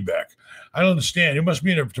your money back. I don't understand. It must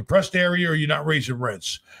be in a depressed area or you're not raising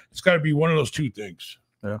rents. It's got to be one of those two things.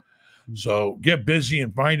 Yeah. So get busy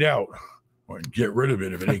and find out, or get rid of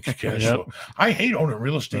it if it ain't cash flow. I hate owning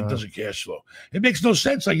real estate. Doesn't cash flow. It makes no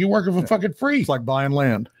sense. Like you're working for fucking free. It's like buying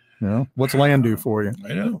land. You know, what's land do for you?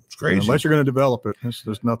 I know. It's crazy. Unless you're going to develop it,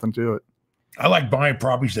 there's nothing to it. I like buying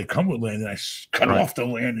properties that come with land, and I cut off the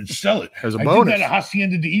land and sell it. As a I bonus. did that at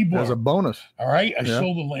Hacienda de Ybor. As a bonus. All right. I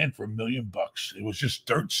sold the land for $1 million. It was just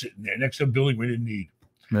dirt sitting there next to a building we didn't need.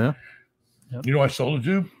 Yeah. You know who I sold it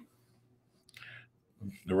to?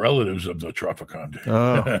 The relatives of the Traficante.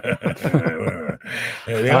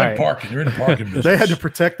 They like parking. They're in the parking business. They had to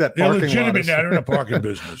protect that They're parking legitimate lot. now. They're in the parking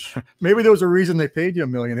business. Maybe there was a reason they paid you $1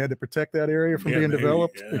 million. They had to protect that area from being maybe,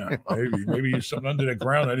 developed. Yeah, maybe there's something under the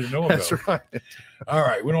ground I didn't know about. That's right. All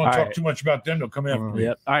right. We don't want to talk too much about them. They'll come after me.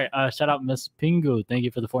 Yep. All right. Shout out Miss Pingo. Thank you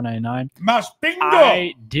for the $4.99. Mas Pingo.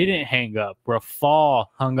 I didn't hang up. Rafal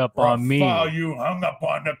hung up on me. Rafal, you hung up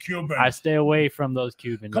on the Cuban. I stay away from those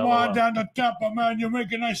Cubans. Come on down to Tampa, man. You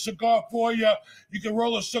make a nice cigar for you. You can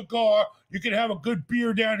roll a cigar. You can have a good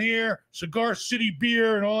beer down here, Cigar City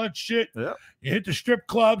beer and all that shit. Yeah. You hit the strip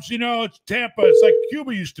clubs. You know, it's Tampa. It's like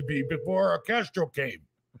Cuba used to be before Castro came.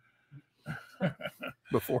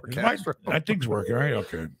 Before Castro. That thing's working, right?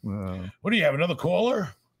 Okay. What do you have? Another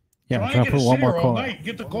caller? Yeah, so I'm trying to put one more all caller. night.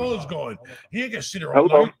 Get the callers going. He ain't gonna sit here all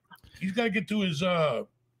night. He's got to get to his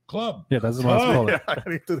club. Yeah, that's the last caller. Yeah, I got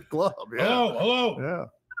to get to the club. Yeah. Hello. Yeah.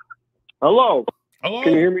 Hello. Hello.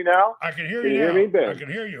 Can you hear me now? I can hear Can you you now. hear me, Ben? I can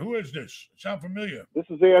hear you. Who is this? Sound familiar? This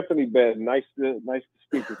is Anthony, Ben. Nice to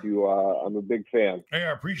speak with you. I'm a big fan. Hey,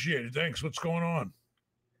 I appreciate it. Thanks. What's going on?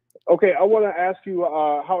 Okay, I want to ask you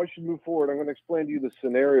how I should move forward. I'm going to explain to you the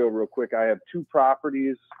scenario real quick. I have 2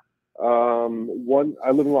 properties. One,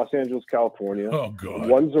 I live in Los Angeles, California. Oh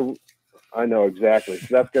God. I know exactly.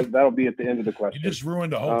 So that'll be at the end of the question. You just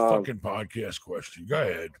ruined the whole fucking podcast question. Go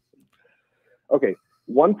ahead. Okay.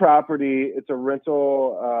 One property, it's a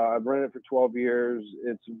rental. I've rented it for 12 years.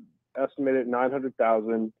 It's estimated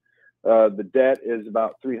 $900,000. The debt is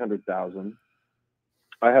about $300,000.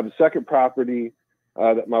 I have a second property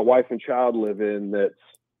that my wife and child live in that's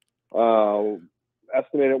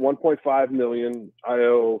estimated at $1.5 million. I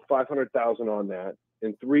owe $500,000 on that.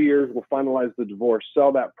 In 3 years, we'll finalize the divorce,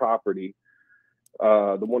 sell that property, the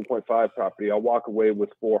 1.5 property. I'll walk away with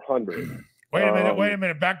 $400,000. Wait a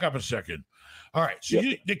minute. Back up a second. All right. So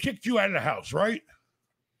they kicked you out of the house, right?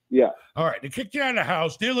 Yeah. All right. They kicked you out of the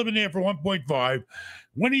house. They're living there for 1.5.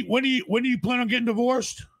 When do you plan on getting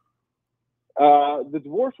divorced? The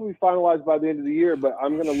divorce will be finalized by the end of the year, but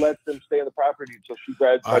I'm going to let them stay in the property until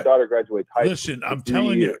my daughter graduates high school. Listen, I'm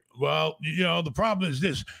telling you. Well, you know, the problem is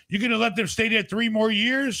this. You're going to let them stay there 3 more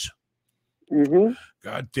years? Mm-hmm.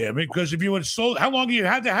 God damn it. Because if you would have sold, how long have you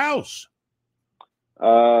had the house?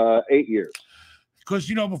 8 years. Because,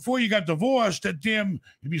 you know, before you got divorced, if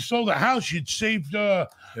you sold a house, you'd saved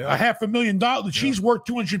 $500,000. She's worth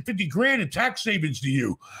 $250,000 in tax savings to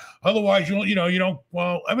you. Otherwise, you don't.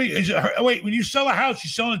 Well, I mean, wait, when you sell a house,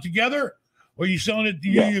 you selling it together, or you selling it?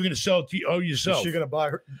 You're going to sell it to yourself. Is she going to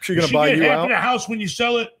buy her? Is she going to buy you half out of the house when you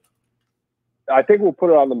sell it? I think we'll put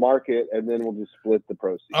it on the market and then we'll just split the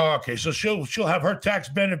proceeds. Oh, okay, so she'll have her tax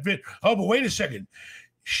benefit. Oh, but wait a second.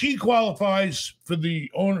 She qualifies for the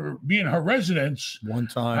owner being her residence one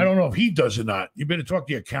time. I don't know if he does or not. You better talk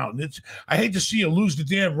to your accountant. I hate to see you lose the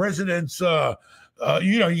damn residence. You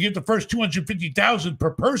get the first $250,000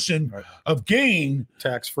 per person of gain,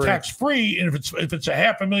 tax free, and if it's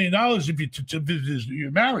 $500,000 if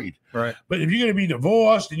you're married, right? But if you're going to be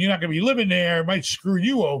divorced and you're not going to be living there, it might screw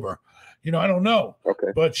you over. I don't know. Okay,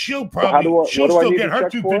 but she'll probably still get her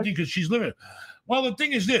 $250 because she's living. Well, the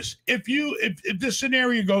thing is this: if this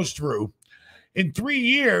scenario goes through, in 3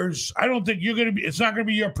 years, I don't think it's not going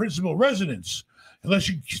to be your principal residence unless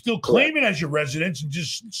you still claim it as your residence and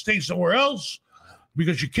just stay somewhere else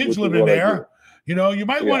because your kids live in there. You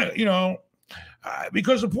might want to,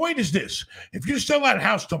 because the point is this: if you sell that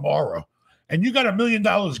house tomorrow and you got $1 million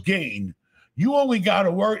gain, you only got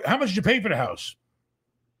to worry. How much did you pay for the house?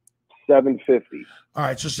 $750. All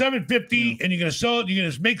right, so $750, and you're going to sell it. You're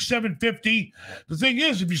going to make $750. The thing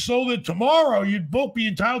is, if you sold it tomorrow, you'd both be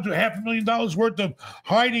entitled to $500,000 worth of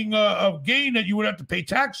hiding of gain that you would have to pay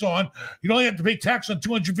tax on. You'd only have to pay tax on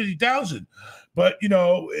 $250,000. But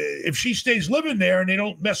if she stays living there and they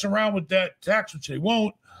don't mess around with that tax, which they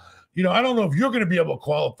won't, I don't know if you're going to be able to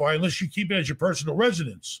qualify unless you keep it as your personal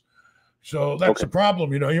residence. So that's the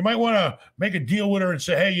problem. You might want to make a deal with her and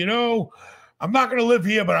say, hey, I'm not going to live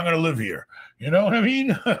here, but I'm going to live here. You know what I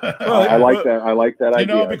mean? I like that. I like that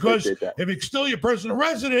idea. Because if it's still your personal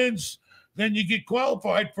residence, then you get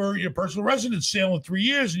qualified for your personal residence sale in 3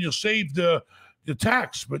 years, and you'll save the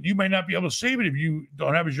tax. But you may not be able to save it if you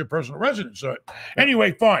don't have it as your personal residence. So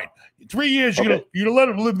anyway, fine. 3 years, you're gonna let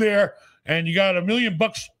them live there, and you got $1 million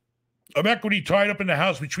of equity tied up in the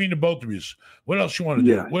house between the both of you. What else you want to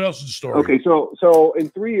do? What else is the story? Okay, so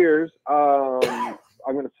in 3 years, I'm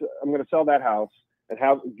gonna sell that house and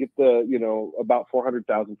get the about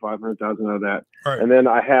 400,000, 500,000 out of that, and then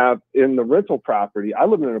I have in the rental property. I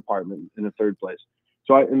live in an apartment in a third place,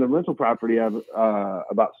 so in the rental property I have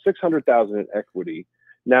about 600,000 in equity.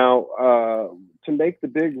 Now, to make the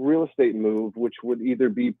big real estate move, which would either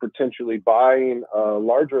be potentially buying a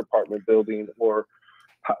larger apartment building, or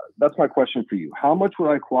that's my question for you. How much would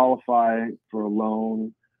I qualify for a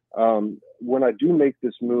loan? When I do make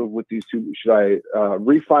this move with these two, should I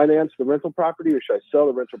refinance the rental property, or should I sell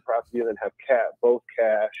the rental property and then have both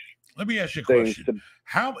cash? Let me ask you a question.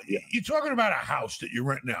 You're talking about a house that you're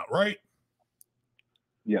renting out, right?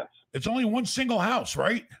 Yes. It's only one single house,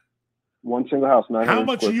 right? One single house. How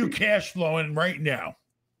much are you cash flowing right now?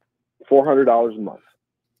 $400 a month.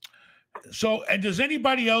 So, and does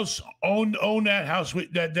anybody else own that house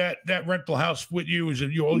with that rental house with you? Is it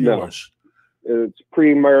yours? It's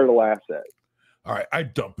premarital asset. All right, I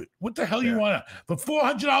dump it. What the hell you want to? For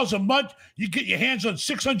 $400 a month, you get your hands on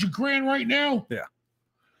 $600,000 right now? Yeah,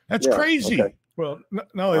 that's crazy. Okay. Well, not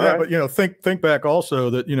only that, but think back also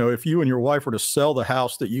that if you and your wife were to sell the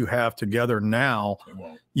house that you have together now,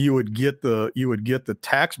 you would get the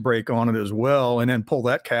tax break on it as well, and then pull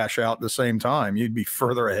that cash out at the same time. You'd be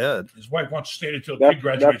further ahead. His wife wants to stay until the kid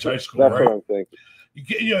graduates high school, right? That's what I'm thinking.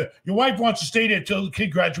 Your wife wants to stay there until the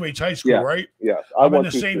kid graduates high school, right? Yes. I'm in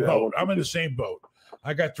the same boat. I'm in the same boat.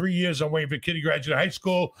 I got 3 years. I'm waiting for the kid to graduate high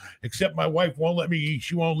school, except my wife won't let me.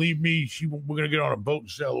 She won't leave me. We're going to get on a boat and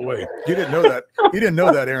sail away. You didn't know that. You didn't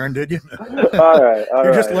know that, Aaron, did you? All right.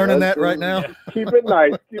 You're just learning that right now? Keep it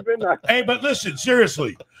nice. Keep it nice. Hey, but listen,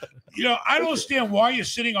 seriously. I don't understand why you're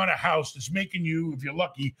sitting on a house that's making you, if you're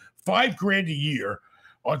lucky, $5,000 a year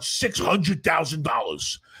on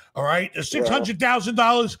 $600,000. All right, the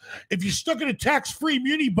 $600,000. If you stuck in a tax-free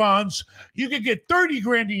muni bonds, you could get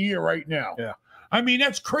 $30,000 a year right now. Yeah, I mean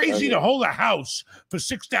that's crazy to hold a house for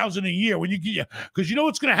 $6,000 a year when you get because you know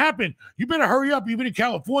what's going to happen. You better hurry up. Even in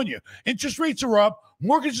California, interest rates are up.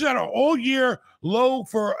 Mortgages are all year low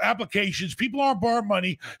for applications. People aren't borrowing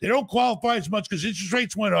money. They don't qualify as much because interest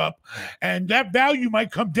rates went up, and that value might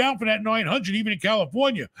come down from that 900 even in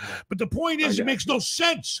California. But the point is, it makes no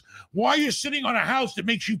sense why you're sitting on a house that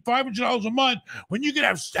makes you $500 a month when you can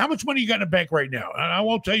have how much money you got in the bank right now. And I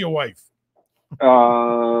won't tell your wife.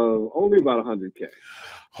 Only about $100K.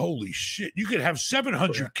 Holy shit! You could have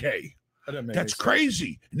 $700K. That's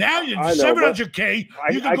crazy. Now you're I know, $700K.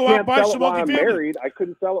 You can go out and buy some multifamily. Married. I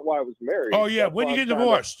couldn't sell it while I was married. Oh yeah, when you get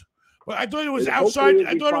divorced. Well, I thought it was outside.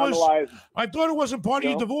 I thought it wasn't part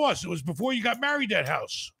of your divorce. It was before you got married. That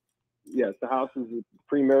house. Yes, the house is a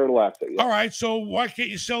premarital asset. Yes. All right, so why can't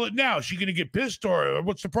you sell it now? Is she going to get pissed, or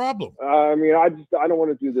what's the problem? I mean, I don't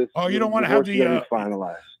want to do this. Oh, you don't want to have the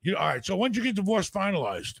finalized. All right, so when did you get divorce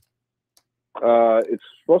finalized? It's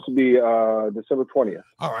supposed to be December 20th.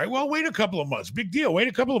 All right. Well, wait a couple of months. Big deal. Wait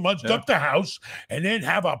a couple of months, dump the house, and then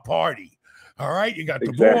have a party. All right. You got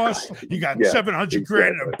divorce. You got 700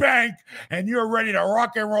 grand in the bank, and you're ready to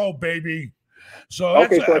rock and roll, baby. So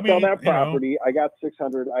okay, so I sell that property. I got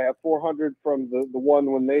 600. I have 400 from the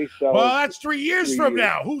one when they sell. Well, that's 3 years from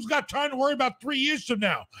now. Who's got time to worry about 3 years from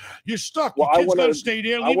now? You're stuck. Well, Your kid's got to stay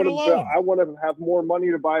there. Leave it alone. I want to have more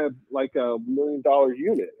money to buy a $1 million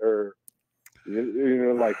unit, or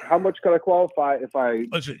like how much can I qualify if I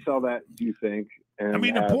sell that? Do you think? And I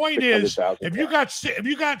mean, the point is, if you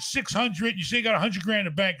got 600, you say you got 100 grand in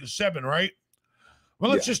the bank is 7, right? Well,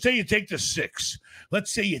 let's just say you take the 6.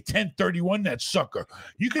 Let's say you 1031 that sucker.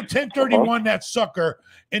 You could 1031 that sucker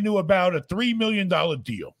into about a $3 million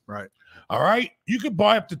deal. Right. All right. You could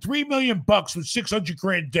buy up to $3 million with 600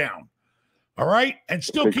 grand down. All right. And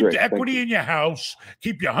still keep the equity in your house,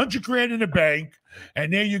 keep your 100 grand in the bank.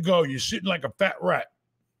 And there you go. You're sitting like a fat rat.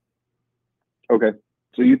 Okay.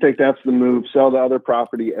 So you think that's the move, sell the other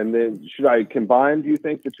property, and then should I combine, do you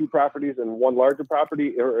think, the two properties in one larger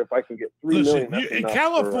property, or if I can get $3 million? In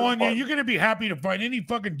California, you're going to be happy to find any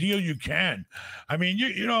fucking deal you can. I mean,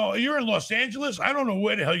 you're in Los Angeles. I don't know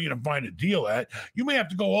where the hell you're going to find a deal at. You may have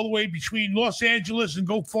to go all the way between Los Angeles and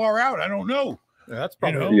go far out. I don't know. Yeah, that's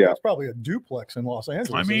probably that's probably a duplex in Los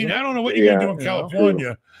Angeles. I mean, I don't know what you're gonna do in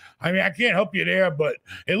California. I mean, I can't help you there, but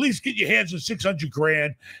at least get your hands on 600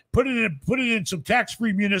 grand. Put it in some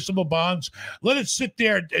tax-free municipal bonds. Let it sit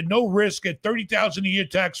there at no risk at $30,000 a year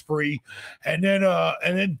tax-free, and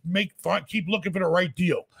then keep looking for the right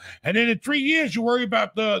deal. And then in 3 years, you worry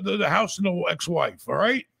about the house and the ex-wife. All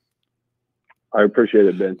right. I appreciate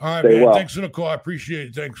it, Ben. All right, Stay man. well. Thanks for the call. I appreciate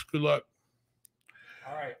it. Thanks. Good luck.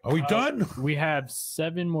 All right. Are we done? We have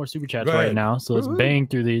 7 more super chats right now, so let's bang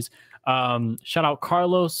through these. Shout out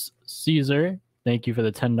Carlos Caesar. Thank you for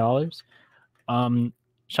the $10.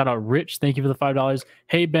 Shout out Rich. Thank you for the $5.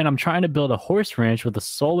 Hey, Ben, I'm trying to build a horse ranch with a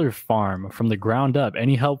solar farm from the ground up.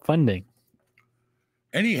 Any help funding?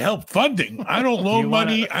 Any help funding? I don't loan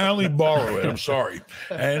money. I only borrow it. I'm sorry.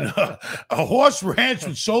 And a horse ranch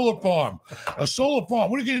with solar farm. A solar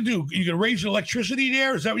farm. What are you going to do? You going to raise electricity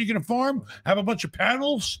there? Is that what you're going to farm? Have a bunch of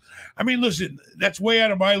panels? I mean, listen, that's way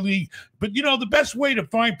out of my league. But, the best way to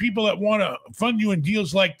find people that want to fund you in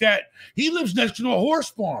deals like that, he lives next to a horse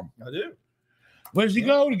farm. I do. Where does he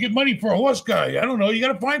go to get money for a horse guy? I don't know. You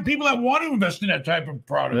got to find people that want to invest in that type of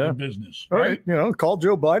product or business. Right? Call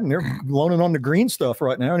Joe Biden. They're loaning on the green stuff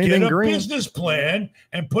right now. Anything get a green. Business plan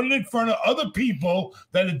and put it in front of other people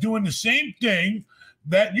that are doing the same thing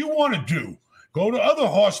that you want to do. Go to other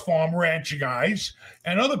horse farm ranch guys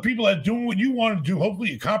and other people that are doing what you want to do.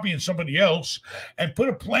 Hopefully you're copying somebody else, and put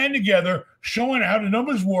a plan together showing how the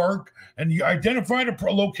numbers work, and you identify the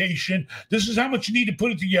location. This is how much you need to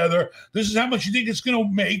put it together. This is how much you think it's going to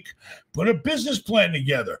make. Put a business plan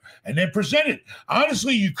together and then present it.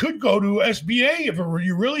 Honestly, you could go to SBA if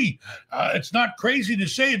you really, it's not crazy to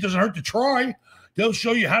say, it doesn't hurt to try. They'll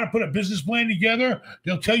show you how to put a business plan together.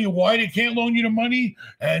 They'll tell you why they can't loan you the money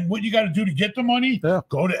and what you got to do to get the money. Yeah.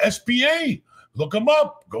 Go to SBA. Look them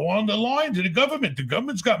up. Go on the line to the government. The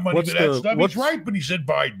government's got money for that stuff. He's right, but he said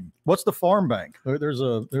Biden. What's the farm bank? There's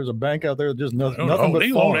a bank out there that just nothing but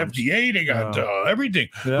they loan FDA. They got everything.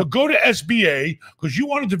 Yeah. But go to SBA because you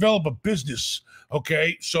want to develop a business.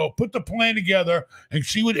 Okay, so put the plan together and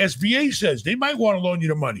see what SBA says. They might want to loan you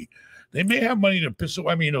the money. They may have money to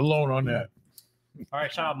a loan on that. All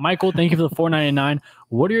right, shout out Michael. Thank you for the $4.99.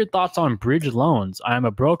 What are your thoughts on bridge loans? I am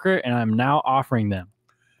a broker and I'm now offering them.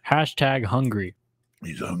 #hungry.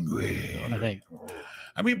 He's hungry. I think.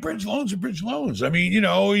 I mean, bridge loans are bridge loans. I mean,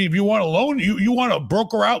 if you want a loan, you want to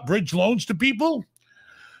broker out bridge loans to people.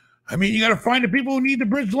 I mean, you got to find the people who need the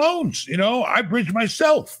bridge loans. I bridge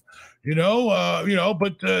myself.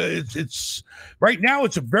 But it's right now.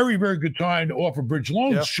 It's a very, very good time to offer bridge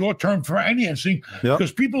loans, short-term financing,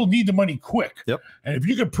 because people need the money quick. Yep. And if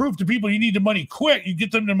you can prove to people you need the money quick, you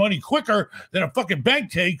get them the money quicker than a fucking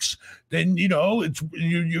bank takes. Then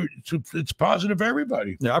it's positive for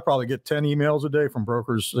everybody. Yeah, I probably get 10 emails a day from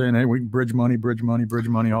brokers saying, "Hey, we can bridge money all over the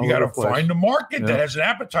place." You got to find the market that has an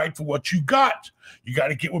appetite for what you got. You got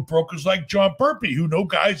to get with brokers like John Burpee, who know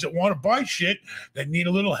guys that want to buy shit that need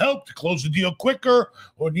a little help to close the deal quicker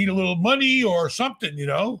or need a little money or something,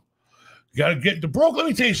 You got to get the broker. Let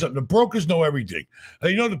me tell you something. The brokers know everything.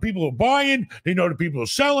 They know the people who are buying. They know the people who are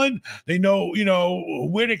selling. They know,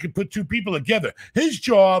 where they can put two people together. His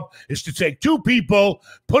job is to take two people,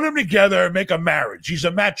 put them together, and make a marriage. He's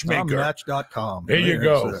a matchmaker. Match.com. There you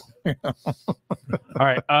go. All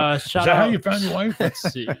right. Is that how you found your wife? Let's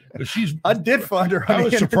see. I did find her. I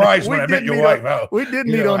was surprised when I met your wife. We did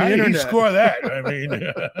meet on the how internet. Did you score that? I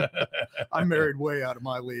mean, I married way out of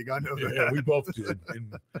my league. I know that. Yeah, we both did.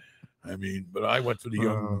 But I went for the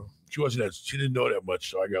young. She didn't know that much,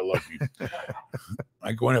 so I got lucky.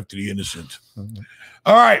 I went after the innocent.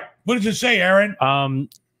 All right. What does it say, Aaron?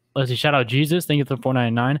 Let's see. Shout out Jesus. Thank you for the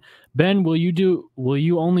 $4.99. Ben, will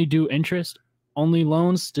you only do interest only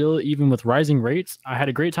loans still, even with rising rates? I had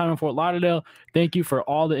a great time in Fort Lauderdale. Thank you for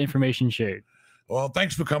all the information shared. Well,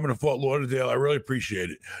 thanks for coming to Fort Lauderdale. I really appreciate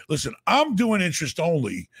it. Listen, I'm doing interest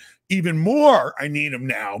only. Even more, I need them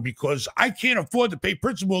now because I can't afford to pay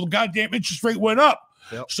principal. The goddamn interest rate went up.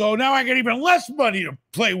 Yep. So now I got even less money to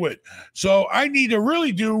play with. So I need to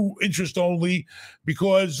really do interest only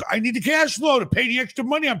because I need the cash flow to pay the extra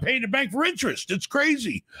money I'm paying the bank for interest. It's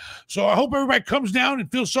crazy. So I hope everybody comes down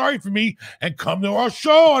and feels sorry for me and come to our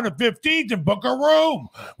show on the 15th and book a room.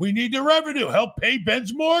 We need the revenue. Help pay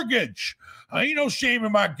Ben's mortgage. I ain't no shame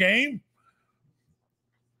in my game.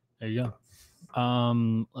 There you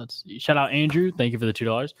go. Let's see. Shout out Andrew. Thank you for the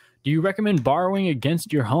 $2. Do you recommend borrowing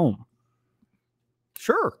against your home?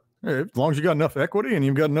 Sure. As long as you got enough equity and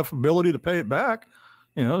you've got enough ability to pay it back,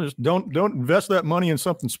 just don't invest that money in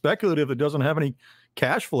something speculative that doesn't have any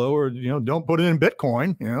cash flow, or, don't put it in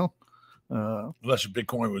Bitcoin, Unless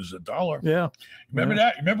Bitcoin was $1. Yeah. Remember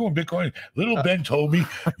that? Remember when Bitcoin, little Ben told me,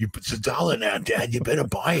 it's $1 now, Dad, you better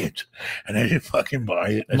buy it. And I didn't fucking buy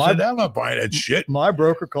it. I said, I'm not buying that shit. My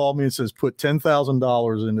broker called me and says, put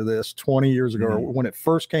 $10,000 into this 20 years ago, when it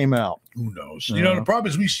first came out. Who knows? The problem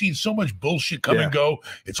is we've seen so much bullshit come and go.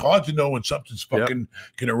 It's hard to know when something's fucking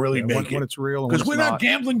going to really make it. When it's real. Because we're not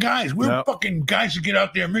gambling guys. We're fucking guys that get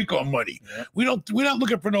out there and make our money. Yep. We're not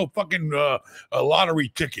looking for no fucking a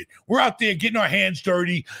lottery ticket. We're out there getting our hands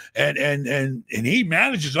dirty, and he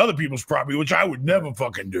manages other people's property, which I would never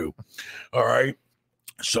fucking do. All right.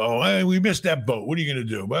 So we missed that boat. What are you going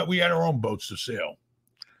to do? But we had our own boats to sail.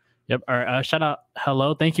 Yep. All right. Shout out.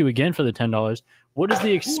 Hello. Thank you again for the $10. What is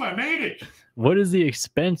the I made it. What is the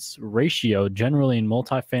expense ratio generally in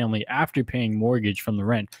multifamily after paying mortgage from the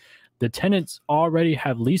rent? The tenants already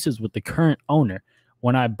have leases with the current owner.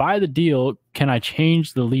 When I buy the deal, can I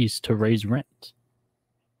change the lease to raise rent?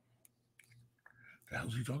 The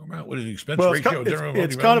hell's he talking about? What is the expense ratio?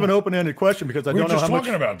 It's kind of an open-ended question because I don't know how much.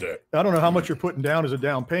 About that. I don't know how much you're putting down as a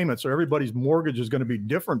down payment. So everybody's mortgage is going to be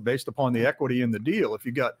different based upon the equity in the deal. If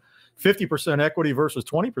you got 50% equity versus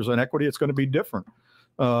 20% equity, it's going to be different.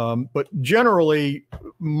 But generally,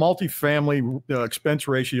 multifamily expense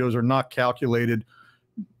ratios are not calculated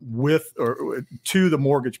with or to the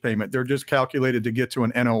mortgage payment. They're just calculated to get to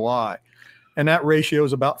an NOI. And that ratio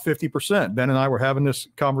is about 50%. Ben and I were having this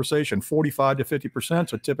conversation. 45 to 50%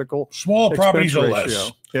 is a typical smaller properties are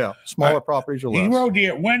less. Yeah, smaller properties are less. He wrote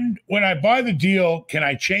here, when I buy the deal, can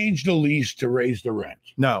I change the lease to raise the rent?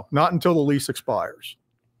 No, not until the lease expires.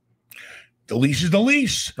 The lease is the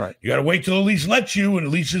lease. Right. You got to wait till the lease lets you, and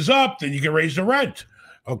the lease is up, then you can raise the rent.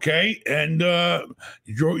 Okay. And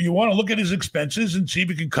you want to look at his expenses and see if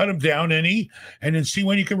you can cut them down any, and then see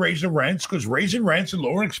when you can raise the rents, because raising rents and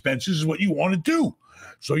lowering expenses is what you want to do.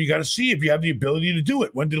 So you got to see if you have the ability to do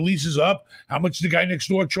it. When the lease is up, how much is the guy next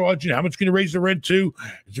door charging? How much can you raise the rent to?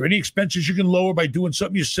 Is there any expenses you can lower by doing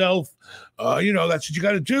something yourself? That's what you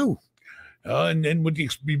got to do. And then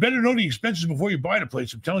you better know the expenses before you buy the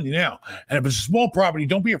place. I'm telling you now. And if it's a small property,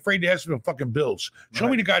 don't be afraid to ask for the fucking bills. Show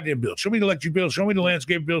me the goddamn bills. Show me the electric bills. Show me the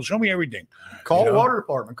landscape bills. Show me everything. Call the water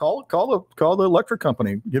department. Call the electric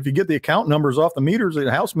company. If you get the account numbers off the meters, the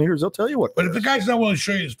house meters, they'll tell you what. But if the guy's not willing to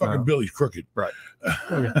show you his fucking bill, he's crooked. Right.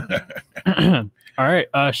 All right.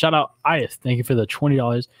 Shout out Iyeth. Thank you for the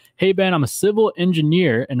 $20. Hey, Ben, I'm a civil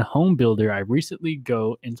engineer and home builder. I recently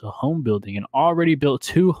go into home building and already built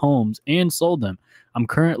 2 homes and sold them. I'm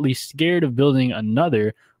currently scared of building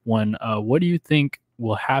another one. What do you think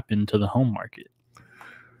will happen to the home market?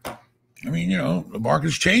 I mean, the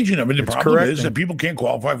market's changing. I mean, the problem is that people can't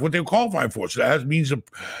qualify for what they qualify for. So that means that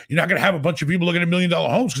you're not going to have a bunch of people looking at $1 million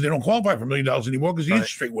homes because they don't qualify for $1 million anymore because the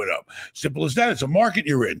interest rate went up. Simple as that. It's a market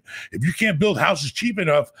you're in. If you can't build houses cheap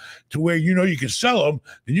enough to where you can sell them,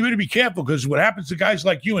 then you better be careful, because what happens to guys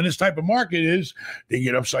like you in this type of market is they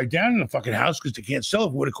get upside down in the fucking house because they can't sell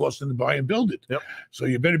it for what it costs them to buy and build it. Yep. So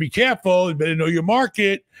you better be careful. You better know your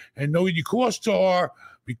market and know what your costs are,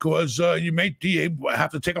 because you may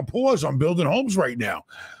have to take a pause on building homes right now.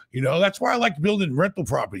 You know, that's why I like building rental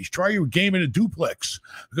properties. Try your game in a duplex,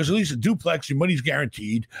 because at least a duplex, your money's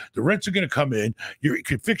guaranteed. The rents are going to come in. You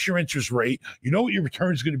can fix your interest rate. You know what your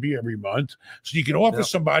return is going to be every month. So you can offer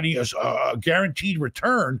somebody a guaranteed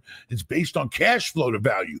return. It's based on cash flow to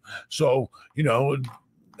value. So, you know,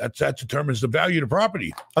 that determines the value of the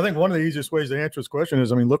property. I think one of the easiest ways to answer this question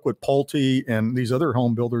is, I mean, look what Pulte and these other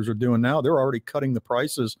home builders are doing now. They're already cutting the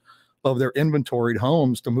prices of their inventoried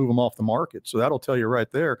homes to move them off the market. So that'll tell you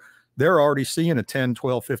right there, they're already seeing a 10,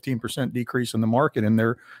 12, 15% decrease in the market in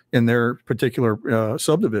their particular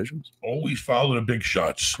subdivisions. Always follow the big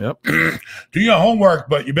shots. Yep. Do your homework,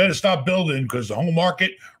 but you better stop building, because the home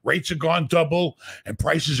market rates have gone double and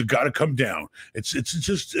prices have got to come down. It's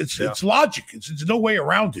logic. It's no way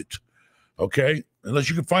around it. Okay. Unless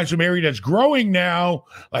you can find some area that's growing now,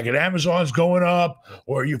 like at Amazon's going up,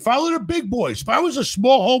 or you follow the big boys. If I was a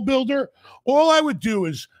small home builder, all I would do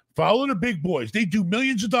is follow the big boys. They do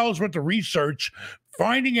millions of dollars worth of research,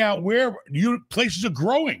 finding out where places are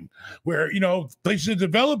growing, where, you know, places are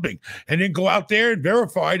developing, and then go out there and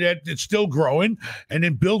verify that it's still growing, and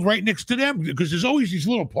then build right next to them, because there's always these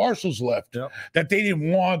little parcels left that they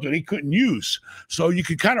didn't want or they couldn't use. So you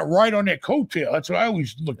could kind of ride on that coattail. That's what I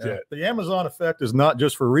always looked at. The Amazon effect is not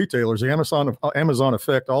just for retailers. The Amazon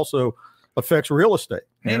effect also affects real estate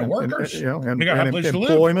and workers, and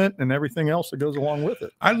employment and everything else that goes along with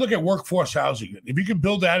it. I look at workforce housing. If you can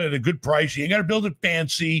build that at a good price, you ain't got to build it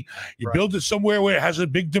fancy. You build it somewhere where it has a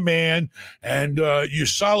big demand, and you're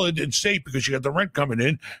solid and safe because you got the rent coming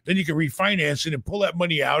in. Then you can refinance it and pull that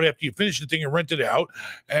money out after you finish the thing and rent it out.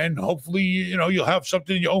 And hopefully, you know, you'll have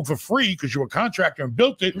something you own for free because you're a contractor and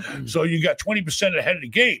built it. So you got 20% ahead of the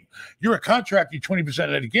game. You're a contractor, 20%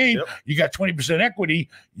 ahead of the game. You got 20% equity.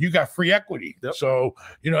 You got free equity. So,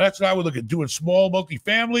 you know, that's what I would look at, doing small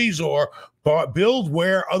multifamilies or build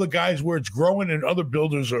where other guys, where it's growing, and other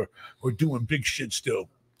builders are doing big shit still.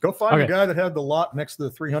 Go find a guy that had the lot next to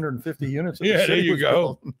the 350 units. Yeah, there you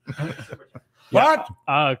go. What?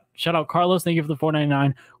 Shout out Carlos. Thank you for the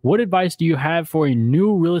 $4.99. What advice do you have for a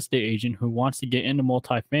new real estate agent who wants to get into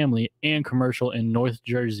multifamily and commercial in North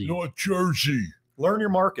Jersey? North Jersey. Learn your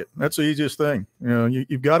market. That's the easiest thing. You know,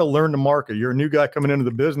 you've got to learn the market. You're a new guy coming into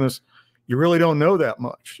the business. You really don't know that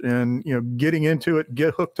much. And, you know, getting into it,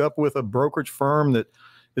 get hooked up with a brokerage firm that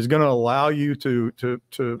is going to allow you to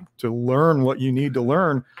learn what you need to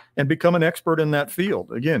learn and become an expert in that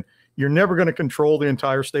field. Again, you're never going to control the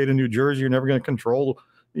entire state of New Jersey. You're never going to control,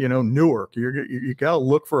 you know, Newark. You got to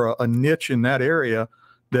look for a niche in that area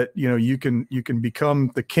that, you know, you can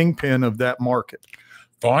become the kingpin of that market.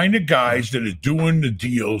 Find the guys that are doing the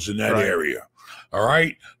deals in that area. All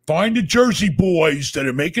right. Find the Jersey boys that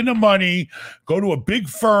are making the money. Go to a big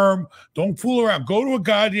firm. Don't fool around. Go to a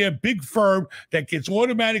goddamn big firm that gets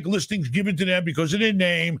automatic listings given to them because of their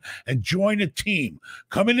name, and join a team.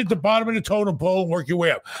 Come in at the bottom of the totem pole and work your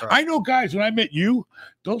way up. I know guys, when I met you,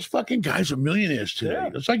 those fucking guys are millionaires today.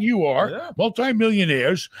 Just like you are,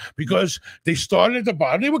 multi-millionaires, because they started at the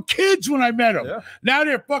bottom. They were kids when I met them. Now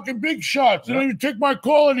they're fucking big shots. They don't even take my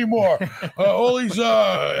call anymore. All these,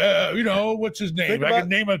 you know, what's his name? I can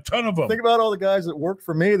name a ton of them. Think about all the guys that worked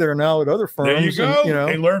for me. They're now at other firms. There you go. And, you know,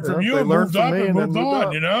 they learned from you and moved up and moved on,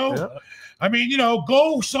 up. you know? I mean, you know,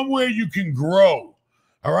 go somewhere you can grow.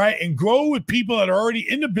 All right. And grow with people that are already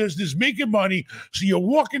in the business, making money. So you're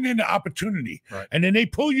walking into opportunity. And then they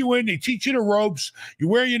pull you in, they teach you the ropes. You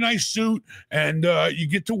wear your nice suit, and you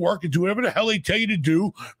get to work and do whatever the hell they tell you to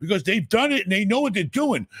do, because they've done it and they know what they're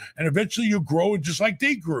doing. And eventually you'll grow just like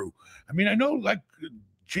they grew. I mean, I know, like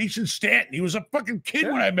Jason Stanton, he was a fucking kid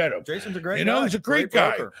when I met him. Jason's a great guy. You know, he's a great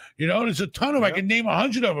guy. broker. You know, there's a ton of, I can name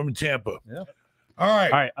 100 of them in Tampa. All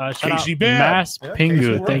right. Shout Casey out Bell. Mass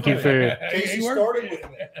Pingu. Thank you for Casey started with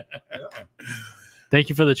me. Thank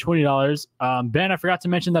you for the $20. Ben, I forgot to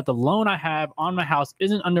mention that the loan I have on my house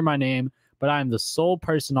isn't under my name, but I am the sole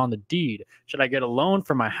person on the deed. Should I get a loan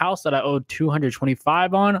for my house that I owe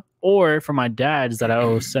 $225 on, or for my dad's that I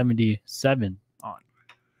owe $77 on?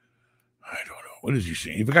 I don't know. What is he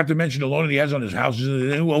saying? He forgot to mention the loan that he has on his house.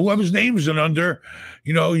 Well, whoever's name is under,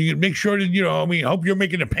 you know, you can make sure that, you know, I mean, I hope you're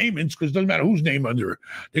making the payments, because it doesn't matter whose name under it.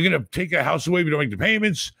 They're going to take a house away if you don't make the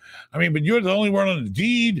payments. I mean, but you're the only one on the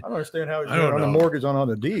deed. I don't understand how he's on the mortgage on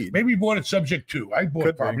the deed. Maybe he bought it subject to. I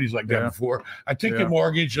bought properties like that before. I take the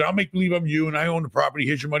mortgage, and I'll make believe I'm you, and I own the property.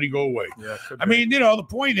 Here's your money, go away. I mean, you know, the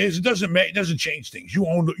point is, it doesn't change things. You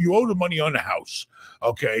owe the money on the house.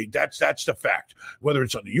 Okay, that's the fact. Whether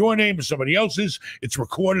it's under your name or somebody else's, it's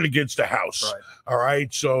recorded against the house. All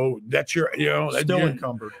right, so that's your, you know, still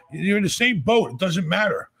encumbered. You're in the same boat. It doesn't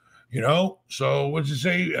matter, you know. So what does it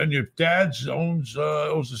say? And your dad's owns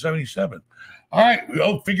the 77. All right,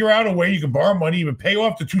 we'll figure out a way you can borrow money, even pay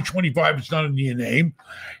off the 225. It's not in your name,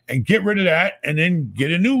 and get rid of that, and then get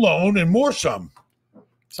a new loan and more some.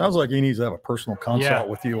 Sounds like he needs to have a personal consult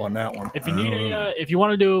with you on that one. If you need if you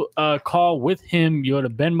want to do a call with him, you go to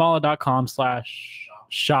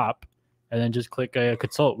benmallah.com/shop and then just click a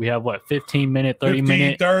consult. We have 15-minute,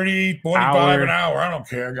 30-minute, 30, 45 an hour. I don't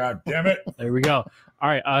care. God damn it. There we go. All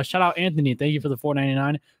right. Shout out Anthony. Thank you for the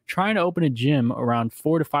 $4.99. Trying to open a gym around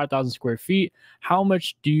 4,000 to 5,000 square feet. How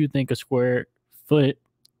much do you think a square foot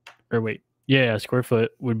a square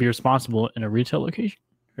foot would be responsible in a retail location?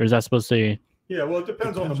 Or is that supposed to say? Yeah, well, it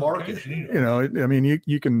depends on the market. You know, I mean,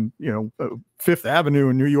 you can, Fifth Avenue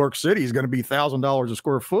in New York City is going to be $1,000 a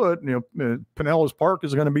square foot. Pinellas Park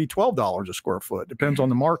is going to be $12 a square foot. Depends on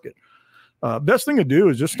the market. Best thing to do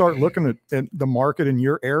is just start looking at the market in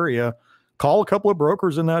your area. Call a couple of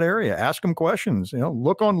brokers in that area. Ask them questions.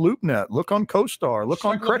 Look on LoopNet. Look on CoStar. Look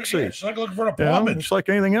on Crexie. It's like looking for an apartment. It's like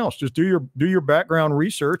anything else. Just do your background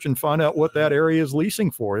research and find out what that area is leasing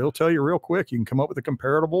for. It'll tell you real quick. You can come up with the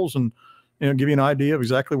comparables and give you an idea of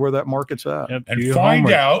exactly where that market's at. Yep, and find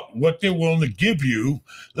out what they're willing to give you.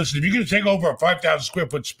 Listen, if you're going to take over a 5,000 square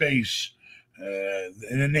foot space,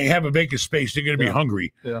 and then they have a vacant space, they're going to be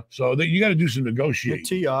hungry. Yeah. So you got to do some negotiating.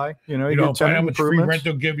 TI, you find out how much free rent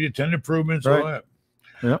they'll give you, tenant improvements, all that.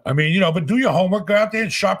 Yeah. I mean, but do your homework, go out there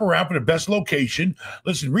and shop around for the best location.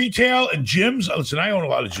 Listen, retail and gyms. Listen, I own a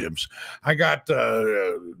lot of gyms. I got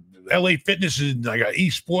LA Fitnesses, I got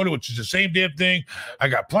eSport, which is the same damn thing. I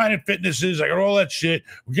got Planet Fitnesses, I got all that shit.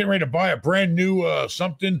 We're getting ready to buy a brand new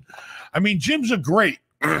something. I mean, gyms are great,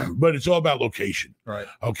 but it's all about location. Right.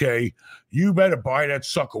 Okay. You better buy that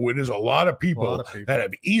sucker where there's a lot of people that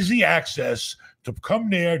have easy access to come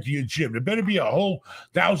there to your gym. There better be a whole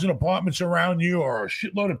 1,000 apartments around you or a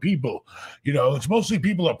shitload of people. It's mostly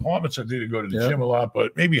people in apartments that do go to the gym a lot,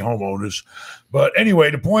 but maybe homeowners. But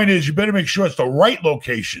anyway, the point is you better make sure it's the right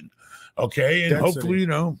location. Okay. And hopefully,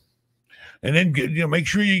 and then make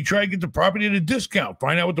sure you try to get the property at a discount.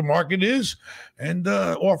 Find out what the market is and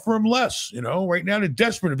offer them less. Right now they're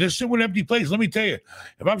desperate. If they're sitting with an empty place, let me tell you,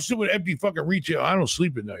 if I'm sitting with empty fucking retail, I don't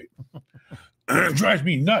sleep at night. It drives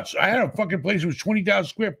me nuts. I had a fucking place that was 20,000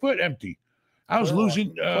 square foot empty. I was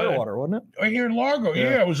losing Clearwater, wasn't it? Right here in Largo.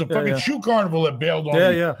 Yeah, it was a fucking shoe carnival that bailed on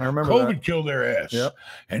me. Yeah, I remember COVID killed their ass. Yep.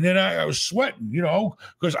 And then I was sweating,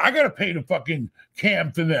 because I got to pay the fucking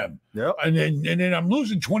cam for them. Yep. And then I'm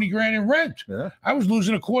losing 20 grand in rent. Yeah. I was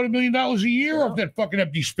losing $250,000 a year off that fucking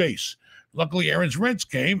empty space. Luckily, Aaron's rents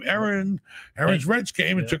came. Aaron's rents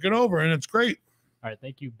came and took it over, and it's great. All right,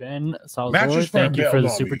 thank you, Ben Salzor. Mattress Thank you for the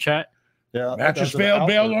bailed on super me. chat. Yeah, Mattress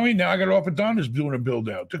bailed on me. Now I got it off of Donna's doing a build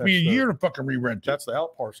out. Took me a year to fucking re-rent it. That's the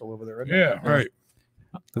out parcel over there. Isn't Yeah, it? right.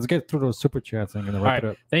 Let's get through those super chats. I'm gonna wrap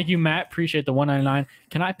it up. Thank you, Matt. Appreciate the $1.99.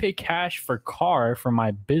 Can I pay cash for car for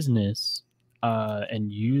my business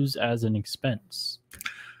and use as an expense?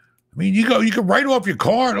 I mean, you can write off your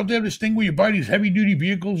car. Don't they have this thing where you buy these heavy duty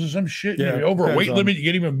vehicles or some shit? Yeah, You're over a weight depends limit, you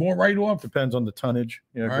get even more write off. Depends on the tonnage.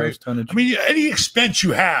 Yeah, All gross tonnage. I mean, any expense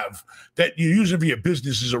you have that you're using for your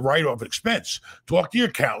business is a write off expense. Talk to your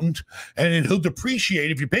accountant, and then he'll depreciate.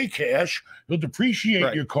 If you pay cash, he'll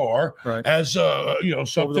depreciate your car as something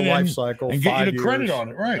over the life cycle and get you the credit on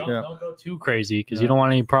it. Right? Don't go too crazy because you don't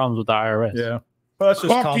want any problems with the IRS. Yeah. Well, that's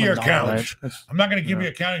just Talk to your common accountant. knowledge. I'm not going to give you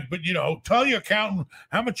accounting, but tell your accountant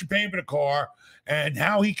how much you're paying for the car and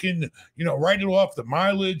how he can, write it off, the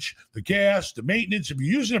mileage, the gas, the maintenance. If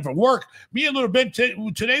you're using it for work, me and little Ben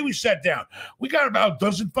today we sat down. We got about a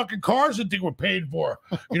dozen fucking cars that think we're paying for,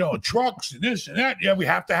 trucks and this and that. Yeah, we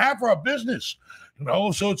have to have for our business.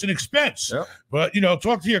 So it's an expense. Yep. But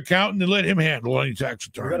talk to your accountant and let him handle any tax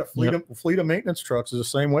return. We got a fleet of maintenance trucks is the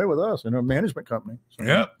same way with us in a management company. So.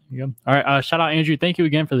 Yeah. All right. Shout out Andrew. Thank you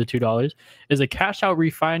again for the $2. Is a cash out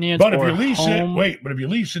refinance? But if you lease but if you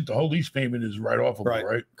lease it, the whole lease payment is right off of it,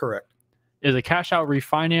 right? Correct. Is a cash out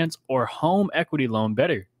refinance or home equity loan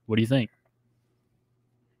better? What do you think?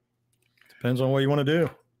 Depends on what you want to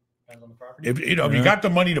do. If you got the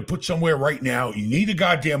money to put somewhere right now, you need the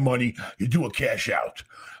goddamn money, you do a cash out.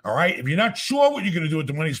 All right. If you're not sure what you're going to do with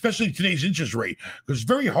the money, especially today's interest rate, because it's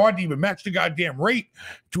very hard to even match the goddamn rate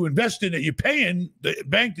to invest in it. You're paying the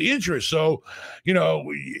bank the interest. So,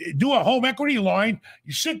 do a home equity line.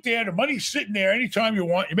 You sit there, the money's sitting there anytime you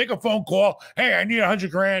want. You make a phone call. Hey, I need 100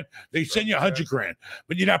 grand. They send you 100 grand,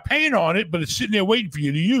 but you're not paying on it, but it's sitting there waiting for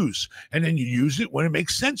you to use. And then you use it when it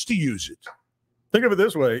makes sense to use it. Think of it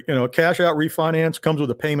this way, a cash out refinance comes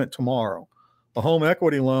with a payment tomorrow. A home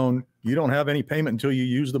equity loan, you don't have any payment until you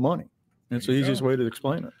use the money. It's the easiest way to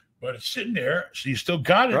explain it. But it's sitting there, so you still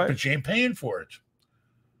got it, but you ain't paying for it.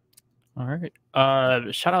 All right.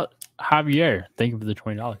 Shout out Javier. Thank you for the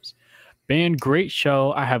 $20. Ben, great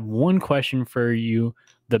show. I have one question for you.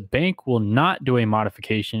 The bank will not do a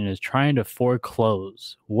modification and is trying to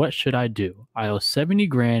foreclose. What should I do? I owe 70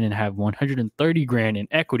 grand and have 130 grand in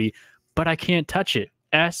equity, but I can't touch it.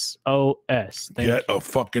 SOS. Get a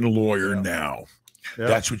fucking lawyer now. Yeah.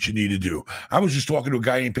 That's what you need to do. I was just talking to a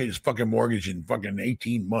guy who ain't paid his fucking mortgage in fucking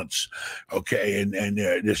 18 months. Okay. And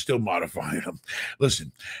they're still modifying them.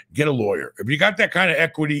 Listen, get a lawyer. If you got that kind of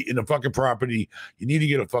equity in the fucking property, you need to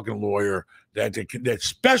get a fucking lawyer that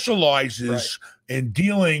specializes in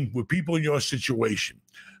dealing with people in your situation.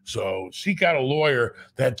 So seek out a lawyer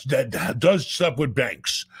that does stuff with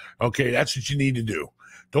banks. Okay. That's what you need to do.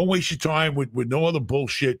 Don't waste your time with no other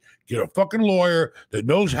bullshit. Get a fucking lawyer that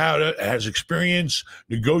knows has experience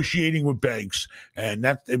negotiating with banks. And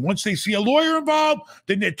once they see a lawyer involved,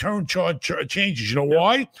 then their tone changes. You know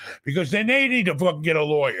why? Because then they need to fucking get a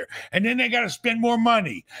lawyer. And then they got to spend more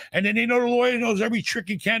money. And then they know the lawyer knows every trick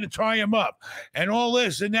he can to tie him up. And all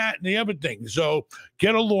this and that and the other thing. So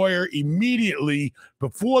get a lawyer immediately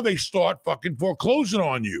before they start fucking foreclosing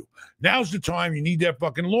on you. Now's the time you need that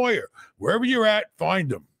fucking lawyer. Wherever you're at, find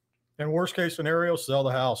them. And worst case scenario, sell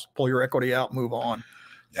the house, pull your equity out, move on.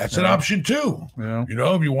 That's an option too. Yeah. You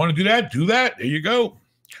know, if you want to do that, do that. There you go.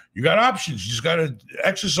 You got options. You just got to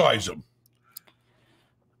exercise them.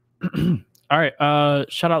 All right.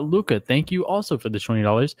 Shout out Luca. Thank you also for the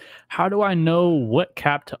 $20. How do I know what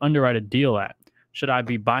cap to underwrite a deal at? Should I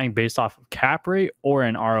be buying based off of cap rate or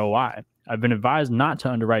an ROI? I've been advised not to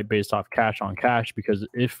underwrite based off cash on cash because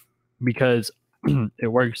it works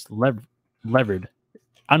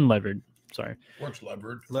unlevered. Sorry. Works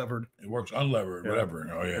levered. It works unlevered. Yeah. Whatever.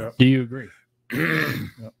 Oh yeah. Do you agree?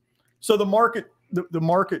 So the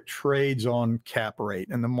market trades on cap rate,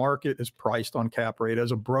 and the market is priced on cap rate.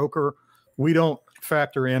 As a broker, we don't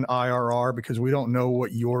factor in IRR because we don't know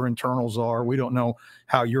what your internals are. We don't know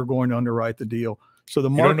how you're going to underwrite the deal. So the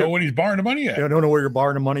market, you don't know what he's borrowing the money at. I don't know where you're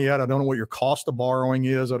borrowing the money at. I don't know what your cost of borrowing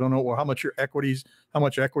is. I don't know how much equity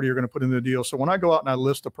you're going to put into the deal. So when I go out and I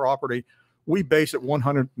list a property, we base it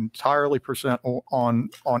 100% entirely on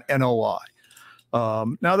NOI.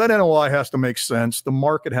 Now that NOI has to make sense. The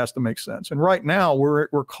market has to make sense. And right now we're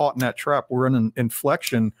caught in that trap. We're in an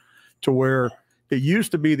inflection to where it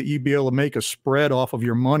used to be that you'd be able to make a spread off of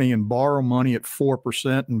your money and borrow money at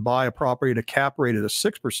 4% and buy a property at a cap rate at a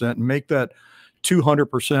 6% and make that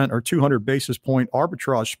 200% or 200 basis point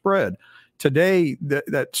arbitrage spread. Today,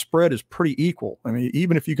 that spread is pretty equal. I mean,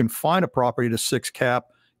 even if you can find a property at a 6 cap,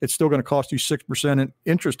 it's still going to cost you 6% in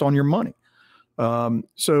interest on your money.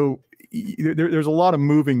 So there's a lot of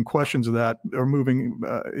moving questions of that, or moving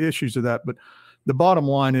issues of that. But the bottom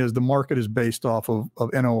line is the market is based off of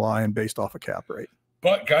NOI and based off of cap rate.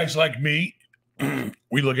 But guys like me,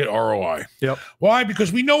 we look at ROI. Yep. Why?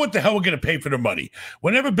 Because we know what the hell we're going to pay for the money.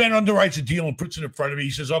 Whenever Ben underwrites a deal and puts it in front of me, he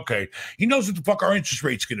says, okay, he knows what the fuck our interest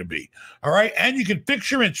rate's going to be. All right. And you can fix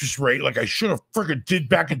your interest rate like I should have freaking did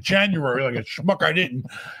back in January, like a schmuck I didn't.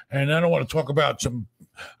 And I don't want to talk about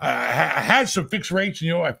I had some fixed rates,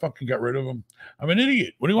 and I fucking got rid of them. I'm an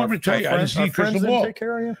idiot. What do you want me to tell you? I didn't see a crystal ball. Take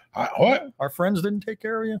care of you? What? Our friends didn't take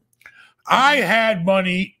care of you? I had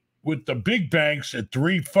money with the big banks at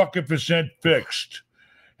 3% fixed.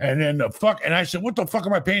 And then and I said, what the fuck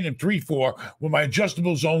am I paying them 3 for when my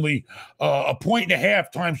adjustable is only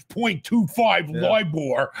 1.5 times 0.25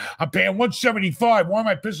 LIBOR? I'm paying 175. Why am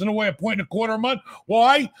I pissing away 1.25 a month?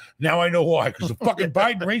 Why? Now I know why. Because the fucking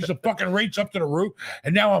Biden raised the fucking rates up to the roof,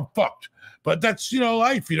 and now I'm fucked. But that's,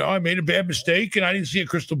 life. I made a bad mistake and I didn't see a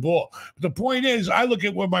crystal ball. But the point is, I look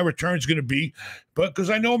at what my return's going to be, but because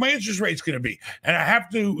I know my interest rate's going to be. And I have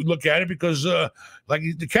to look at it because,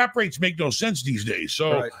 the cap rates make no sense these days.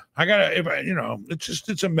 So I got to,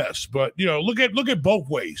 it's a mess. But, look at both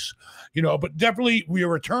ways, but definitely your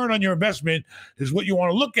return on your investment is what you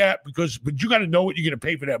want to look at but you got to know what you're going to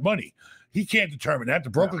pay for that money. He can't determine that. The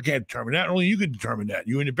broker can't determine that. Only you can determine that,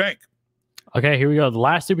 you and your bank. Okay, here we go. The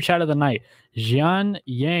last super chat of the night. Jian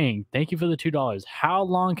Yang, thank you for the $2. How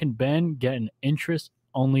long can Ben get an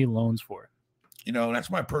interest-only loans for? That's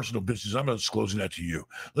my personal business. I'm not disclosing that to you.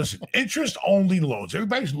 Listen, interest-only loans.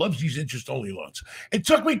 Everybody loves these interest-only loans. It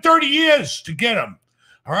took me 30 years to get them.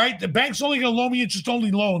 All right? The bank's only going to loan me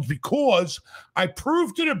interest-only loans because I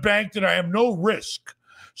proved to the bank that I have no risk.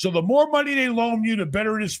 So the more money they loan you, the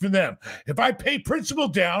better it is for them. If I pay principal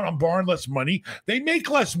down, I'm borrowing less money. They make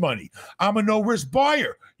less money. I'm a no-risk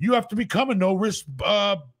buyer. You have to become a no-risk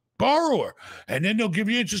borrower. And then they'll give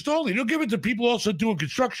you interest only. They'll give it to people also doing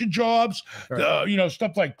construction jobs,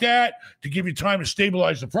 stuff like that, to give you time to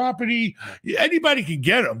stabilize the property. Anybody can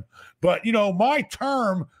get them. But, my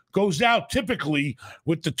term goes out typically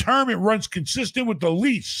with the term. It runs consistent with the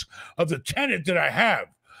lease of the tenant that I have.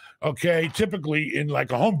 Okay, typically in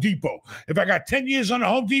like a Home Depot. If I got 10 years on a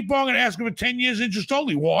Home Depot, I'm going to ask them for 10 years interest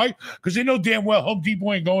only. Why? Because they know damn well Home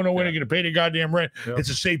Depot ain't going nowhere. They're going to pay their goddamn rent. Yep.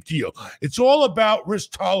 It's a safe deal. It's all about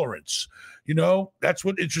risk tolerance. You know, that's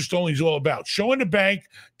what interest only is all about. Showing the bank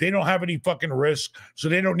they don't have any fucking risk, so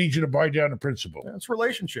they don't need you to buy down the principal. It's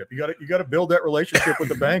relationship. You got to build that relationship with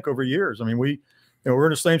the bank over years. I mean, we're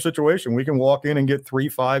in the same situation. We can walk in and get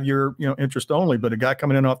 3-5 year, interest only, but a guy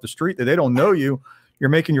coming in off the street that they don't know you're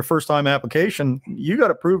making your first time application. You got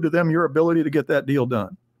to prove to them your ability to get that deal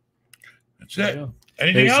done. That's it. Yeah.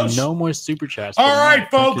 Anything else? No more super chats. All right,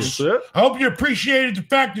 folks. I hope you appreciated the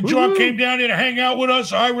fact that John came down here to hang out with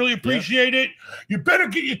us. I really appreciate it. You better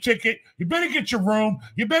get your ticket. You better get your room.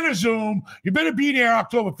 You better Zoom. You better be there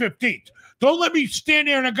October 15th. Don't let me stand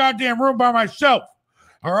there in a goddamn room by myself.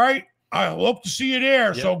 All right? I hope to see you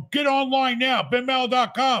there. Yep. So get online now,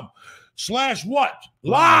 benmallah.com/what?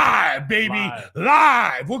 Live, baby.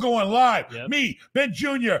 Live. We're going live. Yep. Me, Ben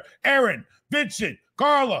Jr., Aaron, Vincent,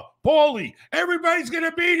 Carla, Paulie, everybody's going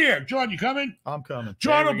to be there. John, you coming? I'm coming.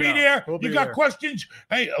 John will be there. You got questions?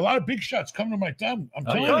 Hey, a lot of big shots coming to my thumb. I'm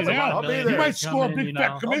telling you now. I'll be there. You might score a big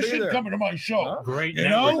fat commission coming to my show. Great.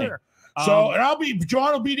 So, and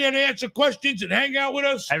John will be there to answer questions and hang out with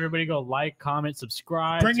us. Everybody go like, comment,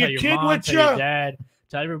 subscribe. Bring your kid mom, with you. Your dad.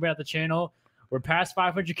 Tell everybody at the channel. We're past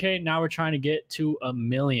 500K. Now we're trying to get to 1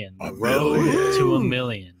 million. The road to 1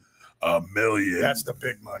 million. 1 million. That's the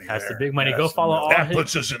big money. That's the big money. Go follow all that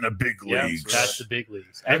puts us in the big leagues. That's the big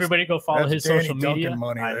leagues. Everybody go follow his social media.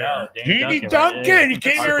 I know. Danny Duncan. He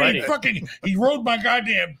came here and he rode my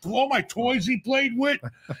goddamn all my toys he played with.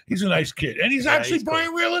 He's a nice kid. And he's actually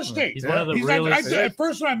buying real estate. He's one of the realest. At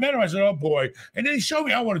first when I met him, I said, oh boy. And then he showed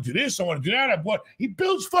me, I want to do this, I want to do that. He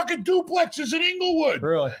builds fucking duplexes in Inglewood.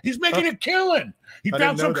 Really? He's making a killing. He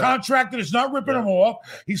found some contractor that's not ripping them off.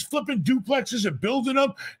 He's flipping duplexes and building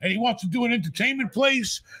them, and he wants to do an entertainment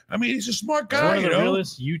place. I mean, he's a smart guy. He's one of the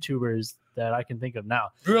realest YouTubers that I can think of now.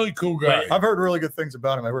 Really cool guy. I've heard really good things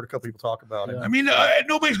about him. I've heard a couple people talk about him. I mean,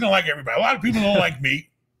 nobody's going to like everybody. A lot of people don't like me.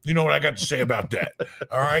 You know what I got to say about that.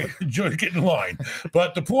 All right. Get in line.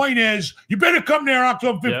 But the point is, you better come there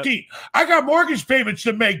October 15th. Yep. I got mortgage payments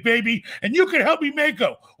to make, baby, and you can help me make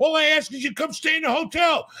them. All I ask is you come stay in the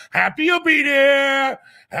hotel. Happy you'll be there.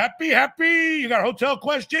 Happy. You got hotel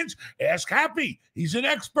questions? Ask Happy. He's an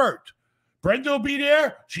expert. Brenda will be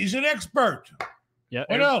there. She's an expert. Yeah.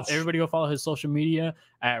 What else? Everybody go follow his social media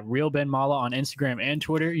at Real Ben Mallah on Instagram and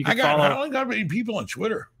Twitter. You can I don't got many people on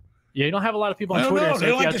Twitter. Yeah, you don't have a lot of people on Twitter. No, so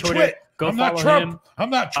they like to tweet. I'm not Trump. I'm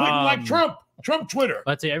not tweeting like Trump. Trump Twitter.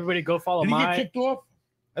 Let's say everybody go follow Did he get kicked off?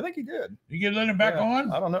 I think he did. You get let him back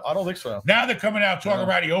on? I don't know. I don't think so. Now they're coming out talking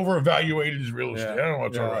about he over-evaluated his real estate. I don't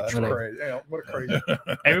want to talk about Trump. Crazy. What a crazy.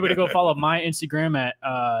 Everybody go follow my Instagram at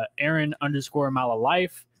Aaron_Mallah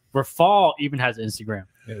Life. Rafal even has Instagram.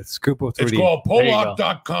 Yeah, it's Scupo3D. It's called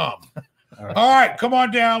Pollock.com. All right, come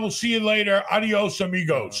on down. We'll see you later. Adios,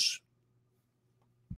 amigos.